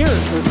 5 years?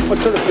 What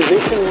sort of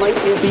position might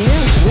you be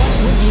in? What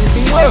would you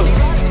be like?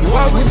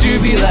 What would you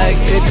be like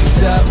if you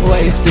stopped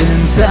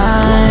wasting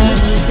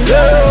time?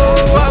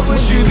 What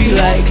would you be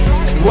like?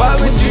 What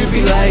would you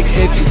be like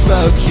if you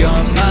spoke your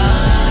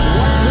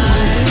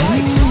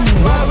mind?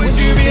 What would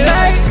you be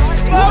like?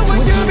 What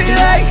would you be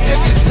like if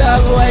you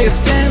stopped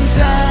wasting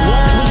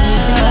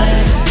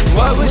time?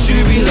 What would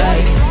you be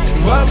like?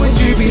 What would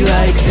you be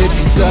like if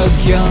you spoke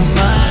your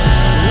mind?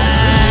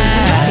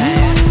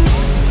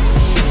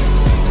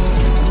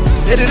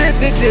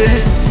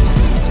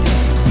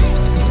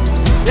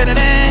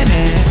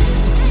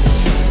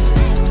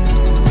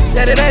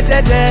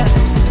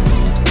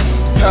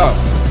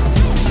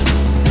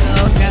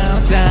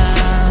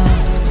 Countdown.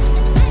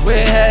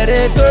 We're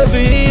headed for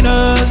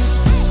Venus.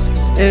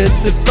 It's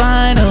the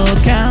final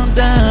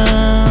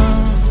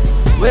countdown.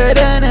 We're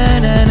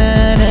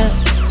da-na-na-na-na.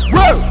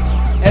 Whoa!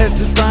 It's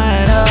the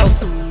final.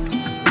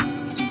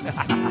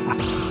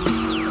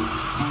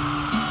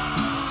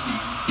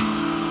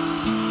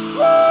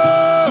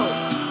 Whoa!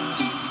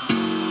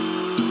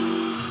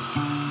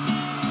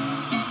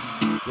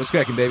 What's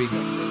cracking, baby?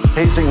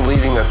 Pacing and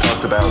leading I've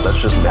talked about,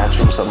 that's just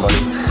matching somebody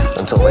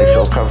until they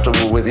feel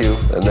comfortable with you,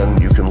 and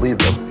then you can lead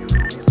them.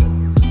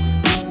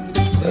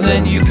 And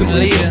then you can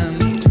lead them.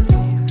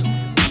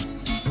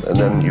 And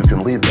then you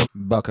can lead them.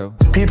 Bucko.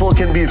 People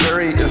can be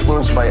very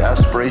influenced by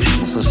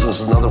aspirations. This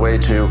is another way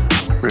to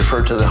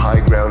refer to the high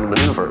ground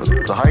maneuver.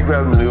 The high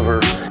ground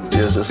maneuver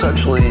is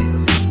essentially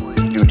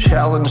you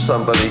challenge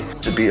somebody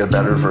to be a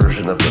better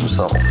version of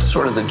themselves.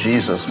 Sort of the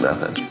Jesus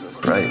method,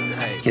 right?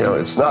 You know,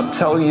 it's not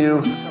telling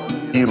you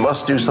you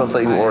must do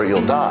something or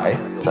you'll die.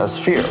 That's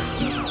fear.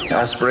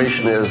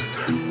 Aspiration is,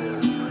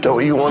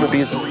 don't you want to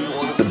be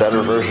the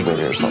better version of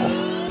yourself?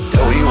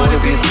 Don't you want to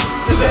be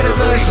the better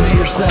version of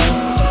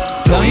yourself?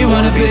 Don't you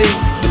want to be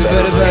the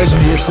better version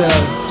of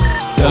yourself?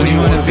 Don't you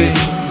want to be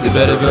the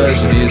better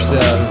version of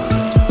yourself?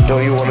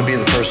 Don't you want to be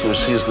the person who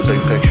sees the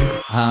big picture?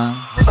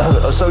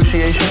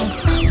 Association.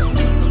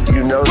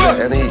 You know that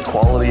any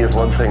quality of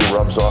one thing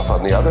rubs off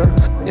on the other.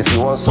 If you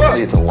want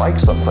somebody to like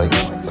something.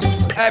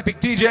 Epic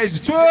DJs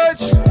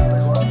Twitch.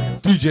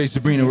 DJ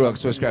Sabrina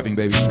Rocks, what's scrapping,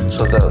 baby?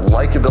 So the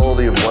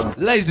likability of one.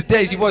 Laser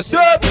Daisy, what's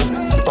up?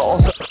 But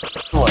also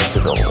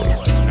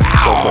likability.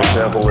 So, for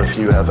example, if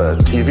you have a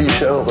TV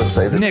show, let's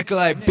say that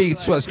Nikolai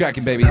Beats, what's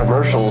cracking, baby?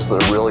 Commercials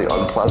that are really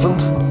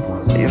unpleasant.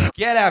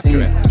 Get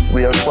after it.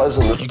 The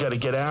unpleasant, you got to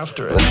get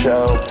after it. The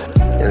show,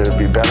 and it would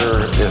be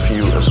better if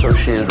you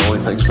associated only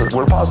things that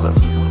were positive.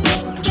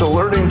 So,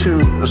 learning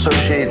to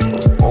associate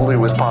only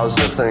with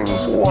positive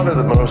things, one of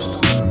the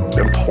most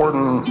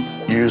important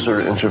user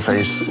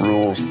interface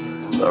rules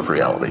of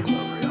reality.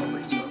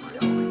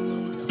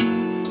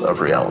 Of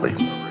reality.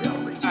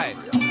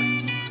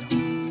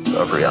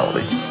 Of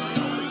reality.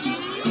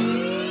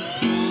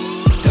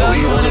 Don't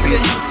you want to be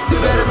the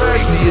better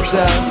version of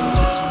yourself?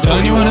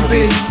 Don't you want to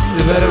be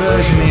the better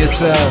version of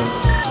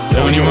yourself?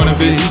 Don't you want to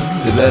be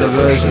the better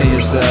version of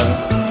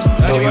yourself?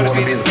 Don't you want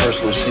to be the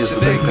person who sees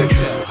the big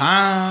picture?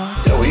 Huh?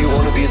 Don't you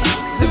want to be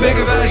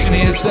bigger version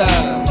of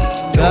yourself?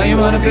 Don't you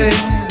wanna be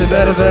the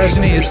better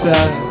version of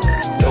yourself?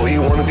 Don't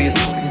you want to be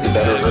the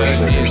better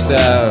version of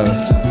yourself?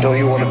 Don't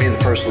you want to be the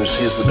person who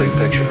sees the big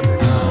picture?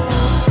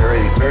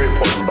 Very, very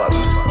important button.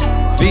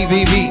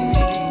 VVV.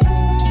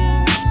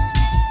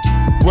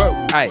 Whoa,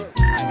 aye.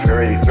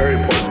 Very, very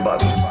important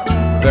button.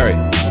 Very.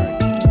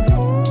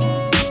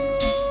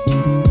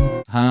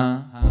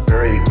 Huh?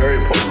 Very, very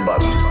important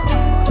button.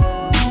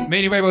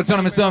 Meaningwave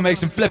autonomous zone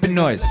makes some flipping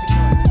noise.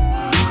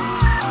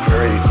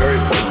 Very, very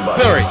important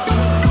button. Very.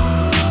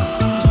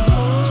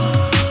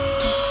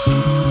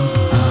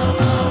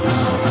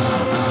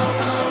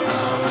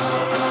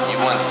 You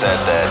once said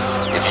that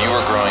if you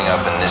were growing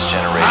up in this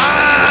generation,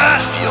 you would have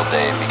a field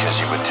day because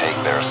you would take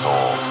their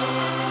souls.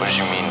 What did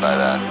you mean by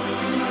that?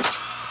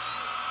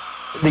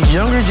 The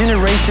younger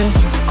generation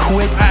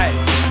quits.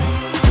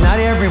 Not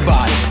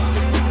everybody.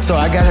 So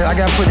I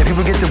gotta put it.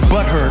 People get their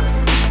butt hurt.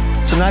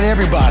 So not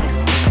everybody.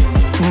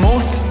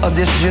 Most of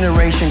this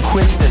generation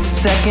quits the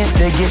second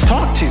they get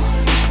talked to.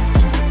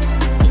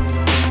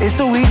 It's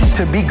so easy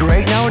to be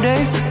great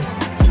nowadays.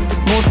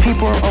 Most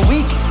people are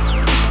weak.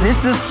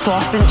 This is a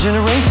softened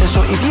generation.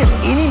 So if you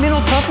have any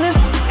mental toughness,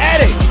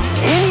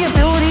 any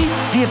ability,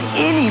 if you have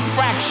any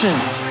fraction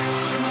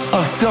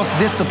of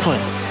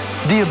self-discipline,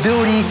 the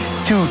ability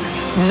to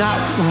not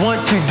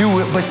want to do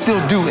it but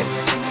still do it.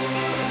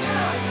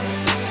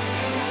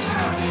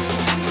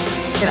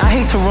 And I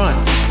hate to run.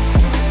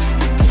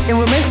 And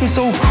what makes me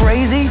so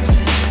crazy,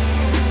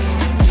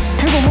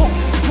 people go,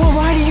 well,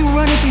 why do you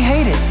run if you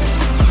hate it?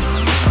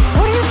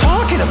 What are you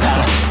talking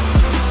about?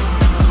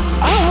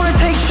 I don't want to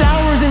take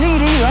showers and eat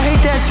either. I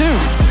hate that too.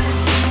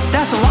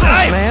 That's a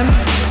life, man.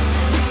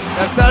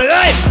 That's the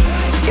life.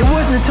 It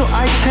wasn't until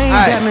I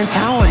changed that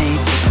mentality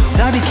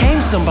that I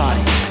became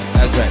somebody.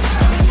 That's right.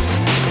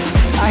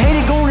 I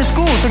hated going to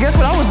school, so guess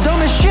what? I was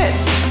dumb as shit.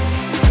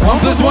 1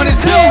 + 1 is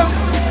 2.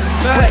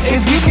 But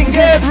if you can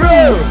get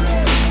through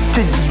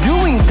to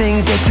doing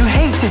things that you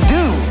hate to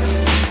do,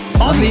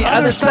 on the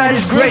other side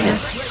is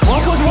greatness.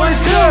 1 + 1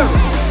 is 2.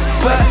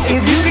 But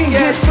if you can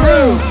get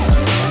through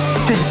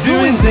to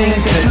doing things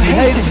that you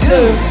hate to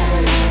do,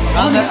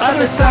 on the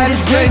other side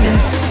is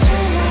greatness.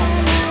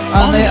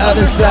 On the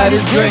other side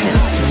is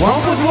greatness. 1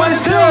 + 1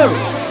 is 2.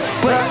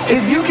 But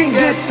if you can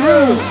get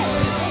through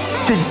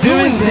to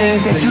doing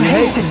things that you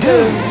hate to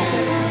do,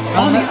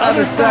 on the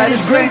other side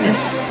is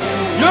greatness.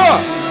 Yeah.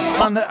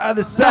 On the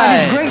other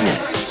side is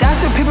greatness.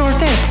 That's what people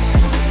understand.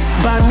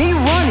 By me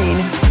running,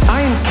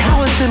 I am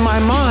callous in my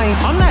mind.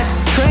 I'm not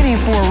training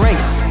for a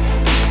race.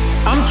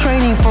 I'm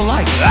training for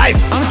life.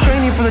 I'm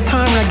training for the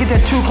time when I get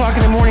that 2 o'clock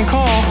in the morning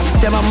call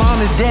that my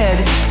mom is dead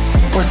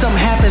or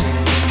something happens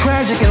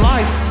tragic in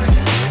life.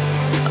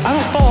 I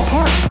don't fall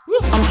apart.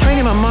 I'm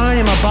training my mind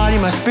and my body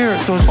and my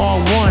spirit so it's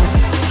all one,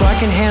 so I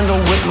can handle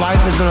what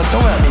life is going to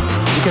throw at me.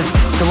 Because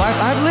the life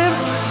I've lived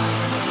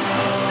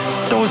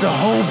throws a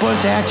whole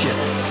bunch at you.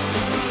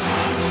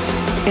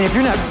 And if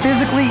you're not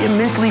physically and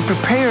mentally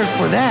prepared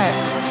for that,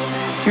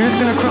 you're just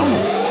gonna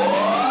crumble.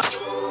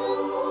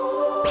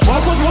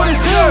 1 + 1 is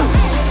 2.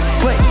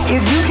 But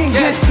if you can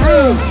get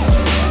through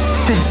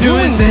to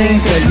doing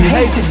things that you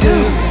hate to do,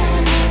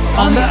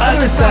 on the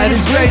other side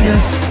is greatness.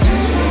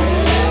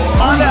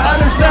 On the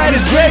other side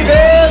is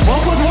greatness.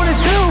 1 + 1 is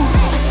 2.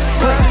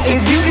 But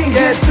if you can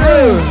get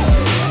through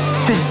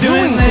to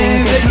doing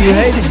things that you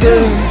hate to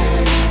do,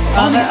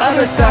 on the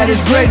other side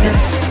is greatness.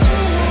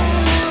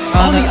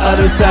 On the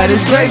other side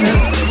is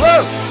greatness.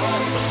 Whoa!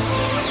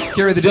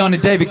 Carry the Dawn to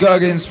David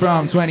Goggins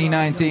from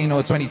 2019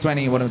 or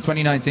 2020,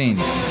 2019.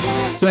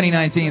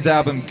 2019's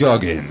album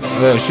Goggins.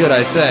 Or should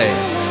I say?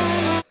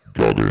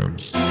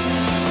 Goggins.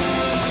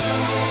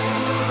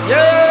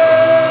 Yeah!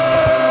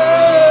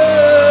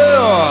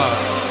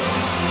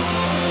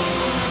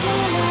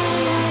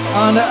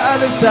 On the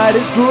other side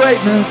is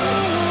greatness.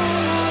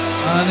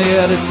 On the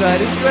other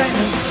side is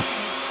greatness.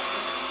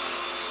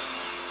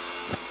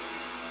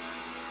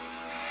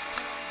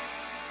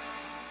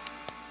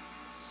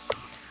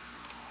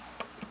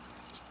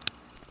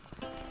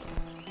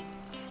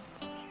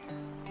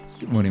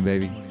 Good morning,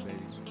 baby.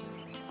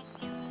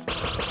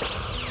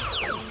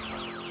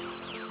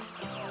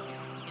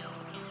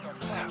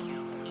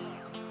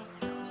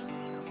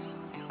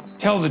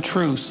 Tell the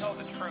truth.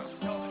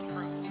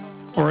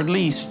 Or at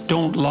least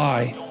don't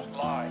lie.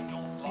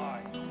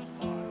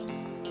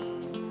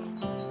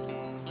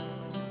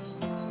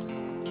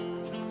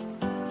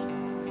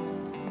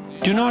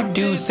 Do not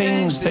do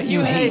things that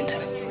you hate.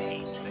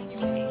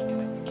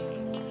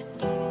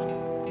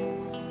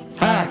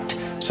 Act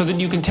so that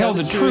you can tell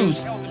the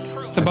truth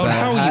about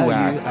how you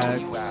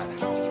act.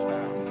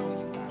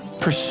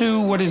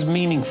 Pursue what is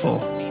meaningful,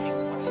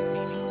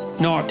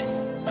 not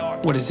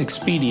what is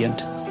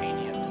expedient.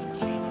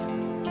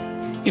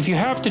 If you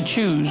have to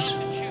choose,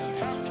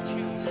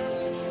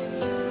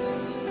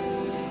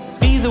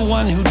 be the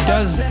one who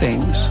does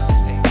things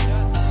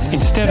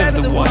instead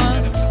of the one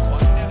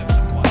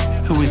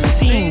who is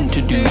seen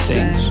to do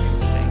things.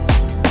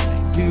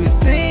 Who is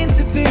seen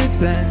to do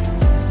things.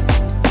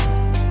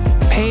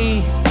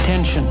 Pay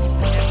attention.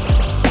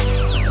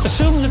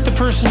 Assume that the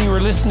person you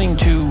are listening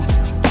to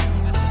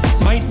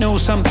might know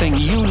something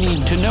you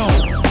need to know.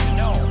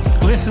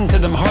 Listen to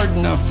them hard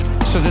enough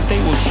so that they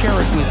will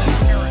share it with you.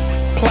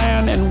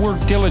 Plan and work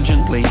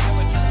diligently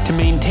to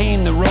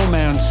maintain the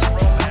romance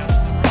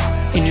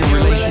in your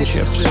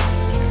relationships.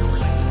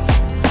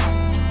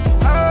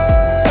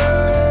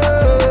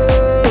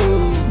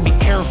 Be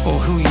careful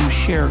who you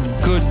share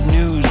good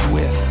news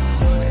with.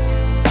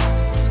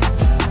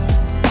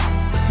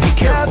 Be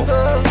careful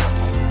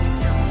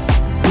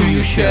who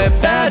you share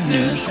bad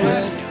news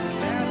with.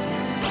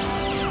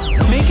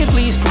 Make at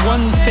least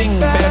one thing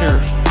better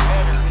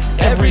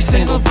every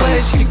single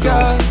place you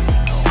go.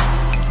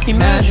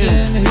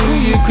 Imagine who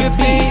you could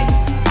be,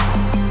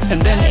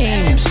 and then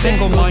aim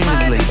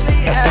single-mindedly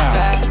at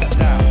that.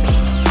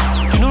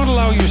 Do not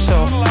allow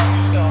yourself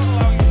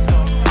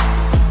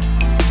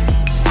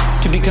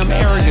to become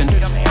arrogant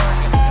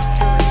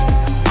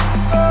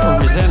or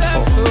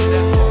resentful.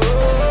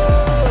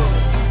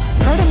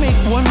 Try to make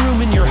one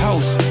room in your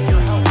house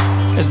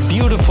as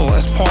beautiful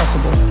as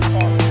possible.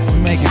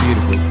 Make it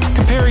beautiful.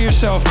 Compare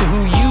yourself to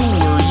who you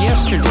were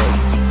yesterday,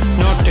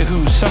 not to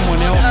who someone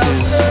else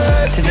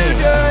is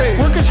today.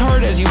 Work as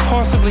hard as you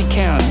possibly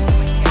can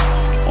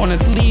on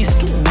at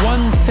least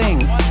one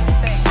thing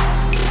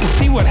and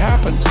see what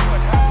happens.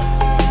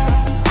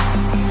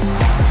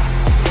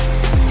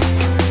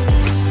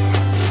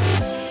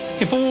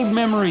 If old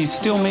memories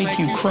still make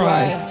you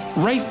cry,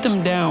 write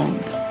them down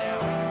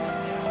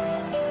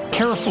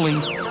carefully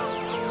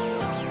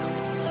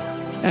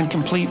and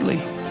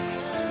completely.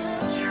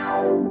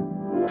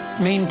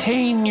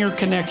 Maintain your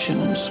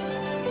connections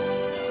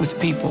with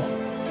people.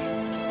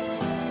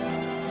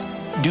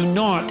 Do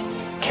not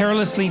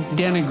carelessly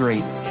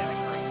denigrate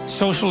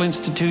social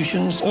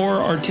institutions or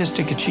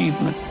artistic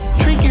achievement.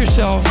 Treat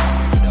yourself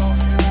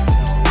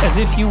as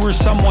if you were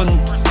someone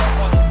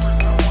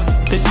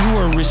that you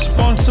are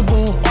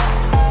responsible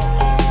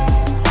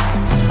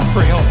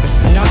for helping.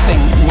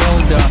 Nothing well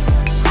done.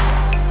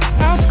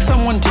 Ask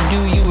someone to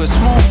do you a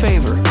small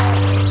favor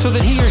so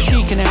that he or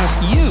she can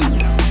ask you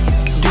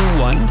to do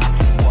one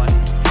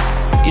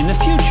in the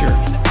future.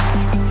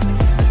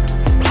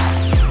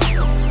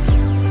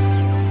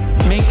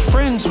 Make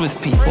friends with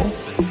people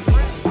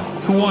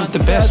who want the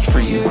best for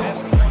you.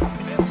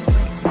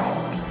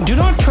 Do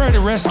not try to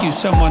rescue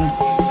someone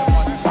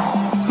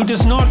who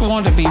does not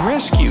want to be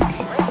rescued.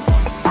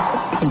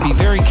 And be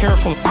very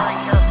careful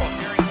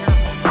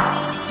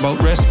about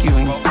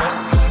rescuing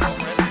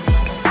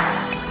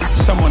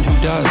someone who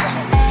does.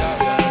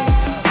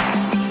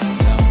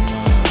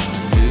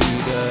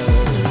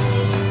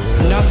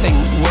 Nothing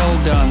well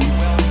done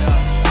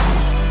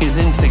is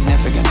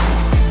insignificant.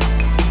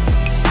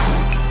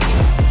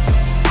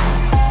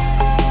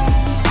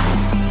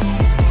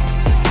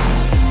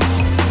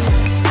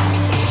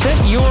 Set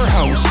your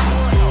house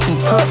in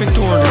perfect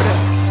order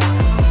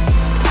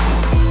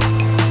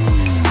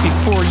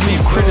before you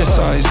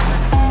criticize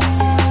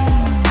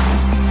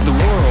the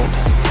world.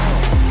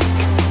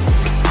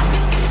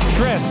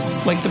 Dress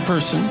like the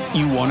person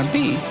you want to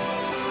be.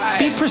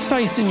 Be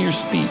precise in your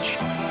speech.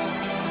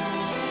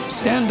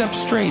 Stand up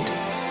straight.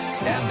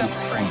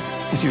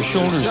 With your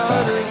shoulders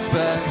back.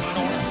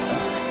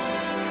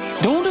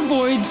 Don't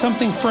avoid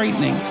something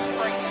frightening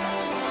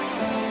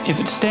if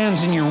it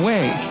stands in your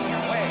way,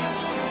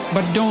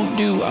 but don't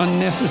do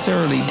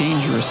unnecessarily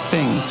dangerous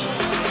things.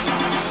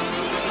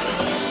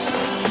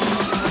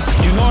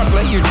 Do not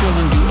let your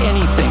children do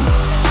anything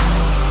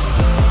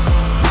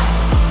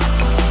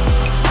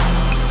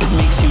that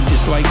makes you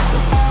dislike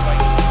them.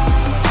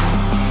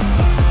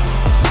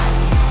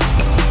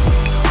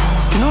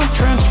 Do not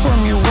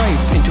transform your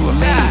wife into a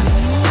maid.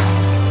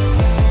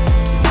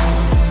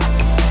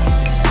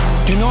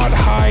 Do not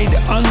hide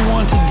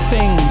unwanted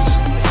things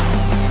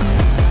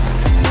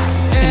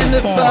in the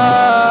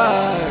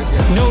fog.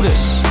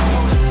 Notice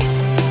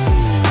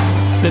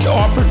that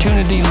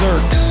opportunity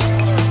lurks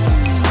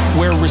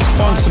where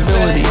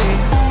responsibility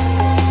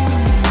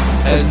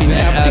has been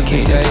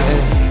abdicated.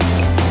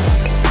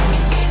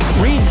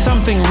 Read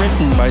something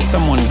written by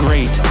someone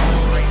great.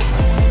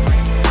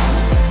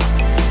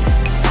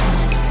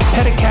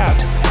 Pet a cat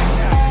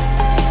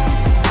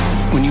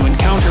when you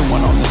encounter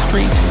one on the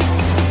street.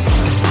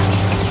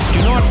 Do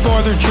not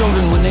bother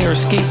children when they are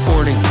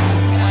skateboarding.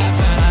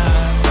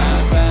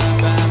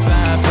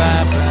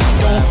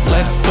 Don't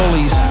let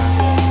bullies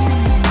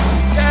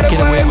get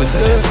away with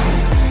it.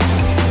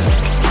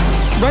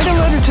 Write a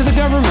letter to the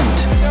government.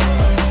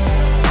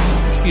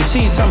 You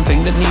see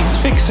something that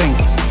needs fixing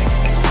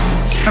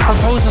and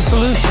propose a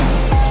solution.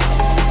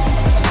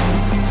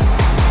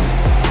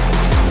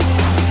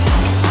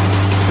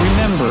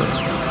 Remember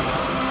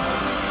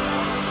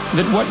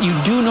that what you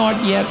do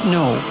not yet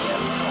know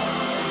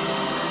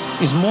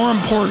is more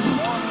important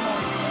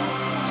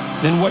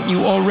than what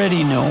you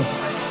already know.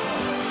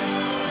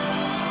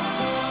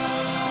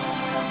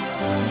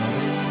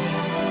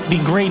 Be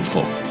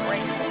grateful.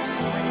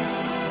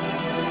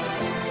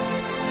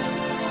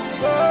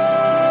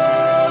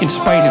 In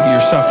spite of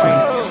your suffering.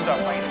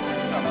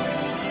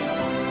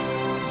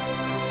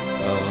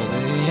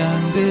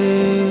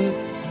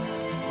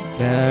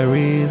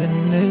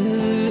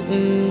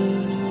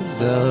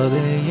 all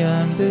the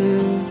young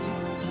dudes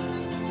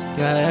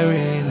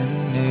carry the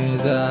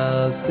news.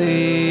 I'll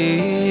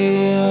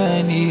see you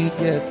when you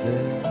get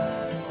there.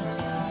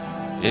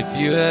 If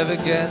you ever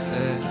get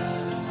there,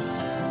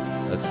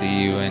 I'll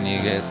see you when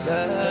you get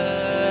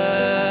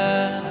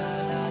there.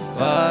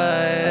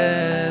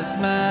 Wise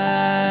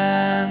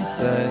man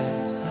say,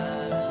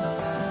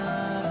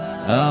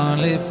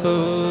 only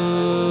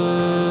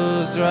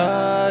fools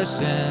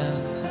rush in,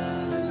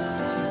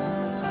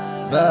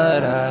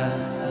 but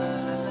I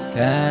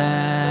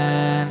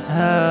can't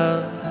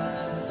help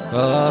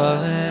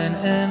falling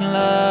in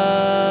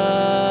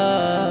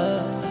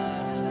love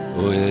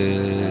with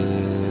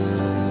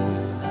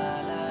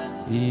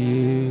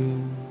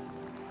you.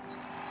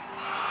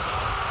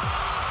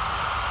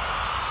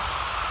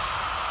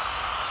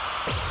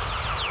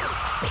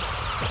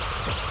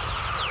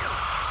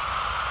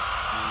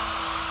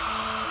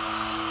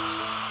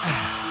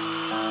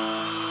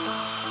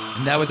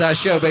 And that was our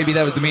show, baby.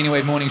 That was the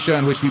Meaningwave morning show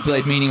in which we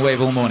played Meaningwave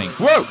all morning.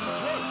 Whoa!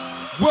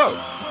 Whoa!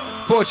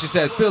 Fortune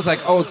says, feels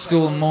like old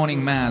school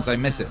morning Maz. I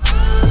miss it.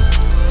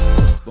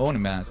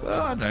 Morning Maz. Well,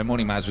 I don't know.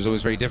 Morning Maz was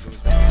always very different.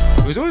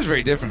 It was always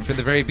very different from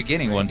the very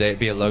beginning. One day it'd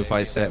be a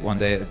lo-fi set. One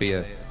day it'd be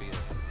a, I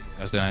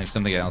don't know,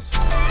 something else.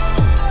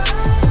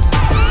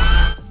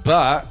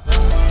 But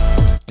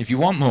if you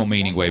want more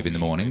Meaningwave in the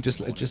morning,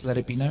 just let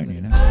it be known,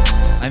 you know.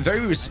 I'm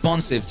very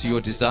responsive to your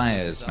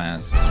desires,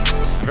 Maz.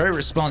 I'm very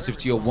responsive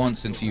to your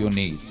wants and to your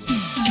needs.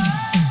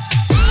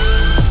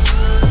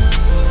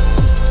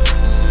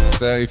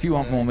 So if you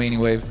want more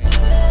Meaningwave,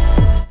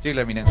 do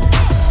let me know.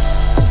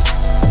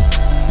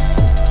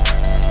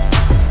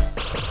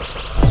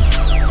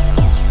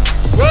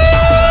 Woo!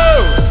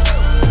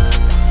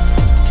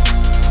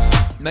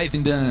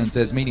 Nathan Dunn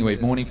says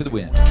Meaningwave morning for the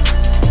win.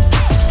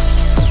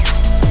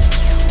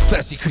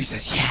 Percy Cree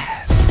says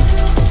yes.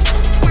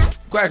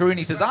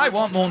 Quackaroony says I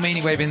want more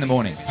Meaningwave in the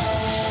morning.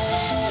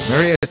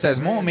 Maria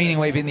says more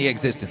Meaningwave in the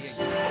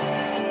existence.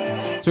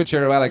 Twitch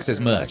Hero Alex says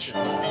merch.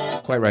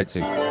 Quite right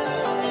too.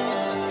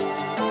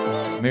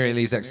 Mary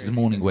Lee's X says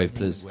morning wave,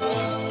 please.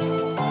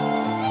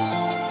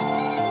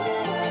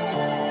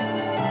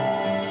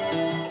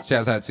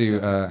 Shouts out to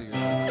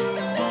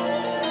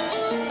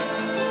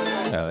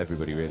well,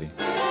 everybody really.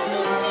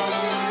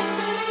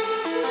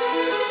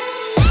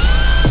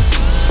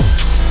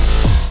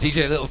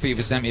 DJ Little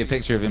Fever sent me a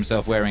picture of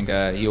himself wearing.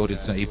 He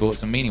bought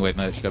some Meaningwave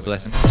merch. God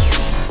bless him.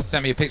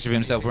 Sent me a picture of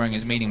himself wearing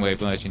his Meaningwave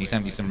merch, and he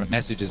sent me some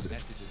messages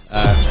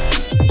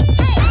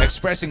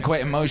expressing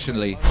quite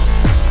emotionally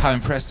how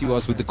impressed he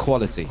was with the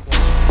quality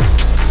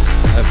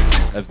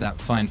of that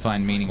fine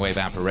Meaningwave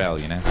apparel,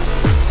 you know.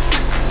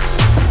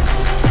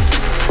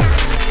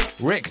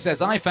 Rick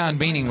says, I found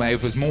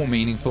Meaningwave was more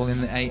meaningful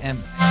in the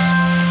AM.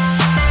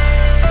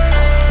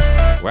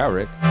 Wow,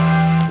 Rick.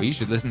 Well, you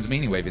should listen to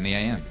Meaningwave in the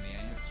AM.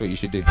 That's what you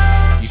should do.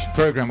 You should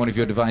program one of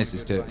your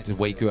devices to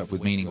wake you up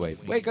with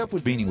Meaningwave. Wake up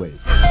with Meaningwave.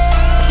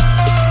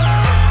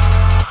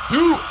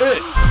 Do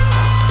it!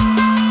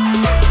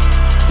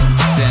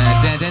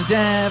 Dun, dun,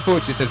 dun.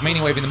 Fortune says,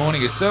 Meaningwave in the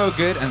morning is so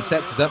good and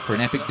sets us up for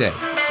an epic day.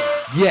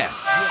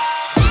 Yes.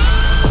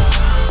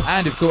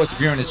 And of course,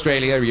 if you're in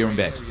Australia, you're in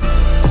bed.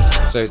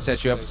 So it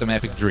sets you up for some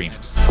epic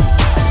dreams.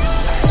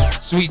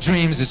 Sweet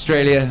dreams,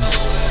 Australia.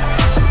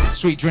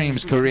 Sweet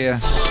dreams, Korea.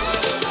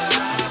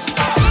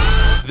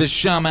 The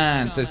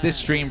Shaman says, this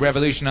stream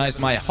revolutionized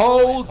my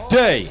whole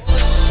day.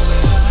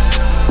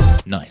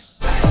 Nice.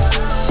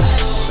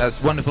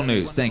 That's wonderful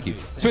news. Thank you.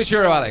 Twitch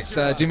Hero Alex,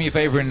 do me a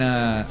favor and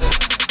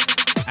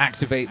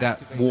activate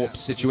that warp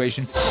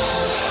situation.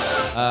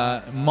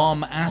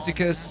 Mom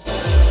Atticus,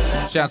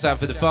 shouts out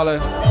for the follow.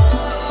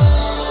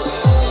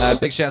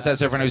 Big shouts out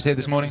to everyone who's here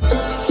this morning.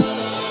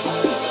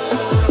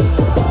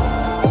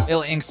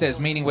 Ill Ink says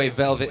Meaningwave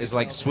Velvet is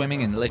like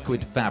swimming in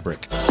liquid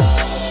fabric.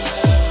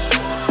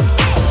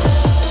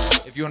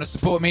 If you want to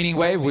support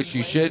Meaningwave, which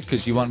you should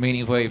because you want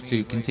Meaningwave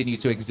to continue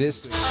to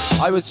exist,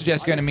 I would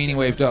suggest going to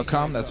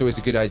meaningwave.com. That's always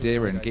a good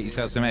idea, and get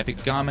yourself some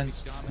epic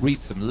garments, read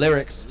some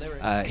lyrics,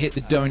 hit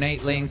the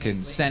donate link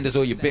and send us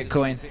all your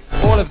Bitcoin.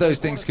 All of those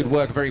things could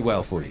work very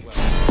well for you.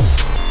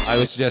 I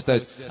would suggest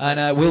those. And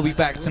we'll be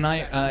back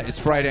tonight. It's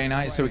Friday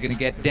night, so we're going to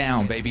get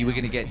down, baby. We're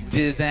going to get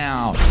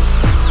down.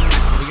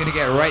 We're going to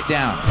get right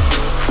down.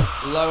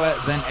 Lower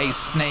than a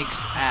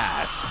snake's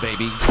ass,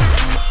 baby.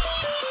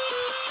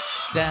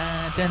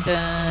 Dun, dun,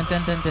 dun,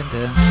 dun, dun, dun,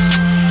 dun.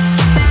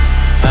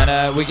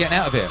 And we're getting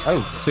out of here.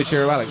 Oh, Twitch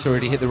Hero Alex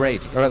already hit the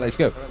raid. All right, let's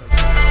go.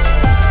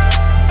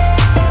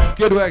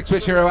 Good work,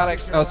 Twitch Hero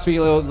Alex. I'll see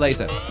you all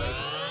later.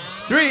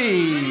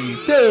 3,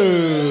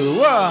 2,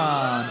 1.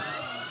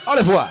 Au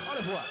revoir.